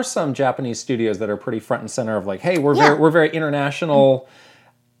 there are some Japanese studios that are pretty front and center of like, hey, we're very international.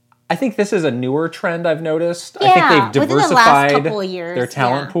 I think this is a newer trend I've noticed. I think they've diversified within the last couple of years, their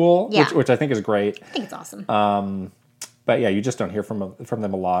talent pool, which I think is great. I think it's awesome. But yeah, you just don't hear from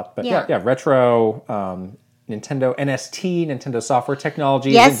them a lot. But Retro, Nintendo NST, Nintendo Software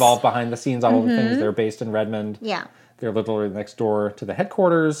Technology is involved behind the scenes, all of the things. They're based in Redmond. Yeah. They're literally next door to the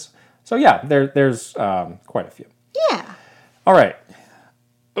headquarters. So yeah, there's quite a few. Yeah. All right.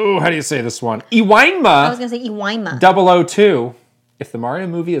 Oh, how do you say this one? Iwanma. I was going to say Iwanma. 002. If the Mario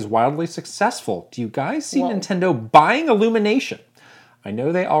movie is wildly successful, do you guys see Nintendo buying Illumination? I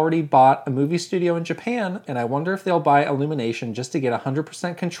know they already bought a movie studio in Japan, and I wonder if they'll buy Illumination just to get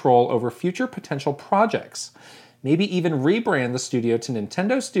 100% control over future potential projects. Maybe even rebrand the studio to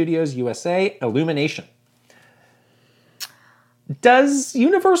Nintendo Studios USA Illumination. Does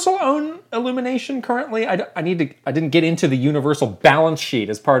Universal own Illumination currently? I didn't get into the Universal balance sheet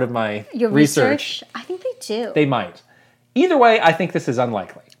as part of my research. I think they do. They might. Either way, I think this is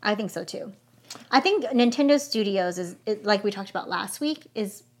unlikely. I think so too. I think Nintendo Studios is like we talked about last week.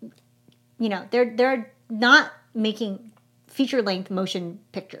 They're not making feature-length motion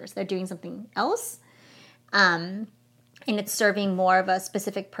pictures. They're doing something else, and it's serving more of a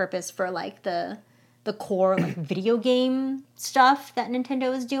specific purpose for like the core like video game stuff that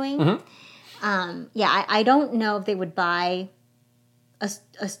Nintendo is doing. Mm-hmm. I don't know if they would buy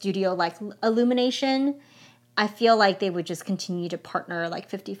a studio like Illumination. I feel like they would just continue to partner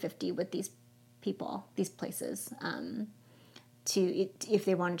like 50-50 with these people, these places, if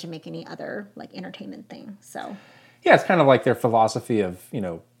they wanted to make any other like entertainment thing. So yeah, it's kind of like their philosophy of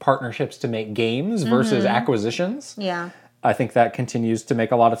partnerships to make games versus acquisitions. Yeah. I think that continues to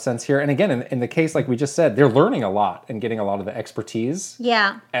make a lot of sense here. And again, in the case, like we just said, they're learning a lot and getting a lot of the expertise.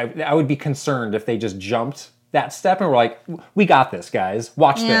 Yeah. I would be concerned if they just jumped that step and were like, we got this, guys.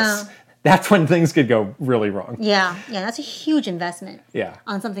 Watch this. That's when things could go really wrong. Yeah. That's a huge investment. Yeah.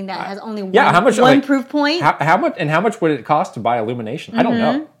 On something that has only one proof point. How much would it cost to buy Illumination? I don't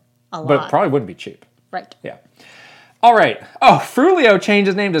know. A lot. But it probably wouldn't be cheap. Right. Yeah. All right. Oh, Frulio changed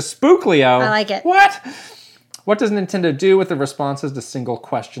his name to Spooklio. I like it. What? What does Nintendo do with the responses to single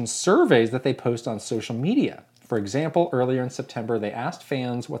question surveys that they post on social media? For example, earlier in September, they asked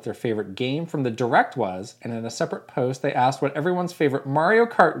fans what their favorite game from the Direct was, and in a separate post, they asked what everyone's favorite Mario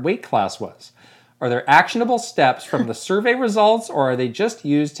Kart weight class was. Are there actionable steps from the survey results, or are they just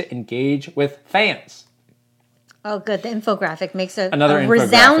used to engage with fans? Oh, good. The infographic makes a resounding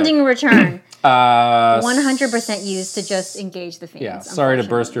resounding return. 100% used to just engage the fans. Yeah, sorry to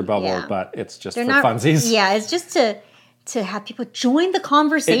burst your bubble, but it's just for funsies. Yeah, it's just to have people join the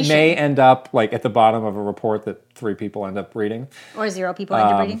conversation. It may end up like at the bottom of a report that 3 people end up reading. Or 0 people end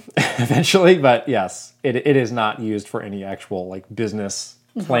up reading. Eventually, but yes, it is not used for any actual like business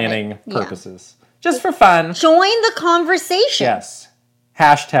planning purposes. Just for fun. Join the conversation. Yes.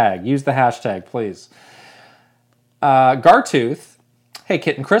 Hashtag. Use the hashtag, please. Gartooth. Hey,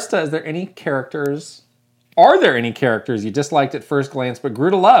 Kit and Krista, are there any characters you disliked at first glance but grew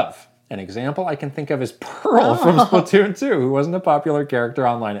to love? An example I can think of is Pearl from Splatoon 2, who wasn't a popular character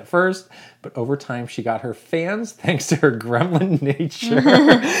online at first, but over time she got her fans thanks to her gremlin nature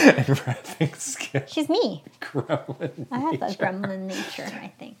and rapping skill. She's me. Gremlin I have that gremlin nature,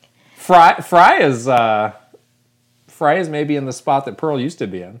 I think. Fry is maybe in the spot that Pearl used to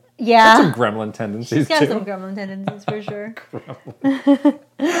be in. Yeah. Got some gremlin tendencies, She's got some gremlin tendencies, for sure.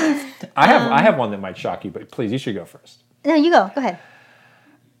 I have one that might shock you, but please, you should go first. No, you go. Go ahead.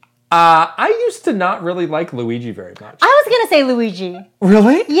 I used to not really like Luigi very much. I was going to say Luigi.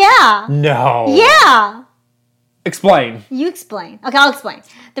 Really? Yeah. No. Yeah. Explain. You explain. Okay, I'll explain.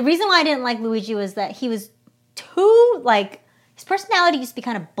 The reason why I didn't like Luigi was that he was too, like, his personality used to be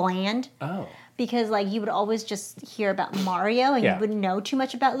kind of bland. Oh. Because, like, you would always just hear about Mario and you wouldn't know too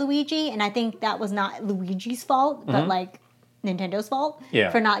much about Luigi. And I think that was not Luigi's fault, but, like, Nintendo's fault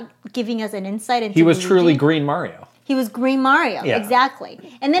for not giving us an insight into He was Luigi. truly Green Mario. He was Green Mario, exactly.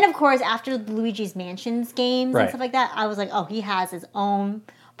 And then, of course, after Luigi's Mansions games and stuff like that, I was like, oh, he has his own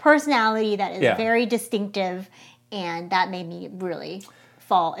personality that is very distinctive, and that made me really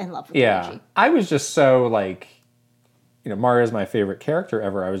fall in love with Luigi. I was just so, like, Mario's my favorite character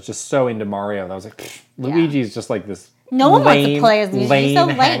ever. I was just so into Mario that I was like, Luigi's just like this one wants to play as Luigi. Lame so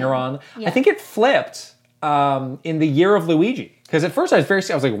hanger-on. Yeah. I think it flipped in the year of Luigi. Because at first I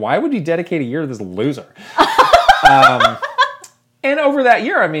was like, why would you dedicate a year to this loser? And over that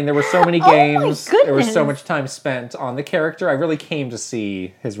year, I mean, there were so many games. There was so much time spent on the character. I really came to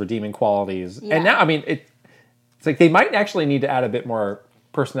see his redeeming qualities. Yeah. And now, I mean, it's like they might actually need to add a bit more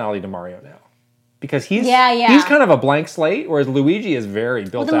personality to Mario now. Because he's kind of a blank slate, whereas Luigi is very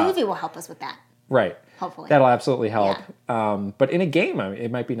built out. Well, the movie will help us with that. Right. Hopefully. That'll absolutely help. Yeah. But in a game, I mean,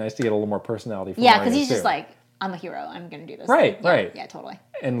 it might be nice to get a little more personality from Mario, because he's just like, I'm a hero. I'm going to do this. Right, right. Yeah, totally.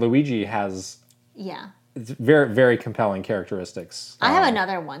 And Luigi has... Yeah. It's very, very compelling characteristics. I have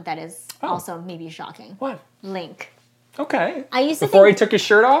another one that is also maybe shocking. What? Link. Okay. I used to Before he took his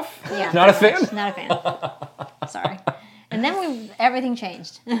shirt off? Yeah. Not a fan? Not a fan. Sorry. And then everything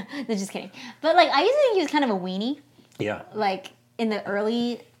changed. No, just kidding. But like, I used to think he was kind of a weenie. Yeah. Like in the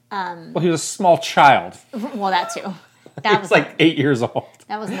early. Well, he was a small child. Well, that too. That was like 8 years old.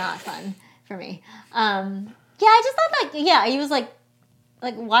 That was not fun for me. Yeah, I just thought like, he was like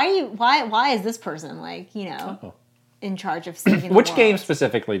why is this person like, in charge of saving the world? Which game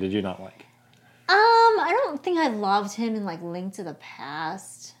specifically did you not like? I don't think I loved him in like Link to the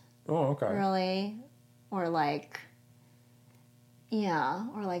Past. Oh, okay. Really? Or like,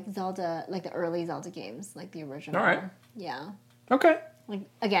 or like Zelda, like the early Zelda games, like the original. All right. Yeah. Okay. Like,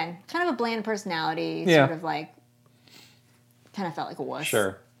 again, kind of a bland personality, sort of like, kind of felt like a wuss.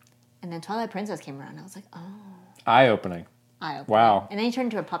 Sure. And then Twilight Princess came around, and I was like, oh. Eye-opening. Wow. And then he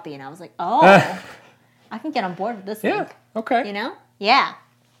turned into a puppy, and I was like, oh, I can get on board with this Link. Okay. Yeah.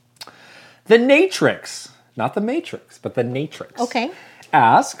 The Natrix, not the Matrix, but the Natrix. Okay.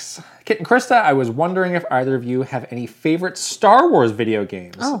 Asks, Kit and Krista, I was wondering if either of you have any favorite Star Wars video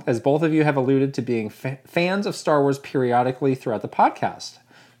games, as both of you have alluded to being fans of Star Wars periodically throughout the podcast.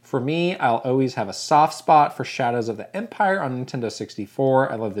 For me, I'll always have a soft spot for Shadows of the Empire on Nintendo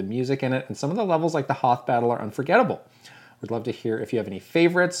 64. I love the music in it, and some of the levels like the Hoth battle are unforgettable. Would love to hear if you have any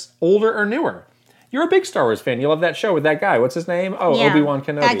favorites, older or newer. You're a big Star Wars fan. You love that show with that guy. What's his name? Oh, yeah, Obi-Wan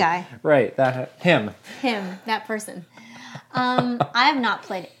Kenobi. That guy. Right, him. Him, that person. I have not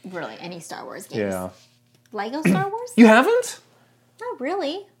played really any Star Wars games. Yeah. Lego Star Wars? You haven't? Not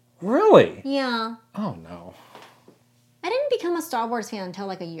really. Really? Yeah. Oh, no. I didn't become a Star Wars fan until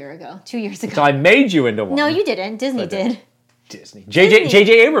like a year ago, 2 years ago. So I made you into one. No, you didn't. Disney did. Disney.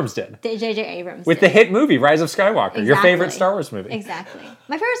 J.J. Abrams did. J.J. Abrams with the hit movie Rise of Skywalker, your favorite Star Wars movie. Exactly.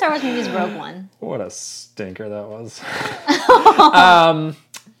 My favorite Star Wars movie is Rogue One. What a stinker that was.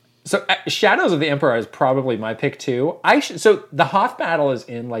 So Shadows of the Empire is probably my pick too. So the Hoth battle is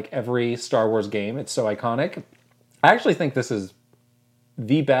in like every Star Wars game. It's so iconic. I actually think this is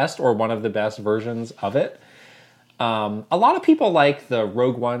the best or one of the best versions of it. A lot of people like the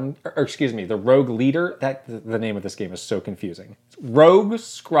Rogue One, the Rogue Leader. The name of this game is so confusing. Rogue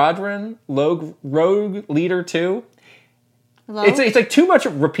Squadron, Rogue Leader 2. It's like too much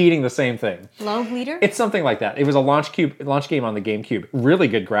repeating the same thing. Rogue Leader? It's something like that. It was a launch game on the GameCube. Really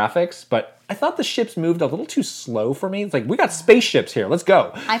good graphics, but I thought the ships moved a little too slow for me. It's like, we got spaceships here. Let's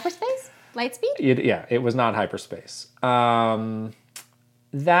go. Hyperspace? Lightspeed? It was not hyperspace.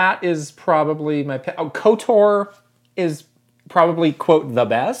 That is probably my pick. KOTOR is probably, quote, the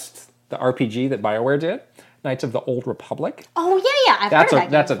best. The RPG that BioWare did. Knights of the Old Republic. Oh, yeah. I've heard of that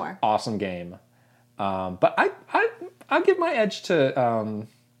game That's before. An awesome game. But I'll give my edge to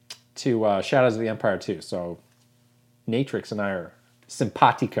Shadows of the Empire too. So Natrix and I are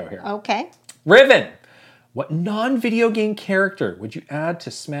simpatico here. Okay. Riven, what non-video game character would you add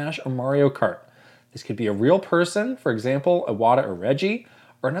to Smash or Mario Kart? This could be a real person, for example, Iwata or Reggie,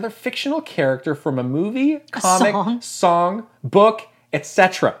 or another fictional character from a movie, comic, song, book,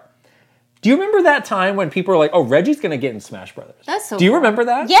 etc. Do you remember that time when people were like, "Oh, Reggie's going to get in Smash Brothers"? That's so. Do you remember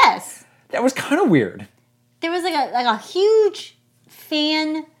that? Yes. That was kind of weird. There was like a huge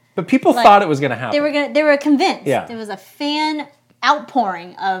fan. But people thought it was going to happen. They were convinced. Yeah. There was a fan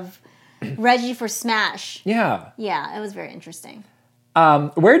outpouring of Reggie for Smash. Yeah. Yeah, it was very interesting.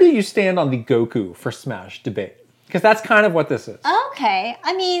 Where do you stand on the Goku for Smash debate? Because that's kind of what this is. Okay.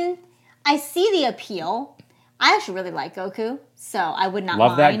 I mean, I see the appeal. I actually really like Goku, so I would not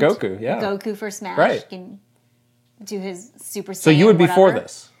love mind that Goku, yeah. Goku for Smash. Right. He can do his Super Saiyan. So you would be for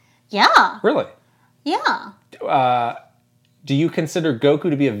this? Yeah. Really? Yeah. Do you consider Goku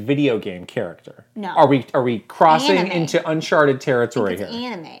to be a video game character? No. Are we crossing Anime. into uncharted territory here?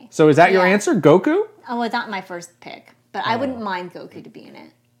 Anime. So is that your answer, Goku? Oh, it's not my first pick, but I wouldn't mind Goku to be in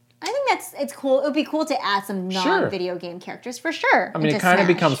it. I think it's cool. It would be cool to add some non-video game characters for sure. I mean, it kind of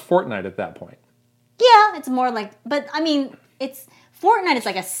becomes Fortnite at that point. Yeah, it's more like, but I mean, Fortnite is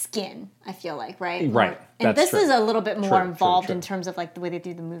like a skin, I feel like, right? Right. And this is a little bit more involved true. in terms of like the way they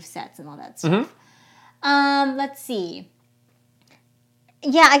do the movesets and all that stuff. Mm-hmm. Let's see.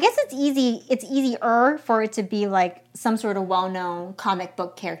 Yeah, I guess it's easy. It's easier for it to be like some sort of well-known comic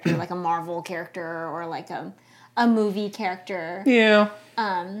book character, like a Marvel character or like a movie character. Yeah.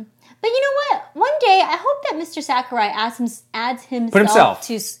 But you know what? One day, I hope that Mr. Sakurai adds himself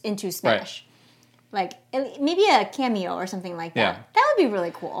into Smash. Right. Like, maybe a cameo or something like that. Yeah. That would be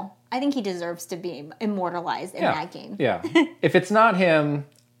really cool. I think he deserves to be immortalized in that game. Yeah. If it's not him,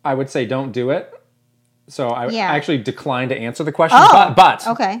 I would say don't do it. So I actually declined to answer the question. Oh, but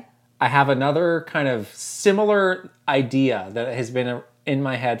okay. I have another kind of similar idea that has been in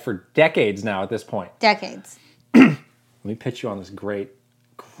my head for decades now at this point. Decades. Let me pitch you on this great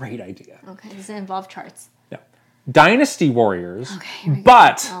idea. Okay, does it involve charts? Yeah. Dynasty Warriors, Okay,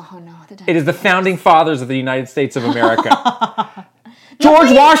 but it is the founding fathers of the United States of America.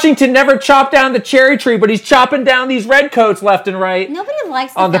 George Washington never chopped down the cherry tree, but he's chopping down these redcoats left and right. Nobody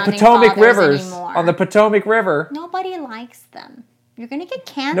likes on the Potomac rivers anymore. On the Potomac River. Nobody likes them. You're gonna get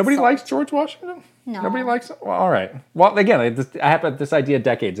canceled. Nobody likes George Washington? No. Nobody likes. Well, all right. Well, again, I had this idea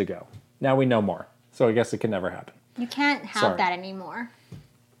decades ago. Now we know more, so I guess it can never happen. You can't have that anymore.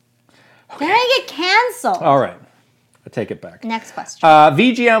 Okay. Then I get canceled. All right. I take it back. Next question.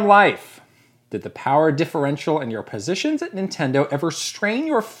 VGM Life. Did the power differential in your positions at Nintendo ever strain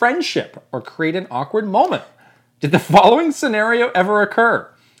your friendship or create an awkward moment? Did the following scenario ever occur?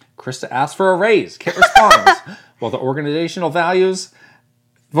 Krista asks for a raise. Kit responds, the organization values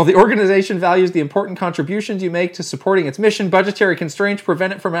the important contributions you make to supporting its mission, budgetary constraints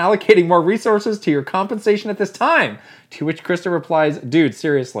prevent it from allocating more resources to your compensation at this time. To which Krista replies, dude,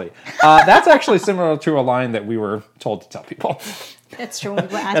 seriously. That's actually similar to a line that we were told to tell people. That's true. When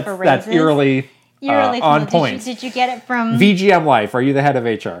people ask for raises. That's eerily on point. Did you get it from... VGM Life, are you the head of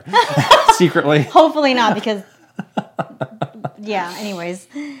HR? Secretly. Hopefully not, because... yeah, anyways.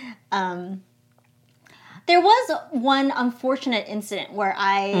 There was one unfortunate incident where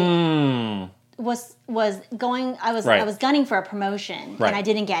I was gunning for a promotion and I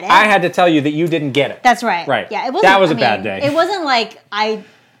didn't get it. I had to tell you that you didn't get it. That's right. Right. Yeah, that was a bad day. It wasn't like I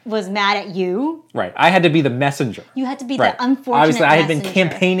was mad at you. Right. I had to be the messenger. You had to be the unfortunate Obviously, I had messenger. been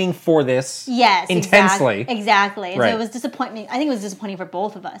campaigning for this intensely. Exactly. And so it was disappointing. I think it was disappointing for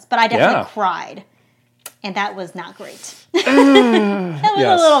both of us, but I definitely cried. And that was not great. That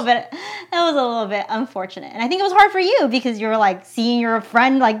was a little bit unfortunate. And I think it was hard for you because you were like seeing your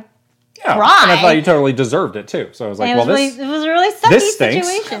friend like cry. And I thought you totally deserved it too. So I was like, it was a really sucky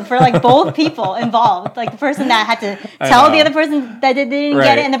situation for like both people involved. Like the person that had to tell the other person that they didn't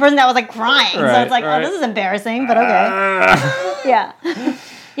get it and the person that was like crying. So it's like, oh, this is embarrassing, but okay. Yeah.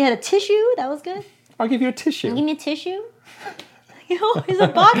 You had a tissue. That was good. I'll give you a tissue. Give me a tissue. Here's a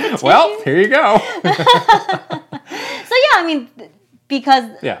box of tissue. Well, here you go. So yeah, I mean, because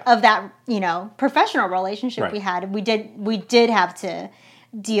of that, professional relationship we had, we did have to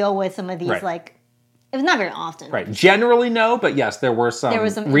deal with some of these like. It was not very often. Right. Generally, no, but yes, there were some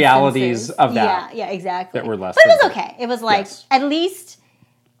realities instances of that. Yeah, exactly. That were less. But it was okay. It was like at least.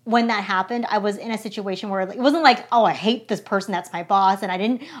 When that happened, I was in a situation where it wasn't like, oh, I hate this person that's my boss, and I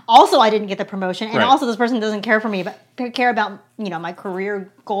didn't get the promotion, and also this person doesn't care for me, but care about my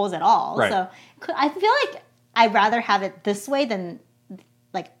career goals at all. Right. So I feel like I'd rather have it this way than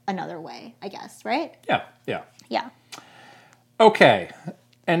like another way, I guess. Right? Yeah. Okay.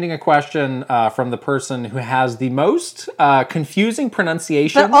 Ending a question from the person who has the most confusing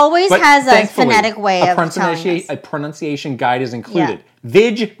pronunciation, but always has a phonetic way of telling us. A pronunciation guide is included. Yeah.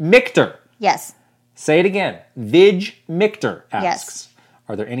 Vij Michter. Yes. Say it again. Vij Michter asks, yes.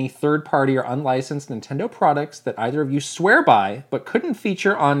 Are there any third-party or unlicensed Nintendo products that either of you swear by but couldn't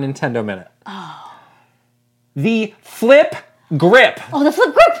feature on Nintendo Minute? Oh. The Flip Grip. Oh, the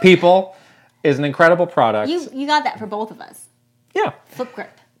Flip Grip. People, is an incredible product. You got that for both of us. Yeah. Flip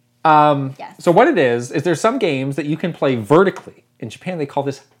Grip. Yes. So what it is there's some games that you can play vertically. In Japan, they call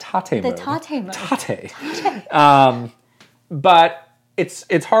this tate mode. The tate mode. Tate. But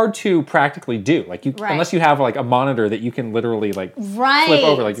it's hard to practically do. Like unless you have like a monitor that you can literally like flip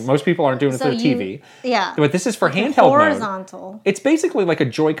over. Like most people aren't doing it through the TV. Yeah. But this is for handheld horizontal. Mode. It's basically like a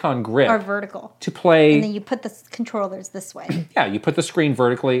Joy-Con grip. Or vertical. To play. And then you put the controllers this way. Yeah, you put the screen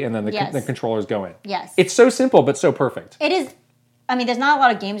vertically and then the controllers go in. Yes. It's so simple but so perfect. It is. I mean, there's not a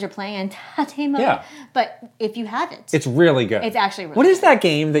lot of games you're playing in tate mode, but if you have it, it's really good. It's actually really good. What is good. that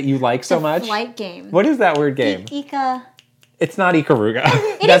game that you like so much? Flight game. What is that weird game? Ika. It's not Ikaruga.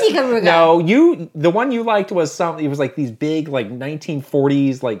 It is Ikaruga. No, the one you liked was it was like these big like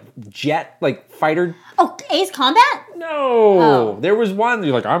 1940s like jet like fighter. Oh, Ace Combat? No. There was one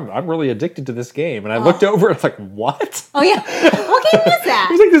you're like, I'm really addicted to this game. And I looked over and it's like, what? Oh yeah. What game was that?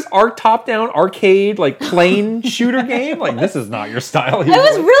 It was like this top-down arcade like plane shooter game. Like, this is not your style. It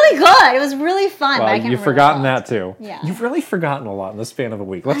was really good. It was really fun. Well, but you've forgotten that too. Yeah. You've really forgotten a lot in the span of a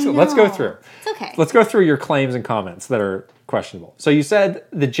week. Let's go through. It's okay. Let's go through your claims and comments that are questionable. So you said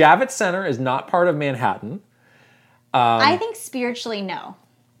the Javits Center is not part of Manhattan. I think spiritually, no.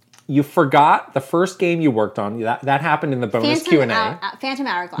 You forgot the first game you worked on. That happened in the bonus Q&A. Phantom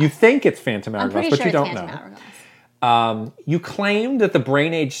Hourglass. You think it's Phantom Hourglass, but you don't Phantom know. Hourglass. You claimed that the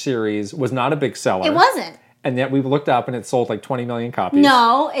Brain Age series was not a big seller. It wasn't. And yet we looked up and it sold like 20 million copies.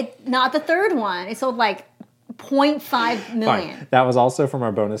 No, not the third one. It sold like 0.5 million. Fine. That was also from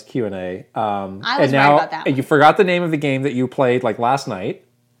our bonus Q&A. I was right about that one. You forgot the name of the game that you played like last night,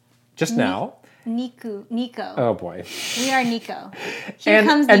 just now. Nico. Oh boy. We are Nico. Here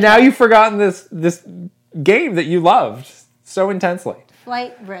comes Nico. And now you've forgotten this game that you loved so intensely.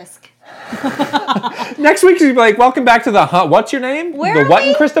 Flight Risk. Next week you'll be like, welcome back to the what's your name? Where the What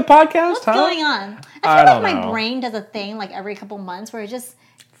and Krista podcast? What's going on? I feel like my brain does a thing like every couple months where it just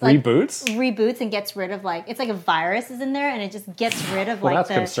reboots and gets rid of like, it's like a virus is in there and it just gets rid of like that's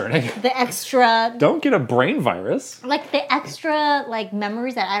concerning. The extra. Don't get a brain virus. Like the extra like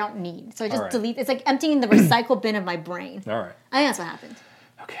memories that I don't need. So it just deletes. It's like emptying the recycle bin of my brain. All right. I think that's what happened.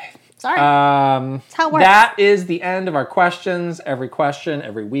 Okay. Sorry. That's how it works. That is the end of our questions. Every question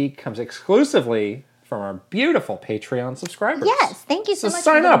every week comes exclusively from our beautiful Patreon subscribers. Yes. Thank you so much.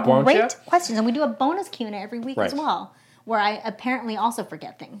 Sign up, won't you? Great questions. And we do a bonus Q&A every week as well, where I apparently also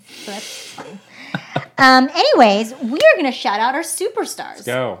forget things. So that's fun. Anyways, we are going to shout out our superstars. Let's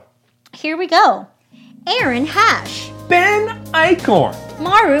go. Here we go. Aaron Hash. Ben Eichhorn.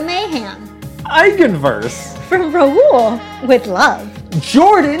 Maru Mayhem. Eigenverse. From Raoul with love.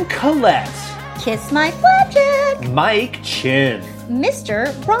 Jordan Collette. Kiss My Flapjack. Mike Chin.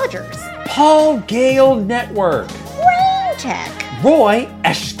 Mr. Rogers. Paul Gale Network. Rain Tech. Roy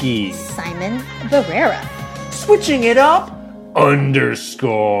Eschke. Simon Barrera. Switching it up, _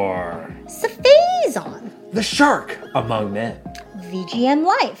 Safazon. The Shark Among Men. VGM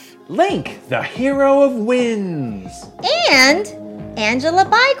Life. Link, the Hero of Winds. And Angela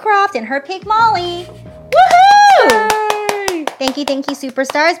Bycroft and her pig Molly. Woohoo! Yay! Thank you,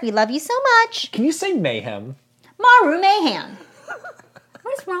 superstars. We love you so much. Can you say mayhem? Maru Mayhem.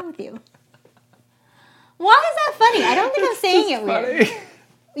 What is wrong with you? Why is that funny? I don't think I'm saying it weird. Funny.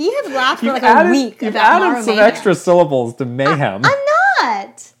 You have laughed for like a week You've about added some Mayhem. extra syllables to mayhem. I'm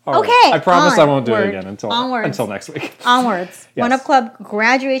not. All Okay. right. I promise I won't do it Onward. again until next week. Onwards. Yes. One Up Club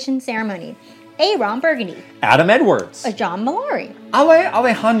graduation ceremony. A. Ron Burgundy. Adam Edwards. A. John Mallory. Ale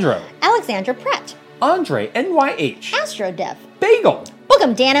Alejandro. Alexandra Pratt. Andre NYH. Astro Dev. Bagel.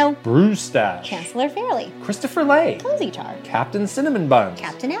 Bookham Dano. Brewstash. Chancellor Fairley. Christopher Lay. Cozy Tar. Captain Cinnamon Buns.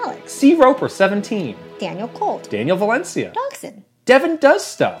 Captain Alex. C. Roper 17. Daniel Colt. Daniel Valencia. Dogson. Devin Does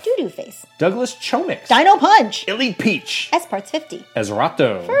Stuff. Doo-Doo Face. Douglas Chomix. Dino Punch. Elite Peach. S Parts 50.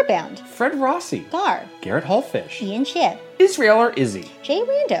 Ezrato. Furbound. Fred Rossi. Gar. Garrett Hullfish. Ian Shib. Israel or Izzy. Jay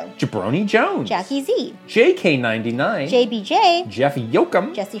Rando. Jabroni Jones. Jackie Z. JK99. JBJ. Jeff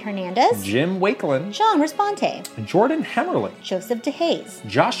Yoakum. Jesse Hernandez. Jim Wakeland. Sean Responte. Jordan Hemmerly. Joseph DeHaze.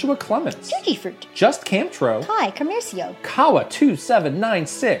 Joshua Clements. Juji Fruit. Just Camtro. Kai Comercio.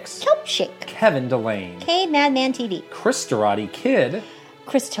 Kawa2796. Kelp Shake. Kevin Delane. K Madman TV. Chris Dorati Kid.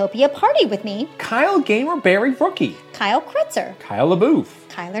 Christopia Party with Me. Kyle Gamer Barry Rookie. Kyle Kretzer. Kyle LaBouffe.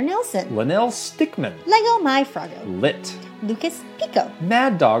 Kyler Nelson. Linnell Stickman. Lego My Froggo. Lit. Lucas Pico.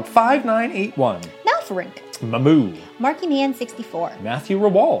 Mad Dog 5981. Malfarink. Mamoo. Marky Man 64. Matthew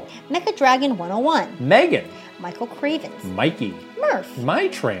Rawal. Mecha Dragon 101. Megan. Michael Cravens. Mikey. Murph.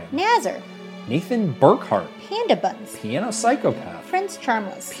 Mytran. Nazar. Nathan Burkhart. Panda Buns. Piano Psychopath. Prince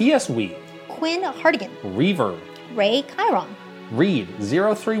Charmless. PS Wee. Quinn Hardigan. Reverb. Ray Chiron. Reed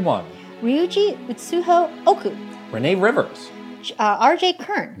 031. Ryuji Utsuho Oku. Renee Rivers. RJ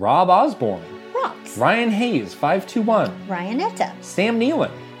Kern. Rob Osborne. Rocks. Ryan Hayes 521. Ryanetta. Sam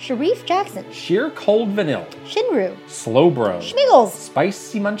Nealon. Sharif Jackson. Sheer Cold Vanilla. Shinru. Slowbro. Schmiggles.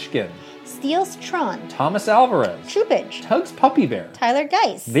 Spicy Munchkin. Steels Tron. Thomas Alvarez. Troopage. Tugs Puppy Bear. Tyler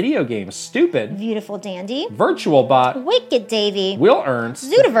Geis. Video Games Stupid. Beautiful Dandy. Virtual Bot. Wicked Davy. Will Ernst.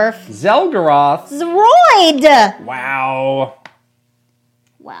 Zudaverf. Zelgaroth. Zroid. Wow.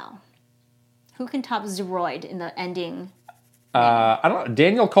 Wow. Who can top Zeroid in the ending? I don't know.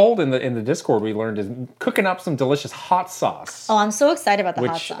 Daniel Cold in the Discord we learned is cooking up some delicious hot sauce. Oh, I'm so excited about the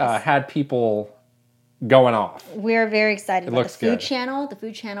hot which sauce. had people going off. We're very excited about the looks food good. channel. The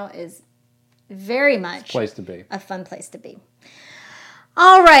food channel is very much Place to be. a fun place to be.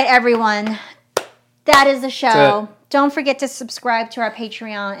 All right, everyone. That is the show. That's it. Don't forget to subscribe to our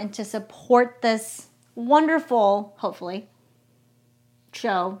Patreon and to support this wonderful, hopefully,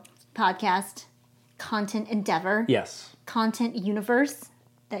 show, podcast, content endeavor, Yes. content universe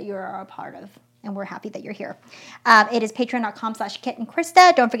that you're a part of. And we're happy that you're here. It is patreon.com/Kit and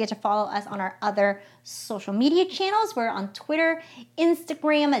Krista. Don't forget to follow us on our other social media channels. We're on Twitter,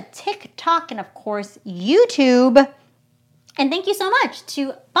 Instagram, TikTok, and of course, YouTube. And thank you so much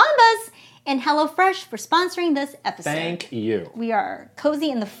to Bombas and HelloFresh for sponsoring this episode. Thank you. We are cozy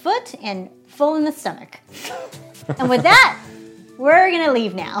in the foot and full in the stomach. And with that, we're going to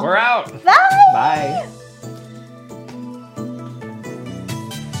leave now. We're out. Bye. Bye.